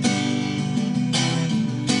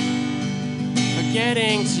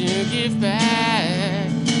 forgetting to give back.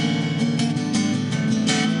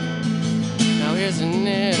 Now isn't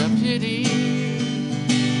it a pity?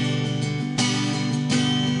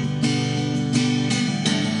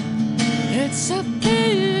 It's a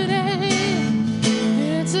pity,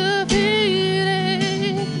 it's a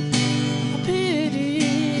pity, a pity,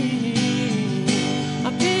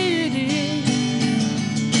 a pity.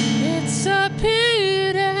 It's a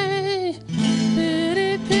pity,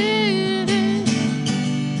 pity, pity.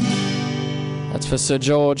 That's for Sir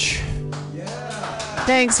George.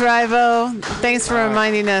 Thanks, Rivo. Thanks for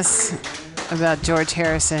reminding us about George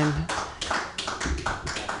Harrison.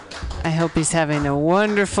 I hope he's having a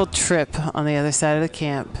wonderful trip on the other side of the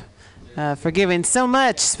camp. For giving so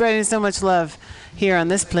much, spreading so much love here on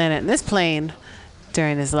this planet and this plane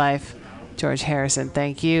during his life. George Harrison,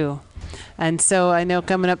 thank you. And so I know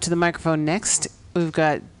coming up to the microphone next, we've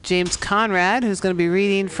got James Conrad, who's going to be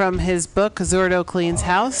reading from his book, Zordo Cleans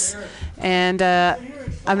House. And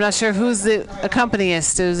I'm not sure who's the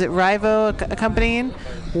accompanist. Is it Rivo accompanying?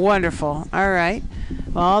 Wonderful. All right.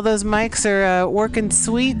 Well, all those mics are working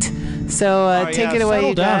sweet. So take it away, settle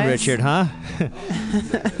you down, guys. Richard, huh? You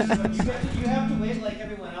have to wait like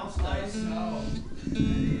everyone else does. No.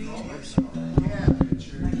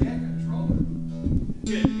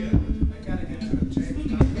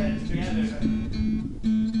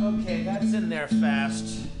 Okay, that's in there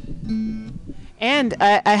fast. And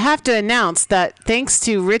And I have to announce that thanks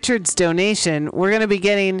to Richard's donation, we're going to be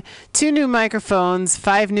getting 2 new microphones,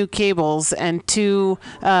 5 new cables, and 2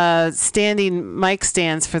 standing mic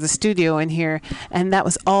stands for the studio in here. And that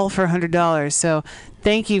was all for $100. So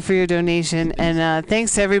thank you for your donation. And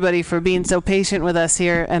thanks to everybody for being so patient with us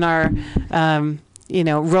here and our,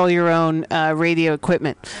 roll your own radio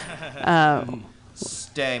equipment.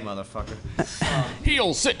 Stay, motherfucker.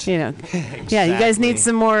 He'll sit. Yeah, you guys need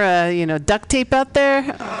some more, duct tape out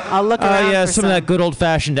there? I'll look around. Oh, yeah, for some of that good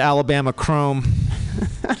old-fashioned Alabama chrome.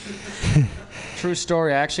 True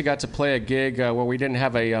story. I actually got to play a gig where we didn't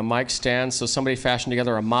have a mic stand, so somebody fashioned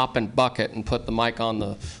together a mop and bucket and put the mic on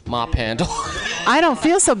the mop handle. I don't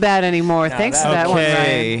feel so bad anymore. No, Thanks for that one,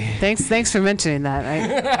 Ryan. Thanks for mentioning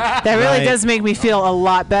that. That really does make me feel a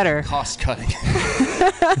lot better. Cost cutting.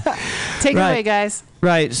 Take it away, guys.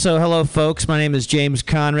 Right. So, hello, folks. My name is James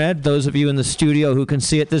Conrad. Those of you in the studio who can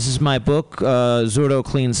see it, this is my book, Zurdo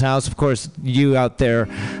Cleans House. Of course, you out there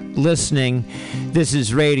listening, this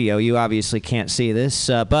is radio. You obviously can't see this.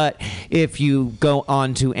 But if you go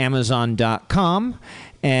on to Amazon.com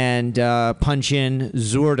and punch in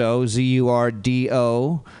Zurdo,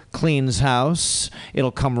 Z-U-R-D-O, Cleans House,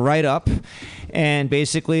 it'll come right up. And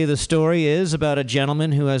basically the story is about a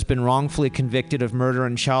gentleman who has been wrongfully convicted of murder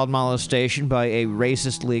and child molestation by a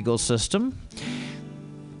racist legal system.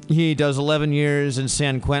 He does 11 years in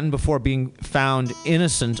San Quentin before being found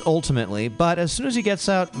innocent ultimately, but as soon as he gets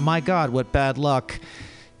out, my God, what bad luck.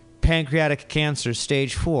 Pancreatic cancer,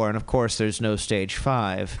 stage 4, and of course there's no stage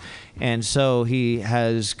 5. And so he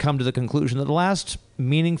has come to the conclusion that the last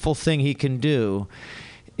meaningful thing he can do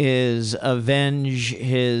is avenge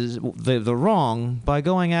the wrong by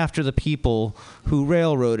going after the people who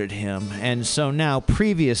railroaded him. And so now,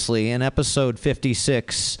 previously, in episode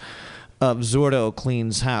 56 of Zurdo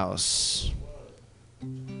Cleans House,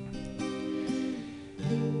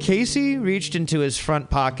 Casey reached into his front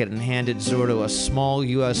pocket and handed Zurdo a small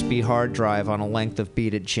USB hard drive on a length of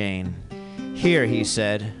beaded chain. "Here," he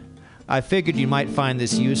said. "I figured you might find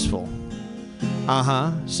this useful."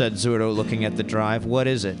 "Uh-huh," said Zurdo, looking at the drive. "What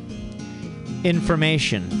is it?"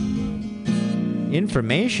 "Information."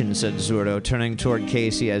 "Information," said Zurdo, turning toward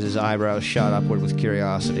Casey as his eyebrows shot upward with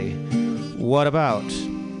curiosity. "What about?"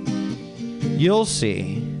 "You'll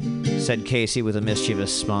see," said Casey with a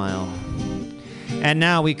mischievous smile. And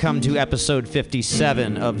now we come to episode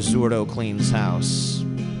 57 of Zurdo Cleans House.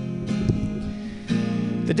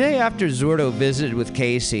 The day after Zurdo visited with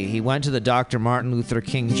Casey, he went to the Dr. Martin Luther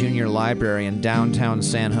King Jr. Library in downtown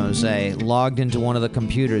San Jose, logged into one of the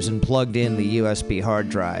computers, and plugged in the USB hard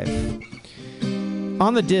drive.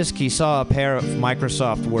 On the disk, he saw a pair of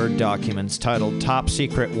Microsoft Word documents titled Top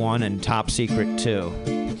Secret 1 and Top Secret 2.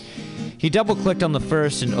 He double-clicked on the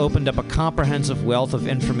first and opened up a comprehensive wealth of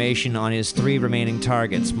information on his 3 remaining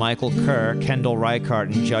targets, Michael Kerr, Kendall Reichardt,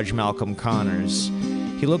 and Judge Malcolm Connors.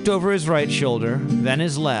 He looked over his right shoulder, then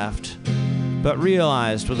his left, but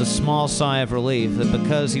realized with a small sigh of relief that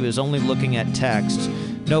because he was only looking at text,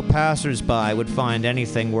 no passers-by would find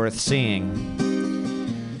anything worth seeing.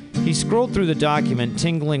 He scrolled through the document,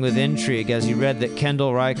 tingling with intrigue as he read that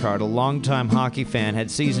Kendall Reichardt, a longtime hockey fan,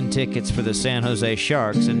 had season tickets for the San Jose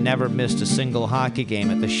Sharks and never missed a single hockey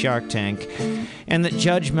game at the Shark Tank, and that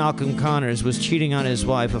Judge Malcolm Connors was cheating on his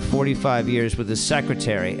wife of 45 years with his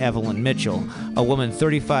secretary, Evelyn Mitchell, a woman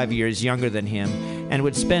 35 years younger than him, and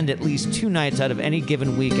would spend at least 2 nights out of any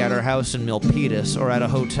given week at her house in Milpitas or at a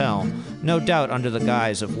hotel, no doubt under the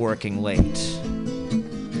guise of working late.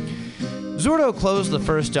 Zurdo closed the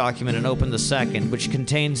first document and opened the second, which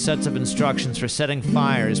contained sets of instructions for setting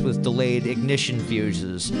fires with delayed ignition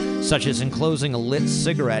fuses, such as enclosing a lit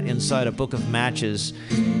cigarette inside a book of matches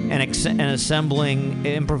and assembling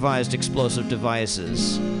improvised explosive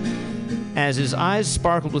devices. As his eyes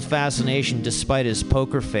sparkled with fascination despite his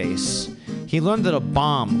poker face, he learned that a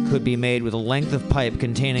bomb could be made with a length of pipe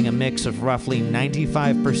containing a mix of roughly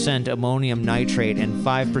 95% ammonium nitrate and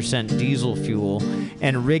 5% diesel fuel,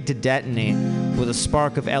 and rigged to detonate with a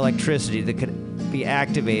spark of electricity that could be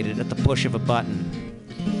activated at the push of a button.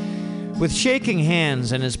 With shaking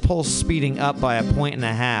hands and his pulse speeding up by 1.5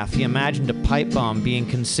 points, he imagined a pipe bomb being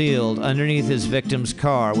concealed underneath his victim's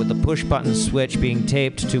car with the push-button switch being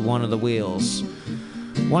taped to one of the wheels.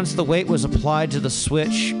 Once the weight was applied to the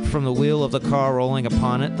switch from the wheel of the car rolling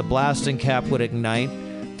upon it, the blasting cap would ignite,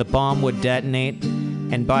 the bomb would detonate,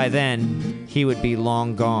 and by then, he would be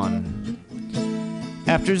long gone.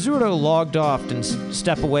 After Zurdo logged off and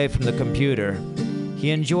stepped away from the computer, he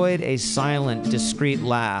enjoyed a silent, discreet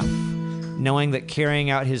laugh, knowing that carrying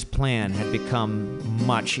out his plan had become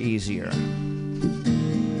much easier.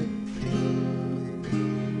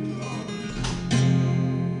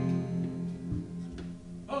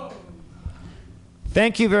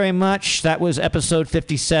 Thank you very much. That was episode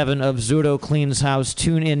 57 of Zurdo Cleans House.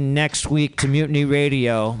 Tune in next week to Mutiny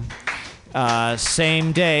Radio.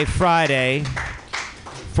 Same day, Friday,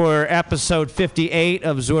 for episode 58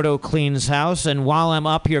 of Zurdo Cleans House. And while I'm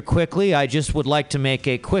up here quickly, I just would like to make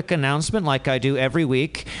a quick announcement like I do every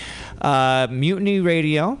week. Mutiny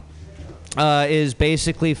Radio is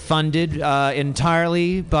basically funded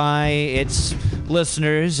entirely by its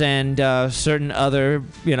listeners and certain other,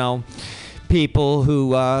 people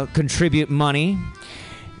who contribute money.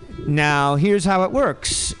 Now, here's how it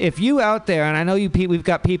works. If you out there, and I know we've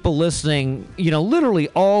got people listening, literally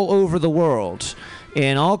all over the world,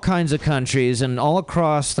 in all kinds of countries and all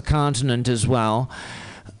across the continent as well.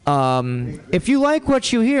 If you like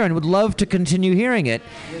what you hear and would love to continue hearing it,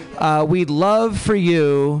 we'd love for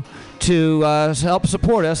you to help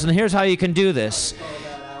support us. And here's how you can do this.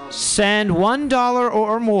 Send $1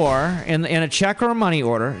 or more in a check or a money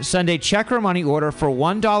order. Send a check or money order for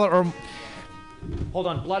 $1 or... Hold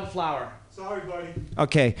on, blood flower. Sorry, buddy.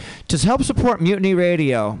 Okay, to help support Mutiny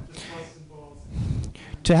Radio.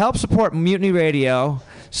 To help support Mutiny Radio,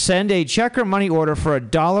 send a check or money order for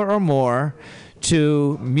 $1 or more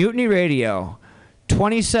to Mutiny Radio,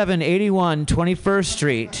 2781 21st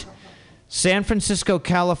Street, San Francisco,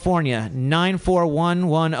 California,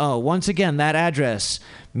 94110. Once again, that address,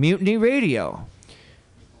 Mutiny Radio,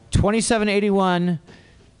 2781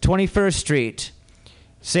 21st Street,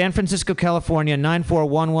 San Francisco, California,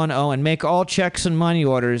 94110, and make all checks and money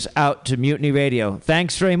orders out to Mutiny Radio.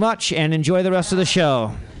 Thanks very much, and enjoy the rest of the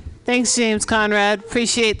show. Thanks, James Conrad.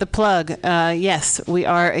 Appreciate the plug. Yes, we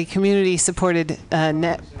are a community-supported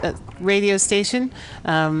radio station.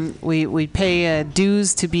 We pay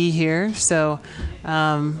dues to be here, so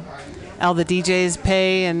all the DJs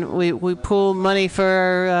pay, and we pool money for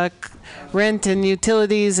our rent and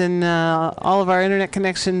utilities and all of our internet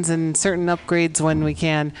connections and certain upgrades when we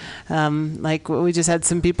can. Like we just had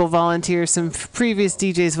some people volunteer, some previous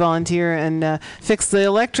DJs volunteer and fix the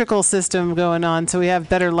electrical system going on so we have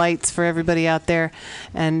better lights for everybody out there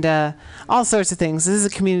and all sorts of things. This is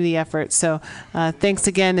a community effort. So thanks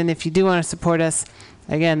again, and if you do want to support us,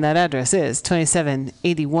 again, that address is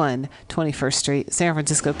 2781 21st Street, San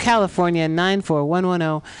Francisco, California,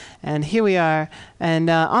 94110. And here we are. And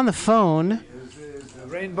on the phone... is the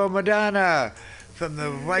Rainbow Madonna from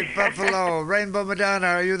the White Buffalo. Rainbow Madonna,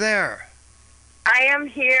 are you there? I am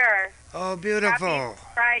here. Oh, beautiful. Happy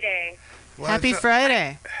Friday. Well, Happy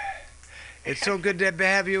Friday. It's so good to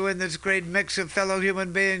have you in this great mix of fellow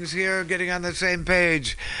human beings here getting on the same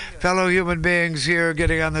page. Fellow human beings here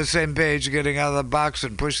getting on the same page, getting out of the box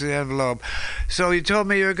and pushing the envelope. So you told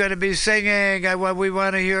me you're going to be singing. We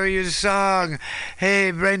want to hear your song.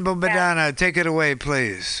 Hey, Rainbow Madonna, take it away,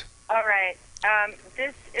 please. All right.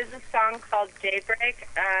 This is a song called Daybreak.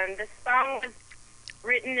 This song was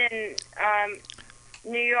written in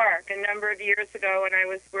New York a number of years ago when I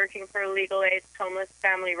was working for Legal Aid's Homeless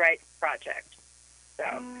Family Rights Project.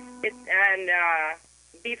 So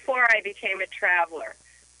before I became a traveler.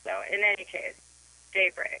 So in any case,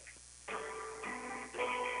 Daybreak.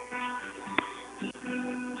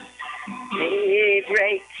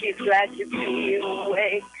 Daybreak, you're glad to be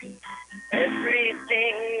awake.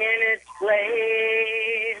 Everything in its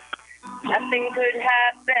place. Nothing could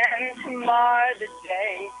happen to mar the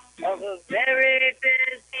day of a very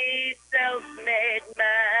busy, self-made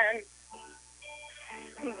man.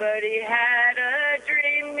 But he had a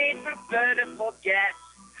dream he'd prefer to forget.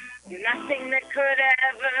 Nothing that could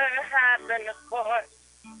ever happen, of course.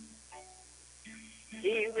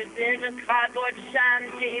 He was in a cardboard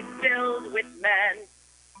shanty filled with men.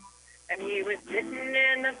 And he was sitting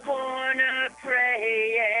in the corner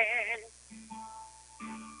praying.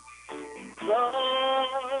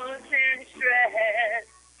 Clothes and stress,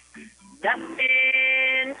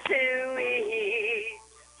 nothing to eat.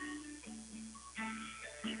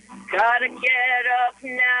 Gotta get up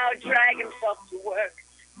now, drag himself to work.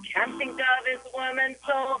 Can't think of his woman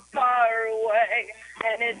so far away.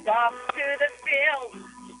 And it's off to the field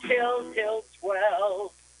till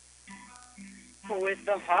 12. With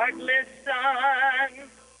the heartless sun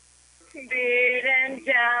beating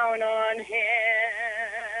down on him,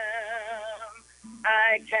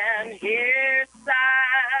 I can hear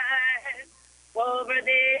sighs over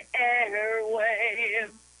the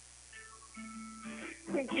airwaves.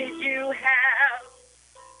 Did you have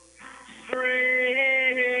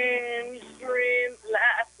strange dreams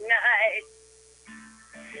last night?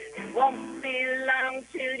 It won't be long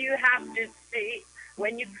till you have to see.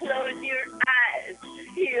 When you close your eyes,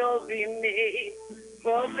 you'll be me.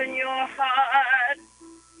 Open your heart,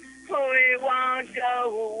 we won't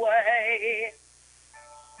go away.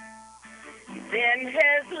 In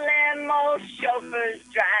his limo, chauffeur's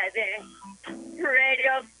driving,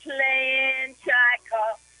 radio playing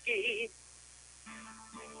Tchaikovsky.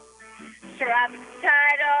 Traffic's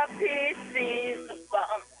tied up, he sees the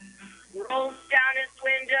bump, rolls down his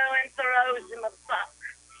window and throws him a buck.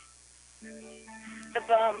 The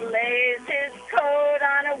bum lays his coat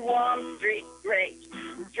on a Wall Street grate,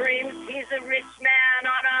 dreams he's a rich man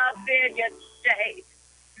on a big estate.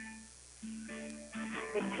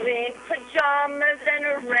 Clean pajamas and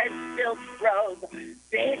a red silk robe,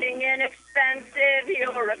 bathing in expensive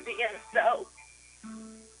European soap.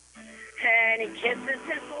 And he kisses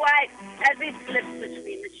his wife as he slips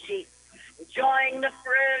between the sheets, enjoying the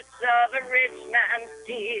fruits of a rich man's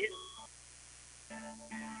deeds.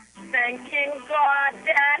 Thanking God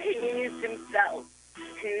that he's himself,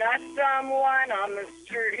 not someone on the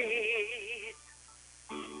street.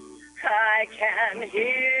 I can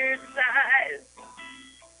hear sighs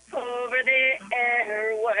over the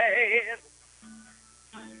airwaves.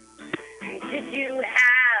 Did you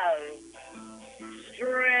have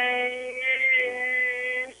strange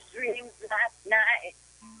dreams last night?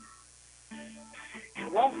 It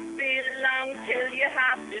won't be long till you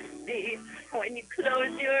have to see. When you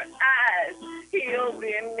close your eyes, you'll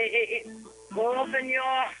be me. Open your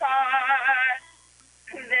heart,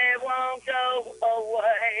 they won't go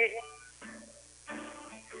away.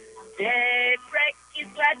 Daybreak,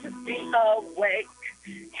 he's glad to be awake.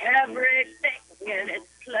 Everything in its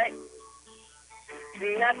place.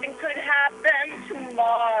 Nothing could happen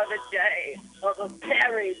tomorrow, the day of a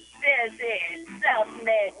very busy,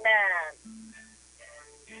 self-made man.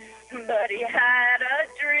 But he had a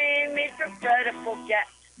dream he'd prefer to forget.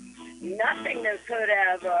 Nothing that could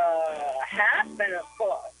ever happen, of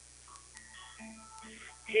course.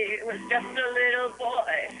 He was just a little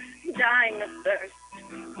boy, dying of thirst,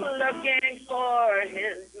 looking for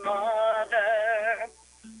his mother.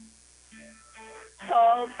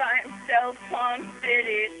 All by himself on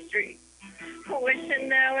city streets, wishing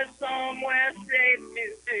there was somewhere safe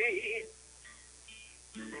to be.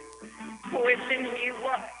 Wishing he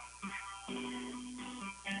was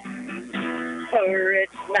a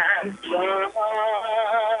rich man's son.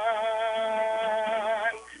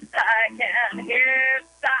 I can hear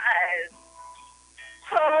sighs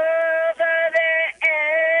over the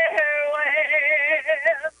airwaves.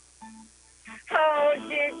 Oh,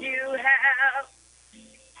 did you have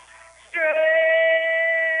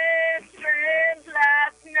strange dreams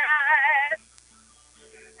last night?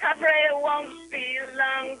 I pray it won't be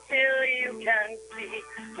long till you can see.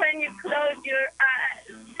 When you close your eyes,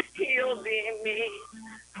 you'll be me.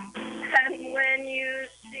 And when you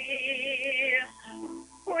see,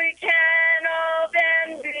 we can all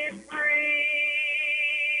then be free.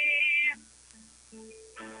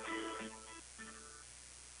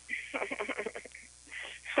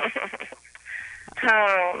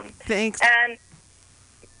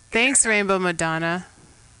 Thanks, Rainbow Madonna.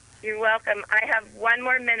 You're welcome. I have one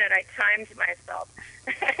more minute. I timed myself.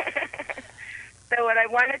 So what I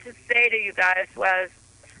wanted to say to you guys was,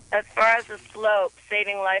 as far as the slope,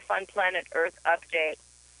 Saving Life on Planet Earth update,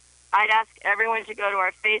 I'd ask everyone to go to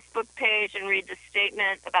our Facebook page and read the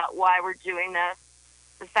statement about why we're doing this.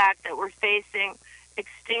 The fact that we're facing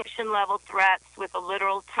extinction-level threats with a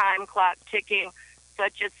literal time clock ticking,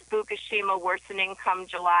 such as Fukushima worsening come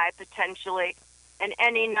July, potentially, and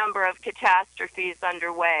any number of catastrophes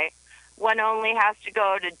underway. One only has to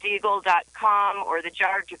go to Deagle.com or the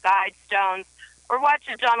Georgia Guidestones or watch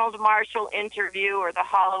a Donald Marshall interview or the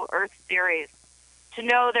Hollow Earth series to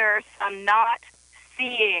know there are some not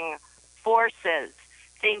seeing forces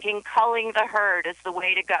thinking culling the herd is the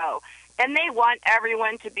way to go. And they want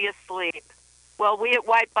everyone to be asleep. Well, we at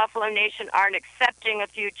White Buffalo Nation aren't accepting a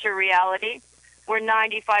future reality where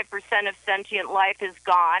 95% of sentient life is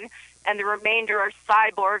gone and the remainder are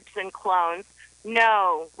cyborgs and clones.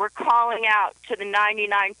 No, we're calling out to the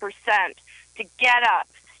 99% to get up,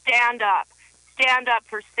 stand up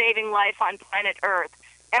for saving life on planet Earth.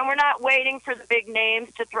 And we're not waiting for the big names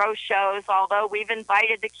to throw shows, although we've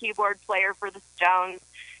invited the keyboard player for the Stones,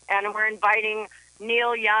 and we're inviting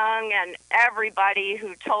Neil Young and everybody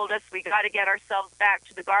who told us we got to get ourselves back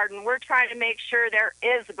to the garden. We're trying to make sure there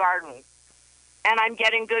is a garden. And I'm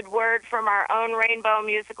getting good word from our own Rainbow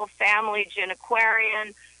musical family, Gin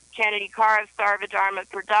Aquarian, Kennedy Carr of Sarvadharma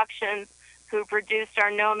Productions, who produced our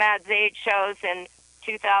Nomads Aid shows in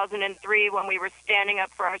 2003 when we were standing up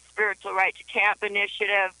for our Spiritual Right to Camp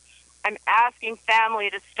initiative. I'm asking family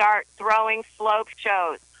to start throwing slope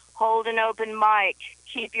shows, hold an open mic,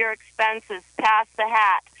 keep your expenses, pass the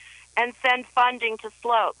hat, and send funding to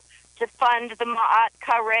Slope to fund the Ma'at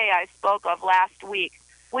Kareh I spoke of last week.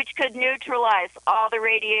 which could neutralize all the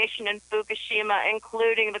radiation in Fukushima,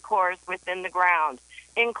 including the cores within the ground,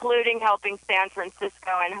 including helping San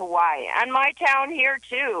Francisco and Hawaii, and my town here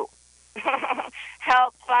too.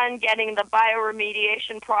 Help fund getting the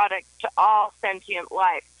bioremediation product to all sentient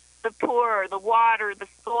life, the poor, the water, the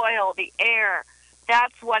soil, the air.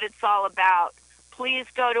 That's what it's all about. Please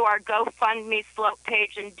go to our GoFundMe slope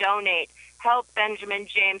page and donate. Help Benjamin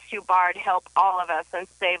James Hubbard help all of us and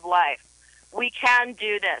save life. We can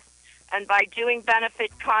do this. And by doing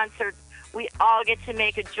benefit concerts, we all get to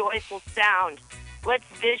make a joyful sound. Let's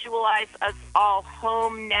visualize us all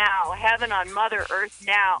home now, heaven on Mother Earth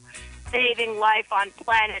now. Saving life on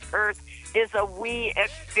planet Earth is a we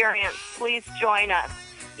experience. Please join us.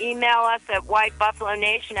 Email us at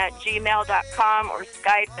whitebuffalonation@gmail.com or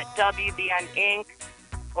Skype at WBN Inc.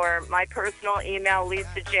 or my personal email,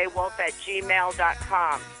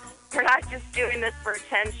 lisajwolf@gmail.com. We're not just doing this for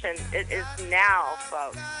attention. It is now,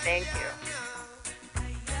 folks. Thank you.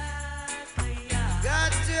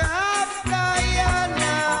 Got to have fire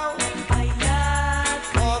now,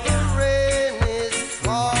 for the rain is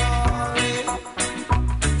falling.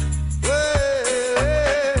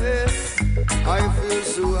 Well, I feel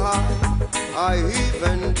so high, I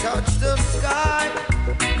even touch the sky,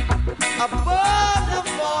 above the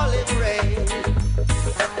falling rain.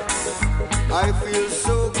 I feel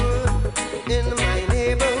so good in my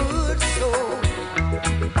neighborhood, so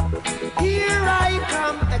here I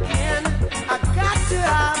come again. I got to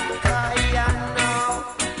have Kaya now.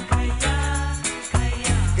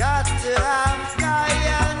 Got to have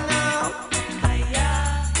Kaya now.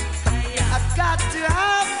 I got to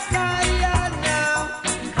have Kaya now.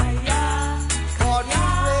 For the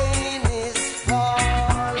rain is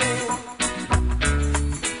falling.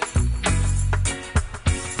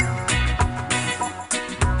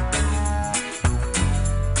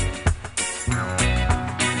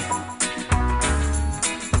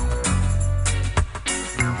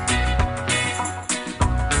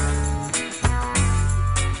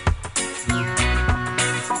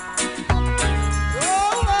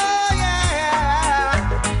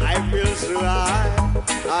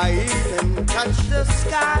 I even touch the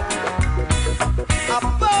sky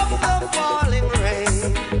above the falling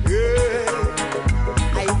rain.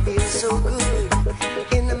 Yeah. I feel so good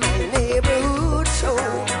in my neighborhood, so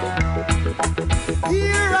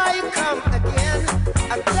here I come again.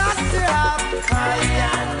 I got to have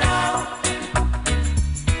Kaya now.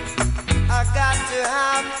 I got to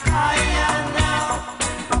have Kaya now.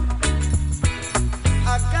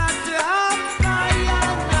 I got to have Kaya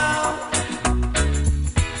now.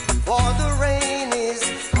 For the rain is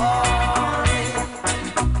falling.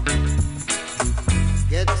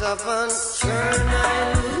 Get up and turn I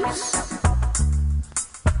loose.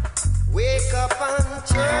 Wake up and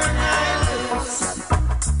turn I loose.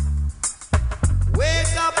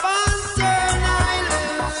 Wake up and turn I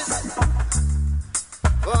loose.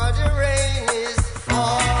 For the rain is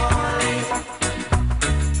falling.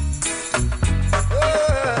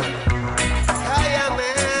 Kaya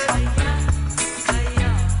man.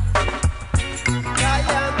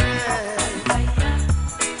 Kaya man.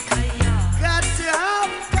 Got to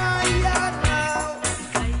have Kaya now.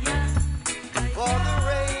 For the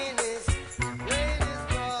rain is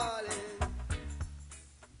falling.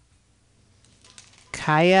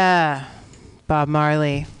 Kaya, Bob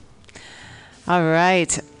Marley. All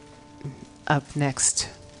right. Up next,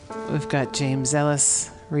 we've got James Ellis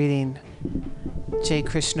reading J.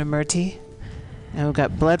 Krishnamurti, and we've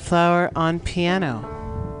got Bloodflower on piano.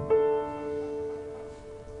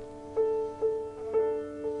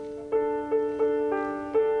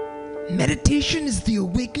 Meditation is the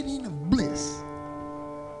awakening of bliss.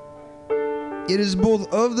 It is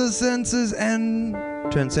both of the senses and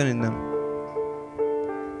transcending them.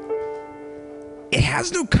 It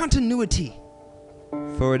has no continuity,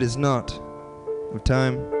 for it is not of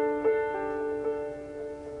time.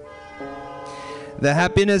 The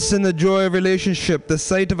happiness and the joy of relationship, the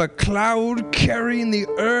sight of a cloud carrying the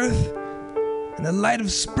earth, and the light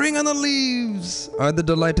of spring on the leaves are the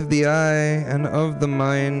delight of the eye and of the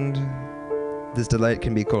mind. This delight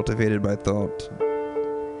can be cultivated by thought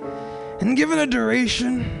and given a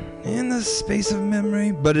duration in the space of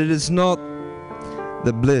memory, but it is not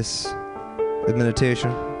the bliss of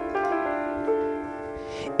meditation,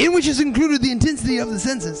 in which is included the intensity of the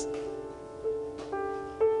senses.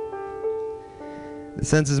 The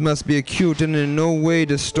senses must be acute and in no way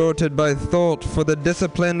distorted by thought, for the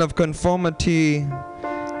discipline of conformity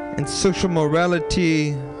and social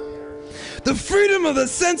morality. The freedom of the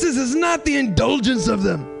senses is not the indulgence of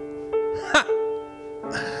them. Ha!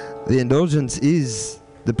 The indulgence is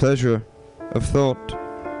the pleasure of thought.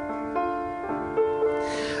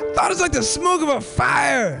 Thought is like the smoke of a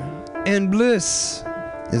fire, and bliss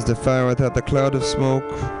is the fire without the cloud of smoke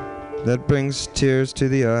that brings tears to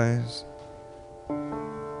the eyes.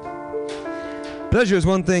 Pleasure is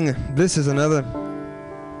one thing, bliss is another.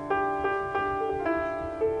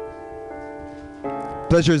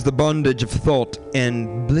 Pleasure is the bondage of thought,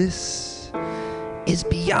 and bliss is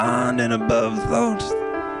beyond and above thought.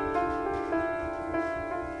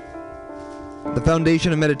 The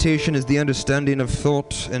foundation of meditation is the understanding of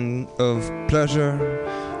thought and of pleasure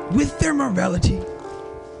with their morality,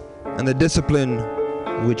 and the discipline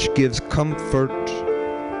which gives comfort.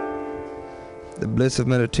 The bliss of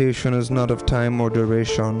meditation is not of time or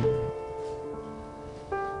duration.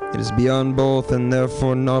 It is beyond both and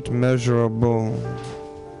therefore not measurable.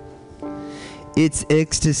 Its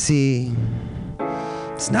ecstasy,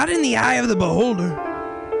 it's not in the eye of the beholder,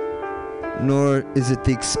 nor is it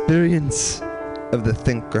the experience of the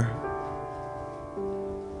thinker.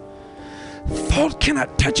 Thought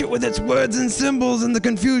cannot touch it with its words and symbols, and the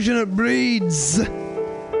confusion it breeds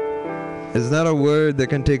is not a word that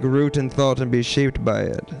can take root in thought and be shaped by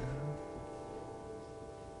it.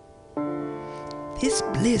 This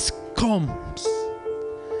bliss comes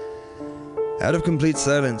out of complete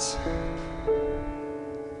silence.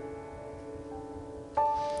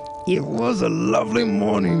 It was a lovely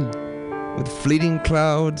morning with fleeting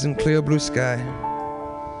clouds and clear blue sky.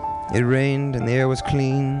 It rained and the air was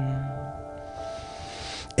clean.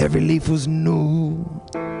 Every leaf was new,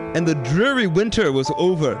 and the dreary winter was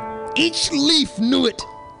over. Each leaf knew it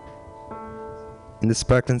in the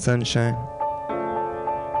sparkling sunshine,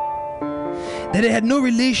 that it had no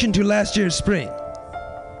relation to last year's spring.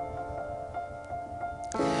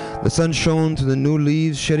 The sun shone through the new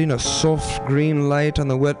leaves, shedding a soft green light on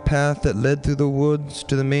the wet path that led through the woods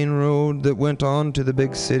to the main road that went on to the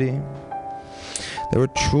big city. There were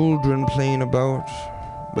children playing about,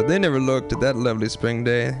 but they never looked at that lovely spring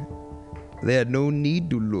day. They had no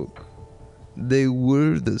need to look. They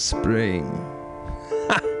were the spring.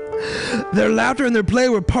 Their laughter and their play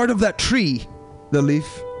were part of that tree, the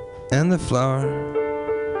leaf and the flower.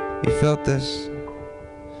 You felt this.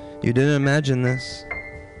 You didn't imagine this.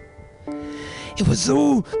 It was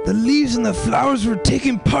though the leaves and the flowers were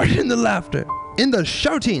taking part in the laughter, in the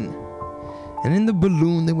shouting, and in the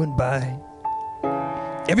balloon that went by.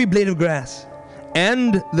 Every blade of grass,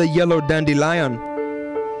 and the yellow dandelion,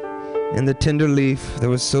 and the tender leaf that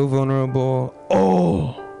was so vulnerable,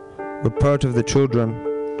 all were part of the children,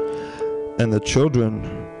 and the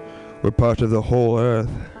children were part of the whole earth.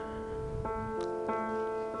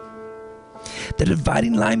 The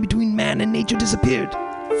dividing line between man and nature disappeared.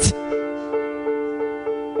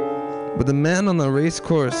 But the man on the race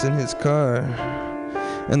course in his car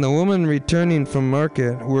and the woman returning from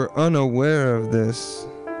market were unaware of this.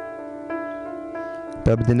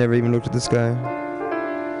 Probably they never even looked at the sky,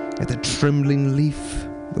 at the trembling leaf,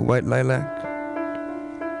 the white lilac.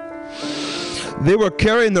 They were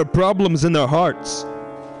carrying their problems in their hearts,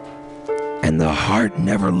 and the heart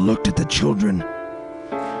never looked at the children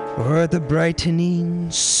or at the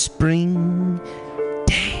brightening spring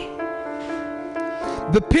day.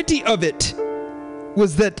 The pity of it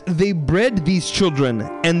was that they bred these children,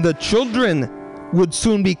 and the children would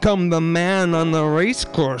soon become the man on the race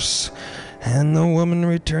course and the woman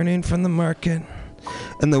returning from the market,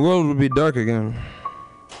 and the world would be dark again.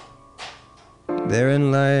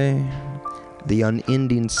 Therein lay the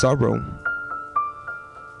unending sorrow.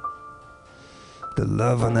 The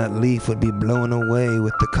love on that leaf would be blown away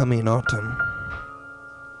with the coming autumn.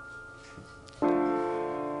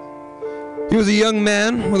 He was a young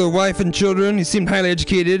man with a wife and children. He seemed highly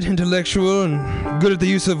educated, intellectual, and good at the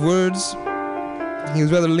use of words. He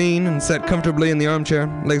was rather lean and sat comfortably in the armchair,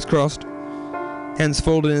 legs crossed, hands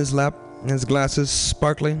folded in his lap, and his glasses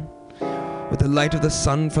sparkling with the light of the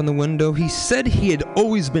sun from the window. He said he had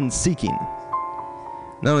always been seeking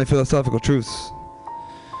not only philosophical truths,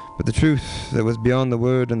 but the truth that was beyond the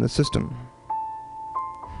word and the system.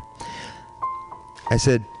 I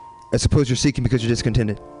said, I suppose you're seeking because you're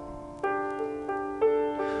discontented.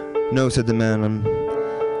 No, said the man,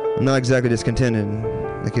 I'm not exactly discontented.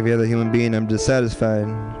 Like every other human being, I'm dissatisfied.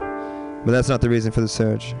 But that's not the reason for the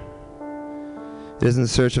search. It isn't the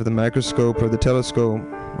search of the microscope or the telescope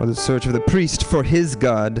or the search of the priest for his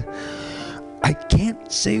God. I can't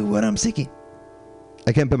say what I'm seeking.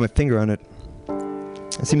 I can't put my finger on it.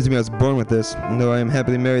 It seems to me I was born with this, and though I am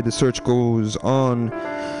happily married, the search goes on.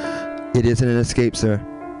 It isn't an escape, sir.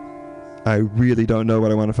 I really don't know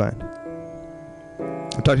what I want to find.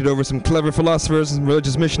 I've talked it over with some clever philosophers and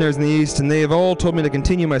religious missionaries in the East, and they have all told me to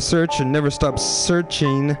continue my search and never stop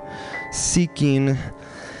searching, seeking,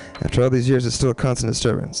 After all these years, it's still a constant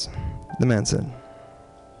disturbance. The man said,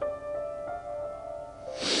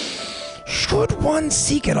 should one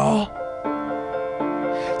seek at all?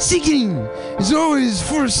 Seeking is always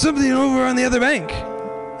for something over on the other bank.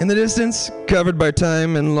 In the distance, covered by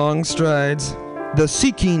time and long strides, the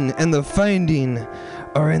seeking and the finding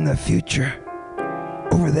are in the future.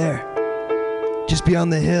 Over there, just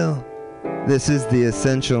beyond the hill. This is the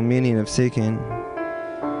essential meaning of seeking.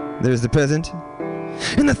 There's the present,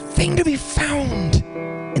 and the thing to be found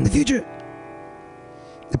in the future.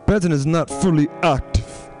 The present is not fully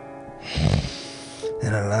active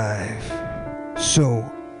and alive. So,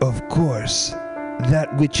 of course,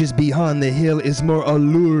 that which is beyond the hill is more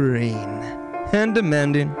alluring and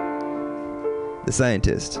demanding. The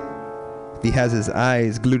scientist, if he has his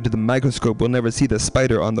eyes glued to the microscope, will never see the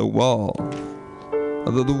spider on the wall.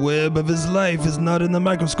 Although the web of his life is not in the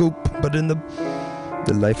microscope, but in the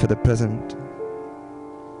life of the present.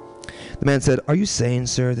 The man said, are you saying,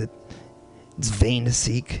 sir, that it's vain to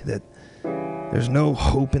seek, that there's no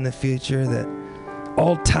hope in the future, that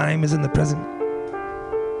all time is in the present?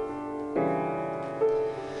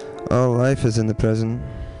 All life is in the present.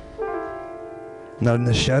 Not in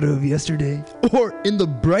the shadow of yesterday, or in the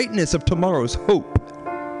brightness of tomorrow's hope.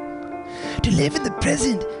 To live in the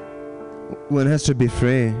present, one has to be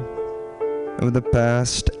free of the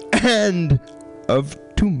past and of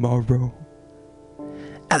tomorrow.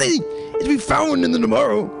 Nothing is to be found in the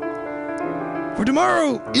tomorrow, for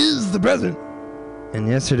tomorrow is the present, and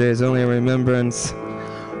yesterday is only a remembrance.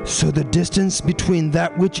 So the distance between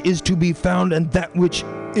that which is to be found and that which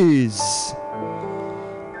is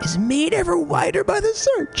made ever wider by the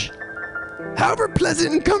search, however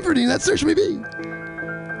pleasant and comforting that search may be.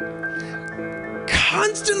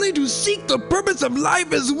 Constantly to seek the purpose of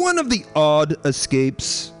life is one of the odd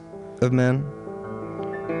escapes of man.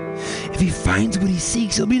 If he finds what he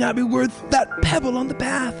seeks, he'll not be worth that pebble on the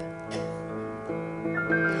path.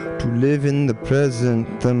 To live in the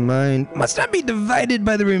present, the mind must not be divided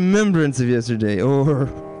by the remembrance of yesterday or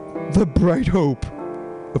the bright hope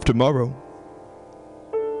of tomorrow.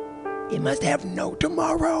 It must have no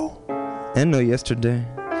tomorrow and no yesterday.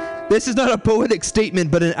 This is not a poetic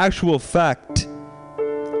statement, but an actual fact.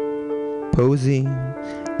 Poesy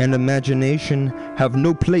and imagination have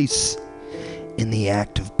no place in the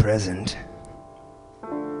act of present.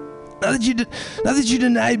 Not that you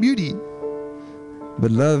deny beauty,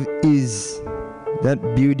 but love is that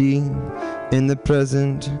beauty in the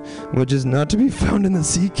present which is not to be found in the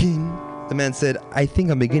seeking. The man said, I think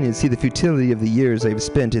I'm beginning to see the futility of the years I've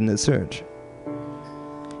spent in the search,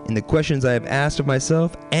 in the questions I have asked of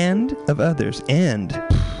myself and of others, and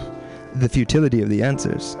the futility of the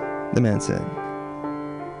answers, the man said.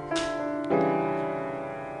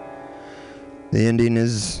 The ending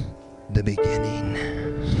is the beginning.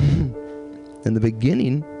 And the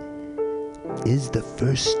beginning is the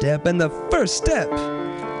first step, and the first step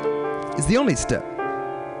is the only step.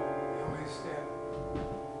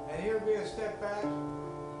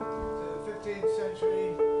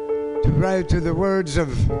 Right to the words of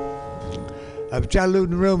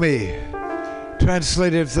Jalaluddin Rumi,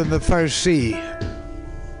 translated from the Farsi.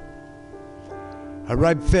 A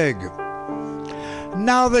ripe fig.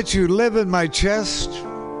 Now that you live in my chest,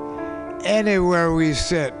 anywhere we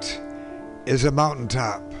sit is a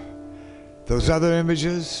mountaintop. Those other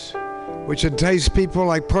images, which entice people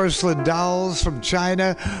like porcelain dolls from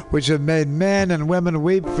China, which have made men and women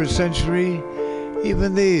weep for centuries,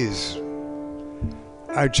 even these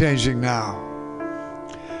are changing now.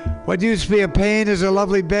 What used to be a pain is a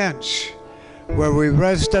lovely bench where we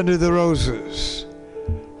rest under the roses.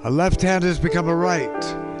 A left hand has become a right,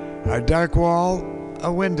 a dark wall,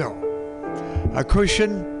 a window, a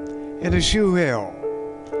cushion in a shoe heel,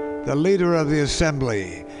 the leader of the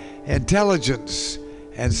assembly, intelligence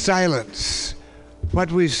and silence.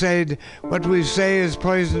 What we say is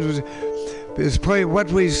poison.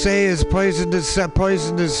 What we say is poison to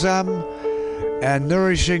some and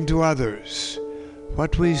nourishing to others.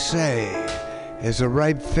 What we say is a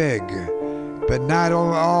ripe fig, but not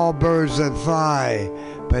all birds that fly,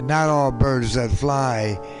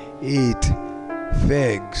 eat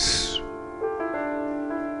figs.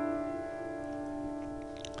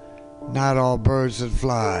 Not all birds that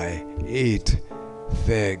fly eat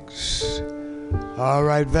figs. All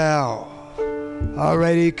right, Val. All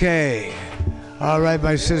right, EK. All right,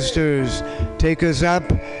 my sisters. Take us up,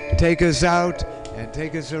 take us out, and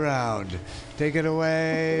take us around. Take it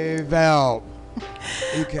away, Val.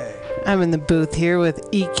 EK. I'm in the booth here with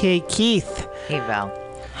EK Keith. Hey, Val.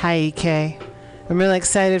 Hi, EK. I'm really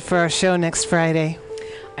excited for our show next Friday.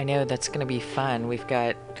 I know, that's going to be fun. We've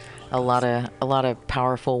got a lot of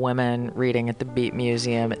powerful women reading at the Beat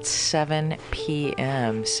Museum at 7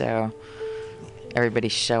 p.m. So everybody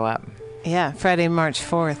show up. Yeah, Friday, March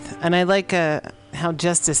 4th. And I like how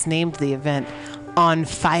Justice named the event On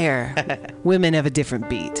Fire. Women of a Different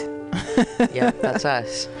Beat. Yep, that's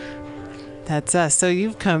us. That's us. So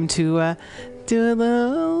you've come to do a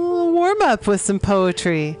little warm up with some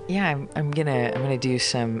poetry. Yeah, I'm gonna do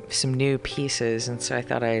some new pieces, and so I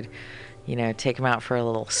thought I'd, take them out for a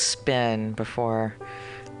little spin before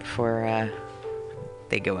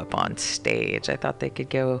they go up on stage. I thought they could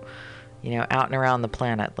go, out and around the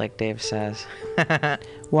planet, like Dave says.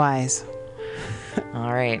 Wise.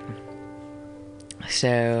 All right.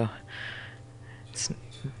 So,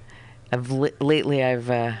 lately I've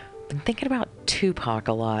been thinking about Tupac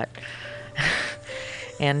a lot.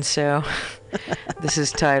 And so, this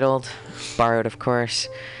is titled, borrowed of course,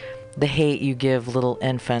 "The Hate You Give Little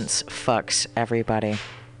Infants Fucks Everybody."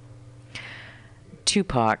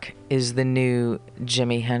 Tupac is the new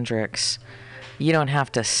Jimi Hendrix. You don't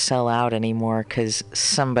have to sell out anymore because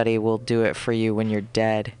somebody will do it for you when you're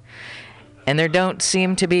dead. And there don't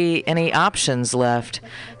seem to be any options left,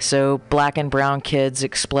 so black and brown kids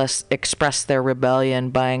express their rebellion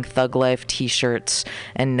buying Thug Life t-shirts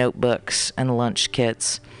and notebooks and lunch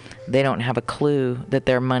kits. They don't have a clue that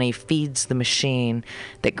their money feeds the machine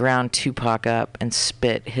that ground Tupac up and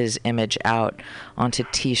spit his image out onto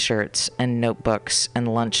t-shirts and notebooks and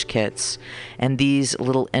lunch kits. And these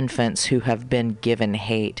little infants who have been given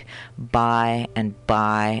hate buy and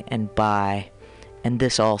buy and buy. And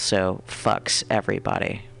this also fucks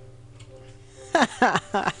everybody.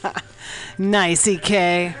 Nice,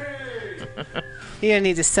 EK. You don't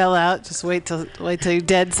need to sell out. Just wait till you're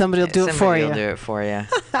dead. Somebody will do it for you. Somebody will do it for you.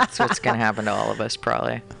 That's what's going to happen to all of us,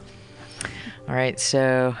 probably. All right,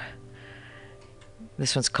 so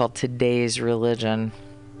this one's called Today's Religion.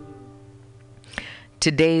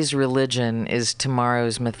 Today's religion is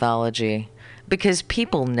tomorrow's mythology, because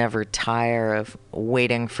people never tire of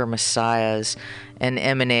waiting for messiahs, and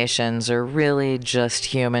emanations are really just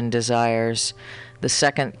human desires. The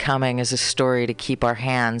second coming is a story to keep our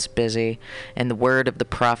hands busy, and the word of the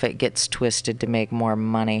prophet gets twisted to make more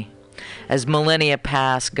money. As millennia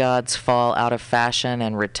pass, gods fall out of fashion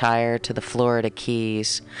and retire to the Florida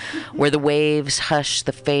Keys, where the waves hush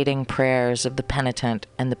the fading prayers of the penitent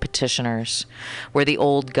and the petitioners, where the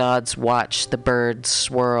old gods watch the birds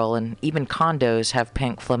swirl, and even condos have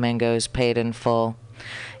pink flamingos paid in full.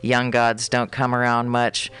 Young gods don't come around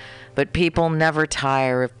much, but people never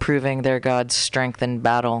tire of proving their God's strength in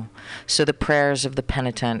battle, so the prayers of the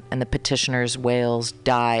penitent and the petitioner's wails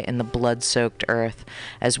die in the blood-soaked earth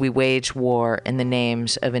as we wage war in the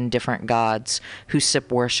names of indifferent gods who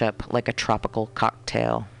sip worship like a tropical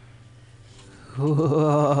cocktail.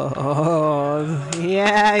 Whoa.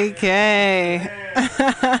 Yeah, EK.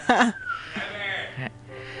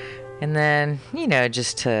 And then,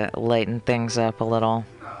 just to lighten things up a little,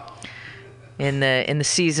 in the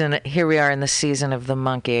season, here we are in the season of the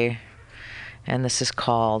monkey, and this is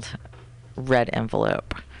called Red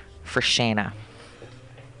Envelope for Shayna.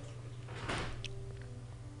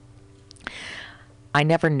 I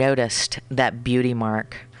never noticed that beauty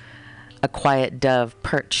mark, a quiet dove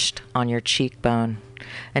perched on your cheekbone,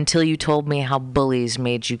 until you told me how bullies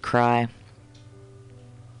made you cry.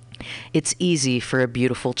 It's easy for a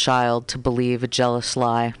beautiful child to believe a jealous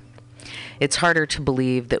lie. It's harder to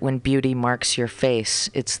believe that when beauty marks your face,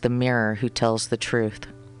 it's the mirror who tells the truth.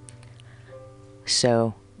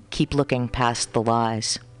 So, keep looking past the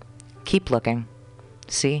lies. Keep looking.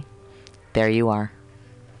 See? There you are.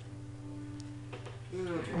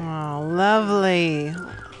 Oh, lovely.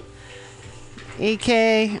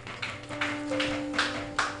 EK.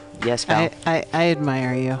 Yes, Val? I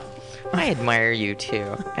admire you. I admire you,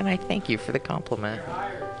 too. And I thank you for the compliment.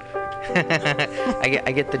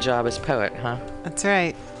 I get the job as poet, huh? That's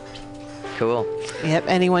right. Cool. Yep,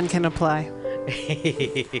 anyone can apply.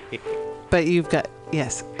 But you've got,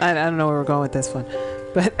 yes. I don't know where we're going with this one.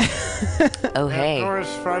 But oh, hey. Of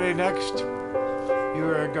course, Friday next,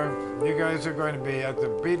 you guys are going to be at the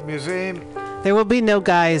Beat Museum. There will be no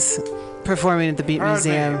guys performing at the Beat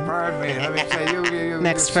Museum. Pardon me. Let me say, you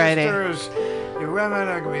next Friday. Sisters, you women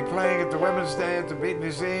are going to be playing at the Women's Day at the Beat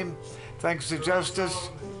Museum. Thanks to Justice.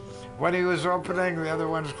 When he was opening, the other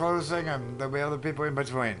one's closing, and there'll be other people in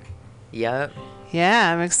between. Yep.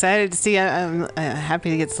 Yeah, I'm excited to see. I'm happy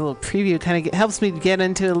to get this little preview. Kind of helps me get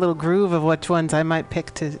into a little groove of which ones I might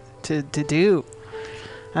pick to do.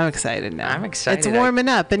 I'm excited now. I'm excited. It's warming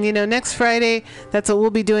up. And, next Friday, that's what we'll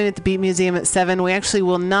be doing at the Beat Museum at 7. We actually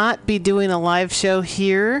will not be doing a live show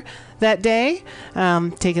here that day,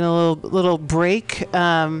 taking a little break.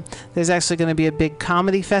 There's actually going to be a big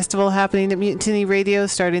comedy festival happening at Mutiny Radio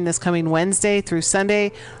starting this coming Wednesday through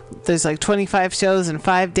Sunday. There's like 25 shows in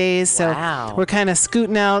 5 days, so we're kind of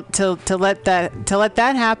scooting out to let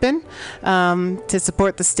that happen, to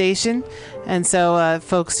support the station. And so,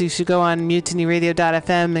 folks, you should go on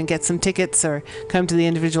mutinyradio.fm and get some tickets or come to the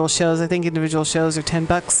individual shows. I think individual shows are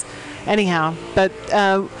 $10. Anyhow,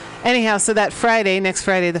 so that Friday, next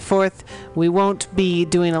Friday the 4th, we won't be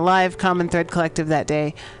doing a live Common Thread Collective that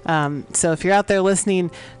day. So if you're out there listening,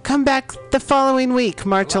 come back the following week,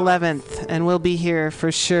 March 11th, and we'll be here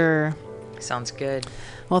for sure. Sounds good.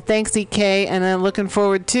 Well, thanks, EK, and I'm looking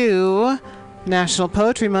forward to National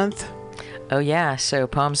Poetry Month. Oh, yeah. So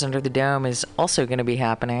Poems Under the Dome is also going to be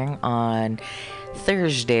happening on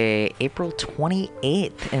Thursday, April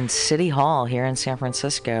 28th in City Hall here in San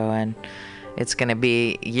Francisco. And it's going to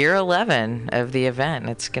be year 11 of the event.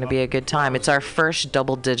 It's going to be a good time. It's our first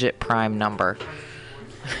double-digit prime number.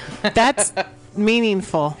 That's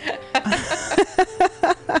meaningful.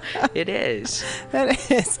 It is.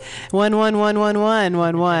 That is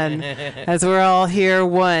 1111111. As we're all here,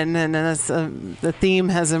 one, and as the theme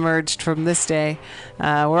has emerged from this day,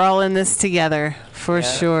 we're all in this together for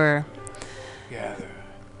sure. Gather.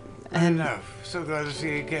 And Enough. So glad to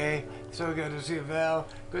see you, Kay. So good to see you, Val.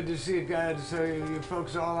 Good to see you guys. So you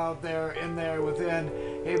folks all out there, in there, within.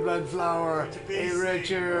 Hey, Bloodflower. Hey,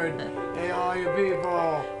 Richard. Hey, all you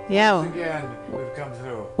people. Yeah. Once again, we've come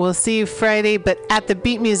through. We'll see you Friday, but at the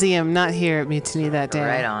Beat Museum, not here at Mutiny that day.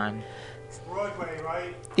 Right on. Broadway,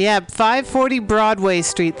 right? Yeah, 540 Broadway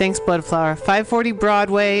Street. Thanks, Bloodflower. 540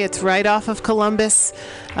 Broadway. It's right off of Columbus.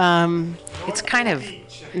 It's kind of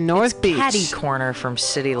North Beach. Catty corner from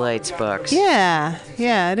City Lights Books. Yeah,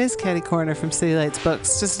 it is Catty Corner from City Lights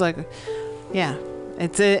Books. Just like, yeah,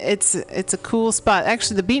 it's a cool spot.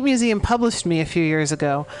 Actually, the Beat Museum published me a few years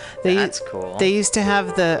ago. That's cool. They used to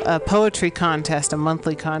have the poetry contest, a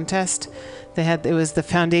monthly contest. It was the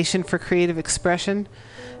Foundation for Creative Expression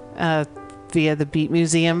via the Beat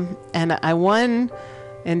Museum, and I won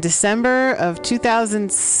in December of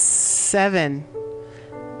 2007.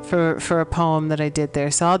 For a poem that I did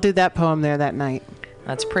there. So I'll do that poem there that night.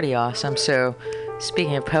 That's pretty awesome. So,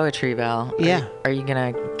 speaking of poetry, Val, are you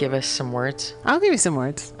going to give us some words? I'll give you some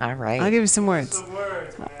words. All right. I'll give you some words. All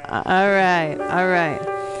right.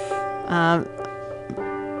 I'm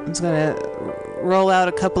just going to roll out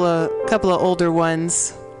a couple of older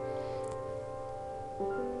ones.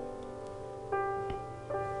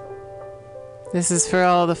 This is for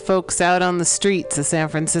all the folks out on the streets of San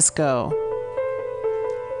Francisco.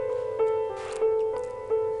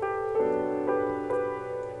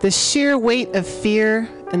 The sheer weight of fear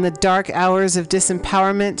in the dark hours of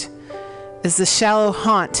disempowerment is the shallow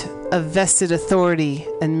haunt of vested authority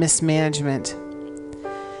and mismanagement.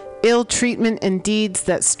 Ill treatment and deeds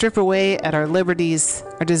that strip away at our liberties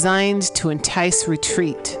are designed to entice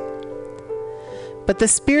retreat. But the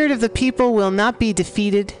spirit of the people will not be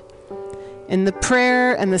defeated. In the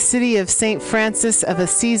prayer and the city of St. Francis of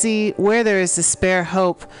Assisi, where there is despair,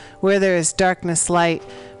 hope, where there is darkness, light,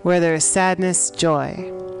 where there is sadness,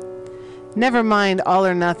 joy. Never mind all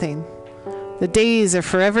or nothing. The days are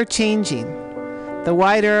forever changing. The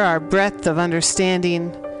wider our breadth of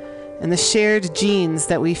understanding and the shared genes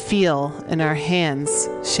that we feel in our hands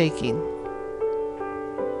shaking.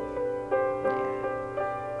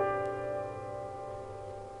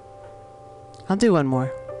 I'll do one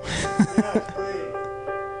more.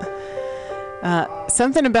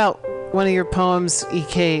 Something about one of your poems,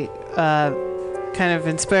 EK, kind of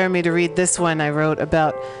inspired me to read this one I wrote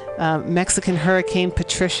about Mexican Hurricane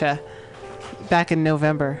Patricia back in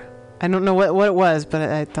November. I don't know what it was, but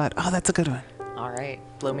I thought, oh, that's a good one. All right.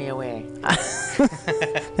 Blow me away.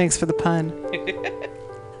 Thanks for the pun.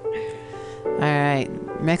 All right.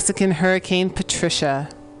 Mexican Hurricane Patricia.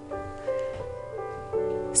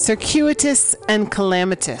 Circuitous and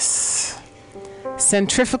calamitous.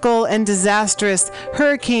 Centrifugal and disastrous,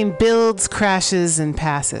 hurricane builds, crashes, and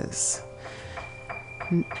passes.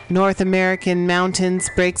 North American mountains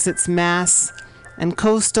breaks its mass, and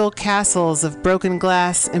coastal castles of broken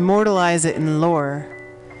glass immortalize it in lore.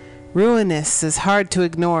 Ruinous is hard to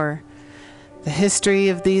ignore. The history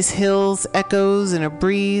of these hills echoes in a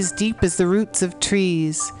breeze deep as the roots of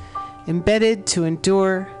trees. Embedded to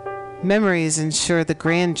endure, memories ensure the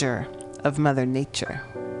grandeur of Mother Nature.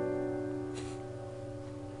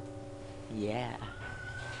 Yeah.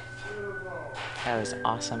 That was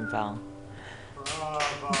awesome, Val.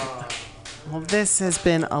 Well, this has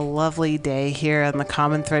been a lovely day here on the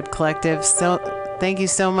Common Thread Collective. So Thank you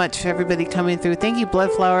so much for everybody coming through. Thank you,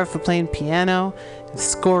 Bloodflower, for playing piano,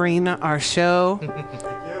 scoring our show.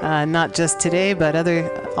 Not just today, but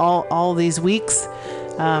all these weeks.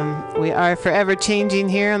 We are forever changing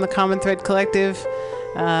here on the Common Thread Collective.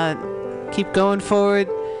 Keep going forward.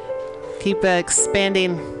 Keep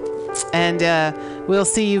expanding. And we'll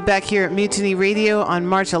see you back here at Mutiny Radio on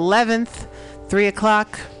March 11th, 3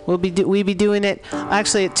 o'clock. We'll be doing it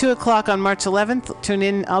actually at 2 o'clock on March 11th. Tune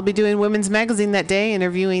in. I'll be doing Women's Magazine that day,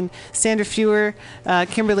 interviewing Sandra Fewer,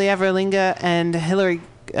 Kimberly Everlinga, and Hillary.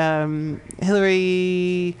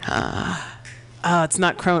 It's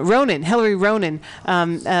not Ronan. Hillary Ronan.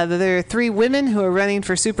 There are 3 women who are running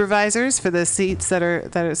for supervisors for the seats that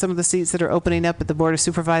are some of the seats that are opening up at the Board of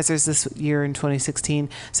Supervisors this year in 2016.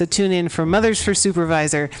 So tune in for Mothers for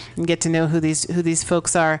Supervisor and get to know who these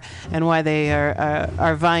folks are and why they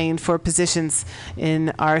are vying for positions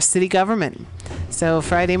in our city government. So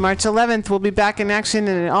Friday, March 11th, we'll be back in action,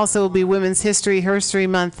 and it also will be Women's History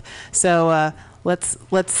Month. So let's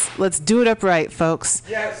do it upright, folks.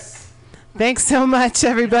 Yes. Thanks so much,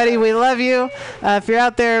 everybody. We love you. If you're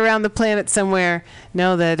out there around the planet somewhere,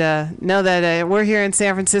 know that we're here in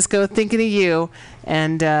San Francisco thinking of you,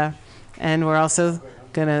 and we're also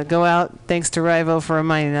gonna go out. Thanks to Rivo for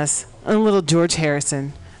reminding us. A little George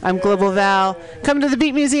Harrison. I'm Global Val. Come to the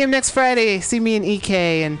Beat Museum next Friday. See me and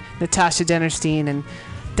EK and Natasha Dennerstein and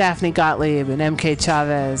Daphne Gottlieb and MK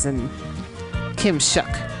Chavez and Kim Shuck.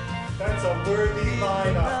 That's a worthy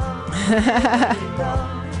lineup.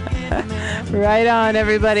 Right on,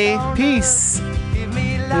 everybody. Peace.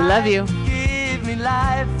 We love you. Give me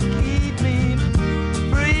life, keep me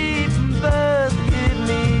free from birth, give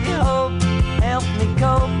me hope, help me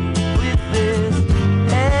cope with this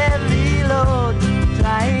heavy load,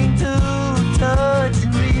 trying to touch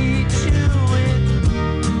and reach you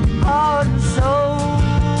with heart and soul.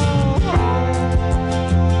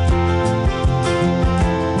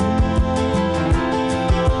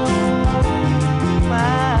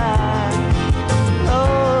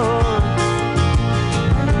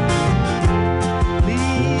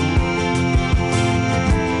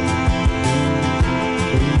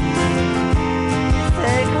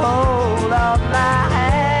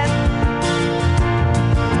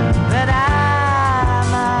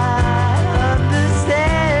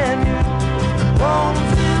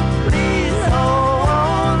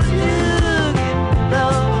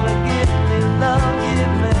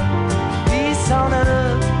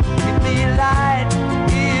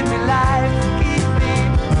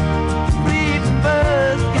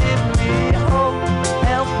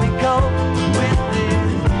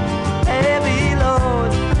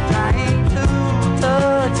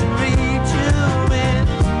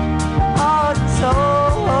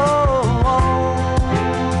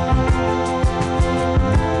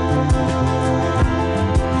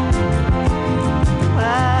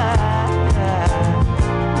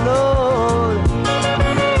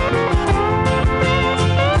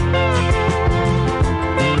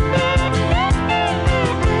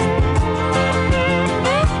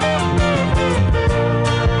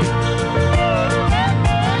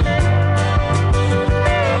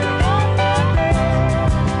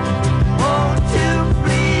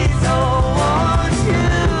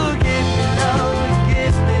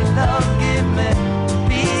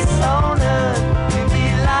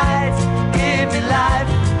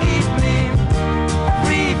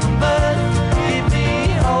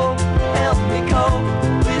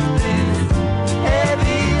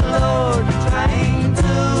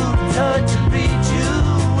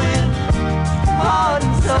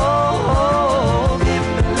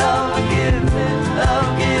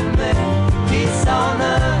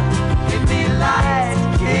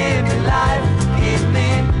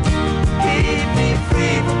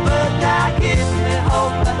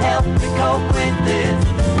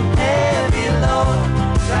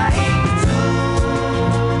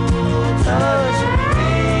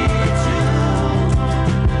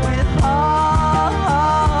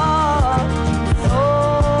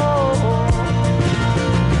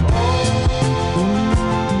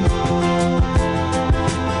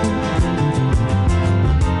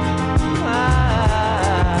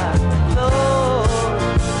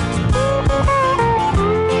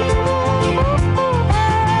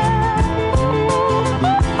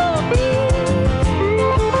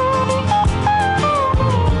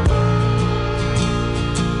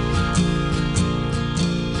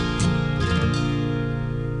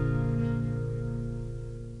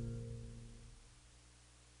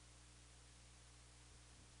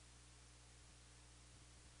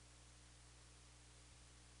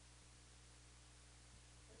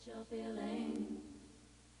 You're feeling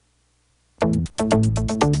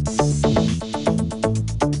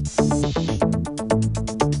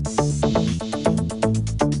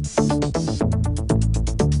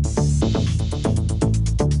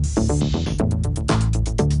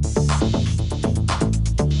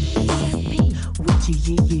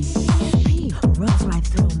Runs right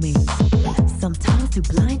through me. Sometimes too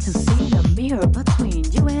blind to see the mirror between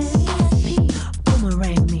you and ESP.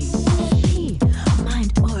 Boomerang me. ESP,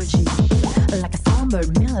 mind orgy. Like a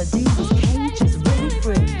songbird melody whose cage is really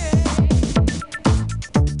free.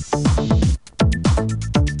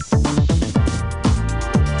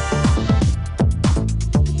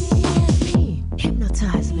 ESP,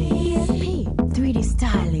 hypnotize me. ESP, 3D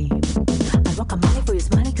styling. I rock a money for your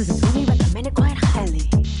smiley cause it's really recommended quite highly.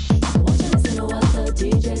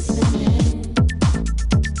 DJ spinning.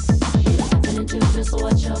 It's happening to just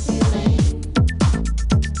what you're feeling.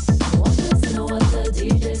 Want to listen to what the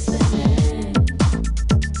DJ spinning.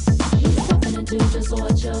 It's happening to just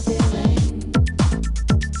what you're feeling.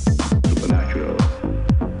 Supernatural,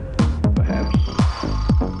 perhaps.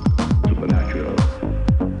 Supernatural,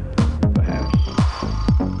 perhaps.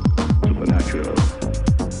 Supernatural,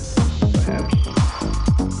 perhaps.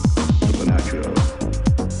 Supernatural.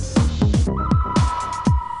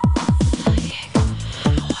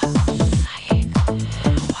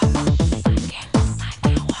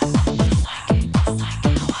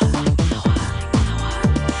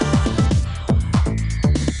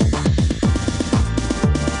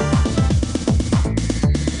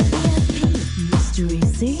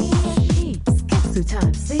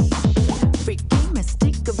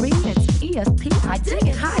 I dig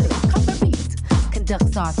it highly. Cover beat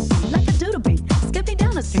conducts our speed like a doodle beat. Skipping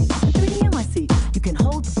down the street in 3D NYC. You can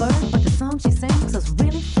hold the bird, but the song she sings is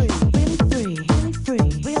really free, really free, really free,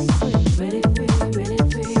 really free, really free, really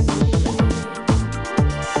free, really free.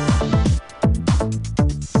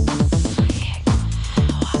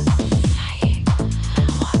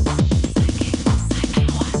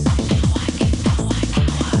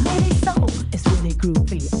 Maybe so. It's really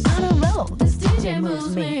groovy. On a roll, this DJ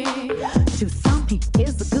moves me. To some, he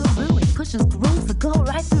is a guru. He pushes grooves to go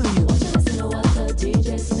right through you. Want you listen to what the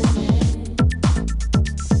DJ's spinning.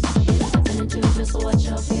 He's happening to just what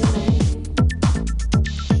you're feeling.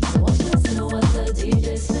 Want you listen to what the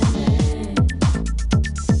DJ's spinning.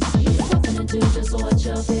 He's happening to just what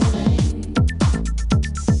you're feeling.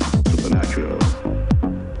 Supernatural,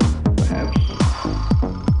 perhaps.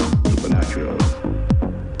 Supernatural,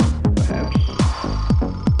 perhaps.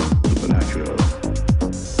 Supernatural.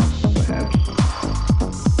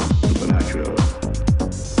 Supernatural.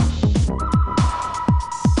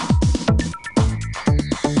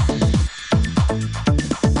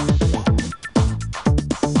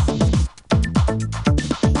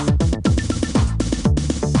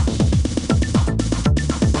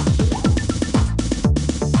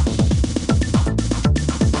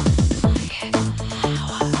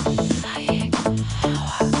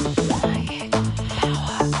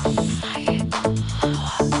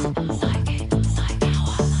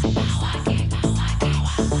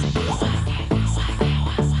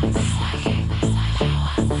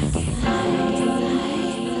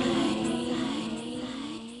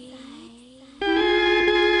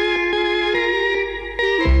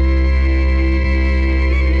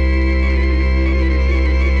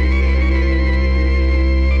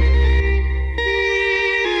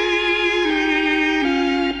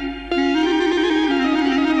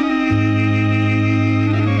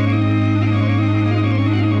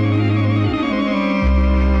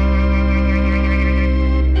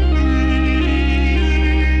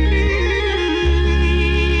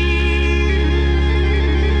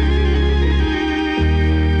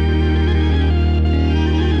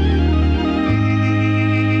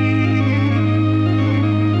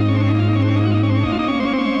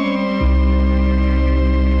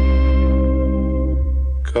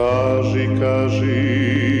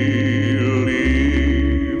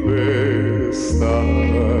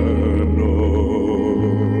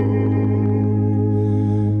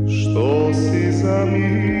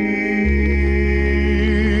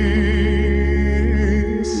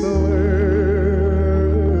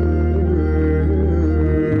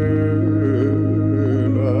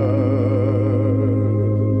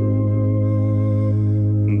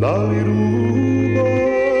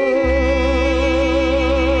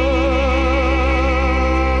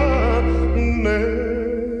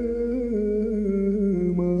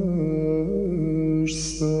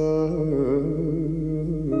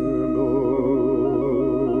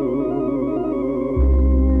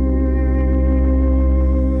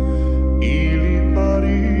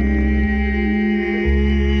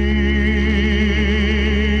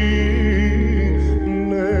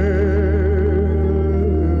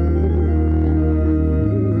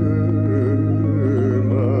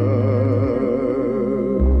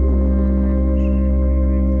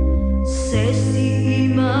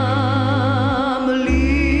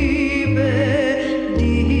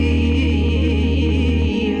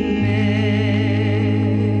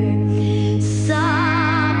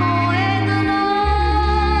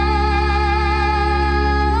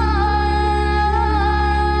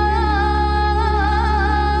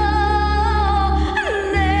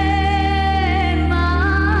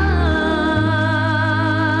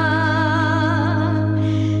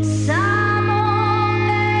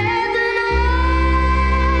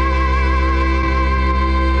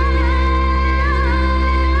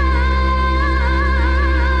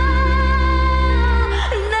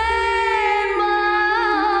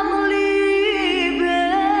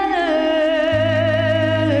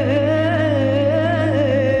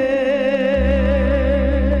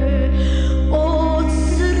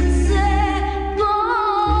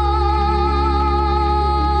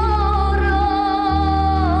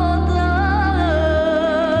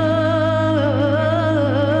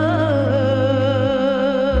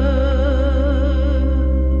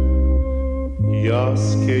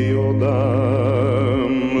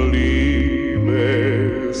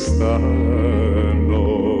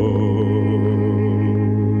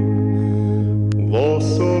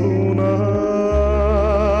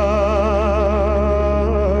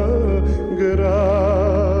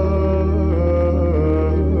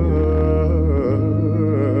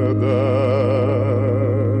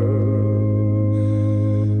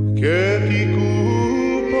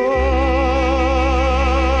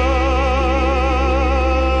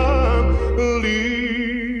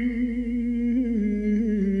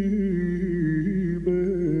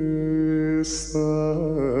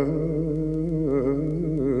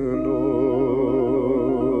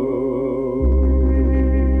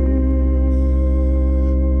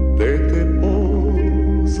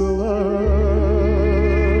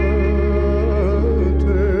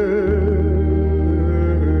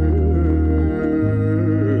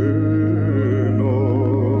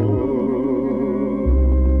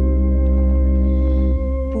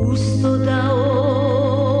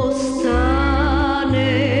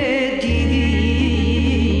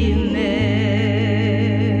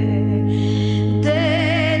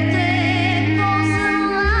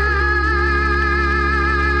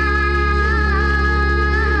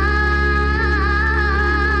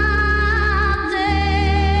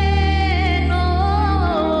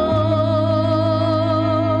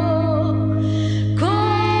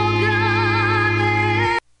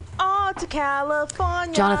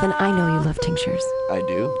 Jonathan, I know you love tinctures. I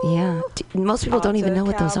do? Yeah. Most people don't even know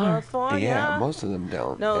what those are. Yeah, most of them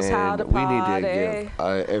don't. Knows how to And we need to give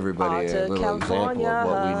everybody a little example of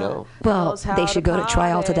what we know. Well, they should go to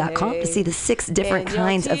tryalta.com to see the 6 different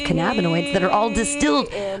kinds of cannabinoids that are all distilled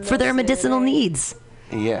for their medicinal needs.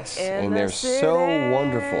 Yes, and they're so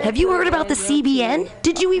wonderful. Have you heard about the CBN?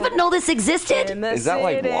 Did you even know this existed? Is that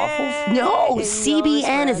like waffles? No,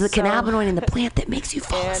 CBN is the cannabinoid in the plant that makes you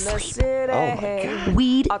fall asleep. Oh my God.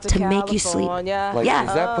 Weed to make you sleep. Like, Yeah.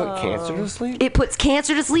 does that put cancer to sleep? It puts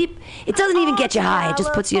cancer to sleep. It doesn't even get you high. It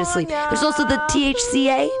just puts you to sleep. There's also the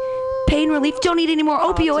THCA. Pain relief. Don't need any more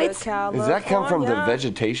opioids. Does that come from the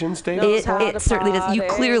vegetation state? It certainly does. You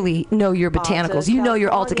clearly know your botanicals. You know your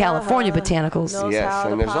Alta California botanicals. Yes,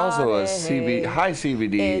 and there's also a high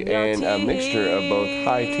CBD and a mixture of both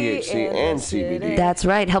high THC and CBD. That's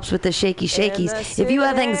right. Helps with the shakies. If you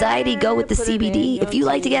have anxiety, go with the CBD. If you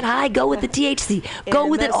like to get high, go with the THC. Go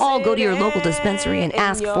with it all. Go to your local dispensary and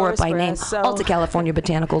ask for it by name, Alta California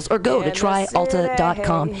Botanicals, or go to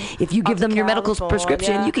tryalta.com. If you give them your medical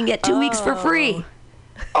prescription, you can get 2 weeks for free.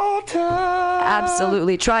 Alta!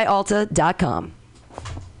 Absolutely. Tryalta.com.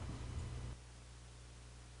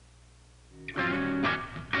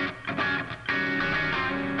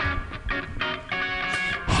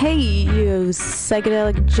 Hey, you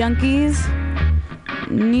psychedelic junkies.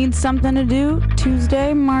 Need something to do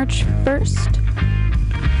Tuesday, March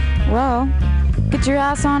 1st? Well, get your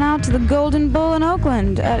ass on out to the Golden Bull in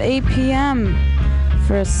Oakland at 8 p.m.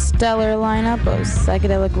 for a stellar lineup of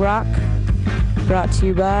psychedelic rock brought to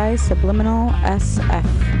you by Subliminal SF.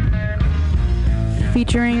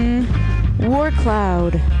 Featuring War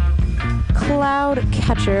Cloud, Cloud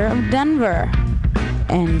Catcher of Denver,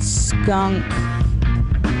 and Skunk.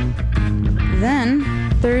 Then,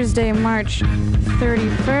 Thursday, March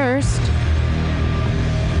 31st,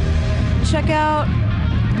 check out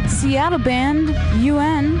Seattle band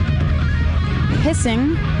UN,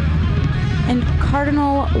 Hissing, and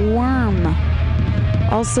Cardinal Worm.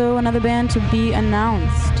 Also another band to be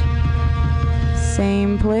announced.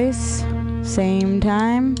 Same place, same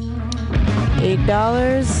time,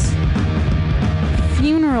 $8.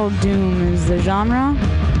 Funeral Doom is the genre.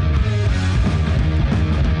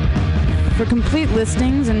 For complete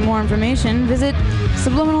listings and more information, visit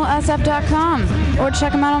subliminalsf.com or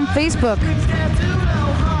check them out on Facebook.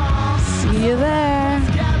 See you there.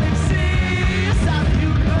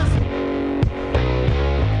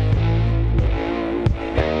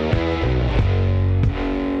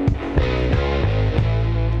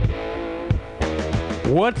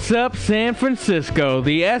 What's up, San Francisco?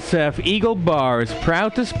 The SF Eagle Bar is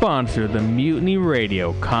proud to sponsor the Mutiny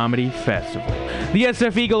Radio Comedy Festival. The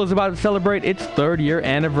SF Eagle is about to celebrate its 3rd year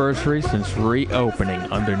anniversary since reopening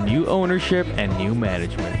under new ownership and new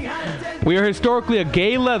management. We are historically a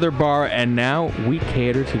gay leather bar, and now we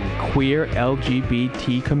cater to the queer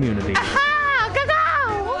LGBT community,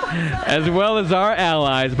 as well as our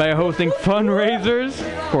allies, by hosting fundraisers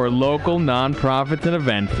for local nonprofits and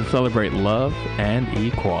events to celebrate love and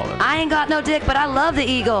equality. I ain't got no dick, but I love the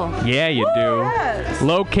Eagle. Yeah, you do. Yes.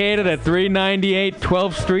 Located at 398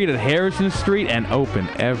 12th Street at Harrison Street and open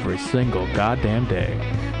every single goddamn day.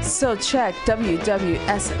 So check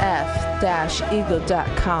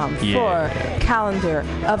www.sf-eagle.com for calendar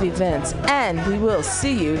of events, and we will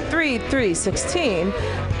see you 3/3/16.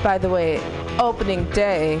 By the way, opening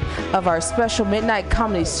day of our special Midnight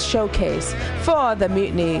Comedy Showcase for the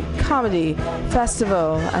Mutiny Comedy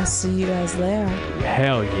Festival. I see you guys there.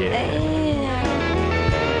 Hell yeah.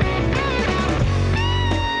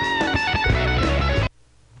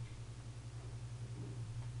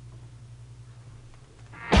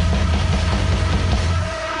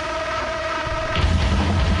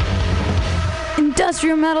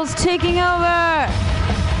 Industrial Metal's taking over.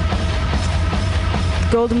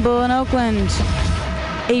 Golden Bull in Oakland,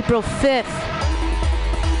 April 5th,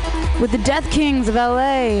 with the Death Kings of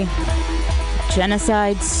LA,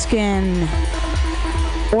 Genocide Skin,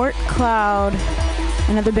 Ort Cloud,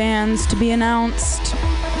 and other bands to be announced.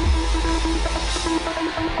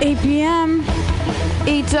 8 p.m.,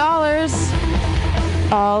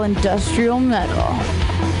 $8, all industrial metal.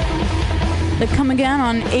 They come again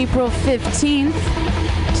on April 15th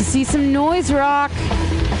to see some noise rock.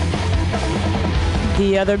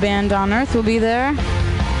 The other band on Earth will be there.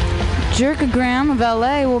 Jerkogram of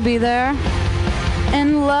LA will be there.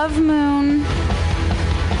 And Love Moon.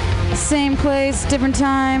 Same place, different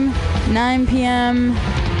time, 9 p.m.,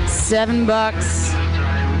 $7.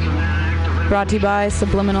 Brought to you by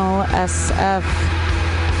Subliminal SF.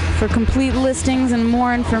 For complete listings and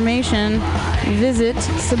more information, visit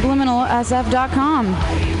subliminalsf.com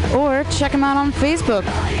or check them out on Facebook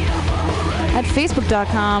at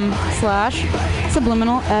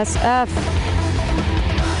facebook.com/subliminalsf.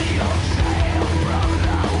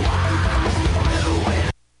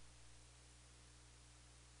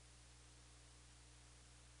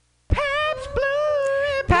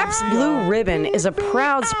 Pabst Blue Ribbon is a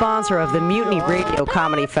proud sponsor of the Mutiny Radio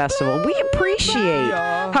Comedy Festival. We appreciate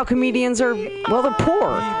how comedians are, well, they're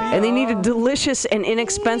poor, and they need a delicious and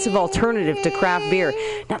inexpensive alternative to craft beer.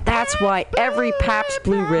 Now, that's why every Pabst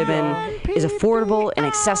Blue Ribbon is affordable and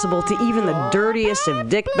accessible to even the dirtiest of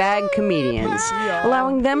dickbag comedians,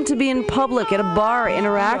 allowing them to be in public at a bar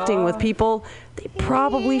interacting with people they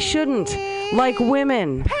probably shouldn't, like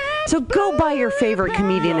women. So go buy your favorite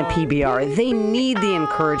comedian at PBR. They need the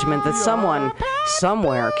encouragement that someone,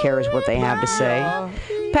 somewhere, cares what they have to say.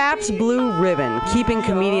 Pabst Blue Ribbon, keeping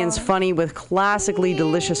comedians funny with classically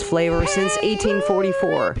delicious flavor since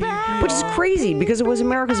 1844, which is crazy because it was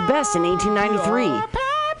America's best in 1893.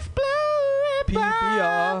 Pabst Blue Ribbon.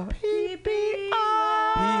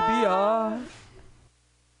 PBR.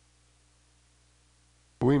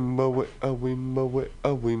 Wimbo it, a wimbo it, a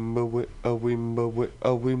wimbo it, a wimbo it, a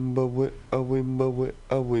wimbo it, a wimbo it,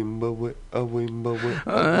 a wimbo it, a wimbo it.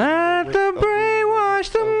 Let the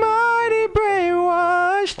brainwash, the mighty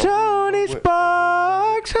brainwash, Tony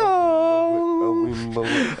Sparks home.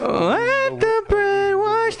 Let the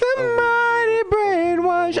brainwash, the mighty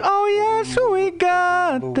brainwash. Oh yes, we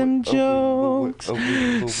got them jokes.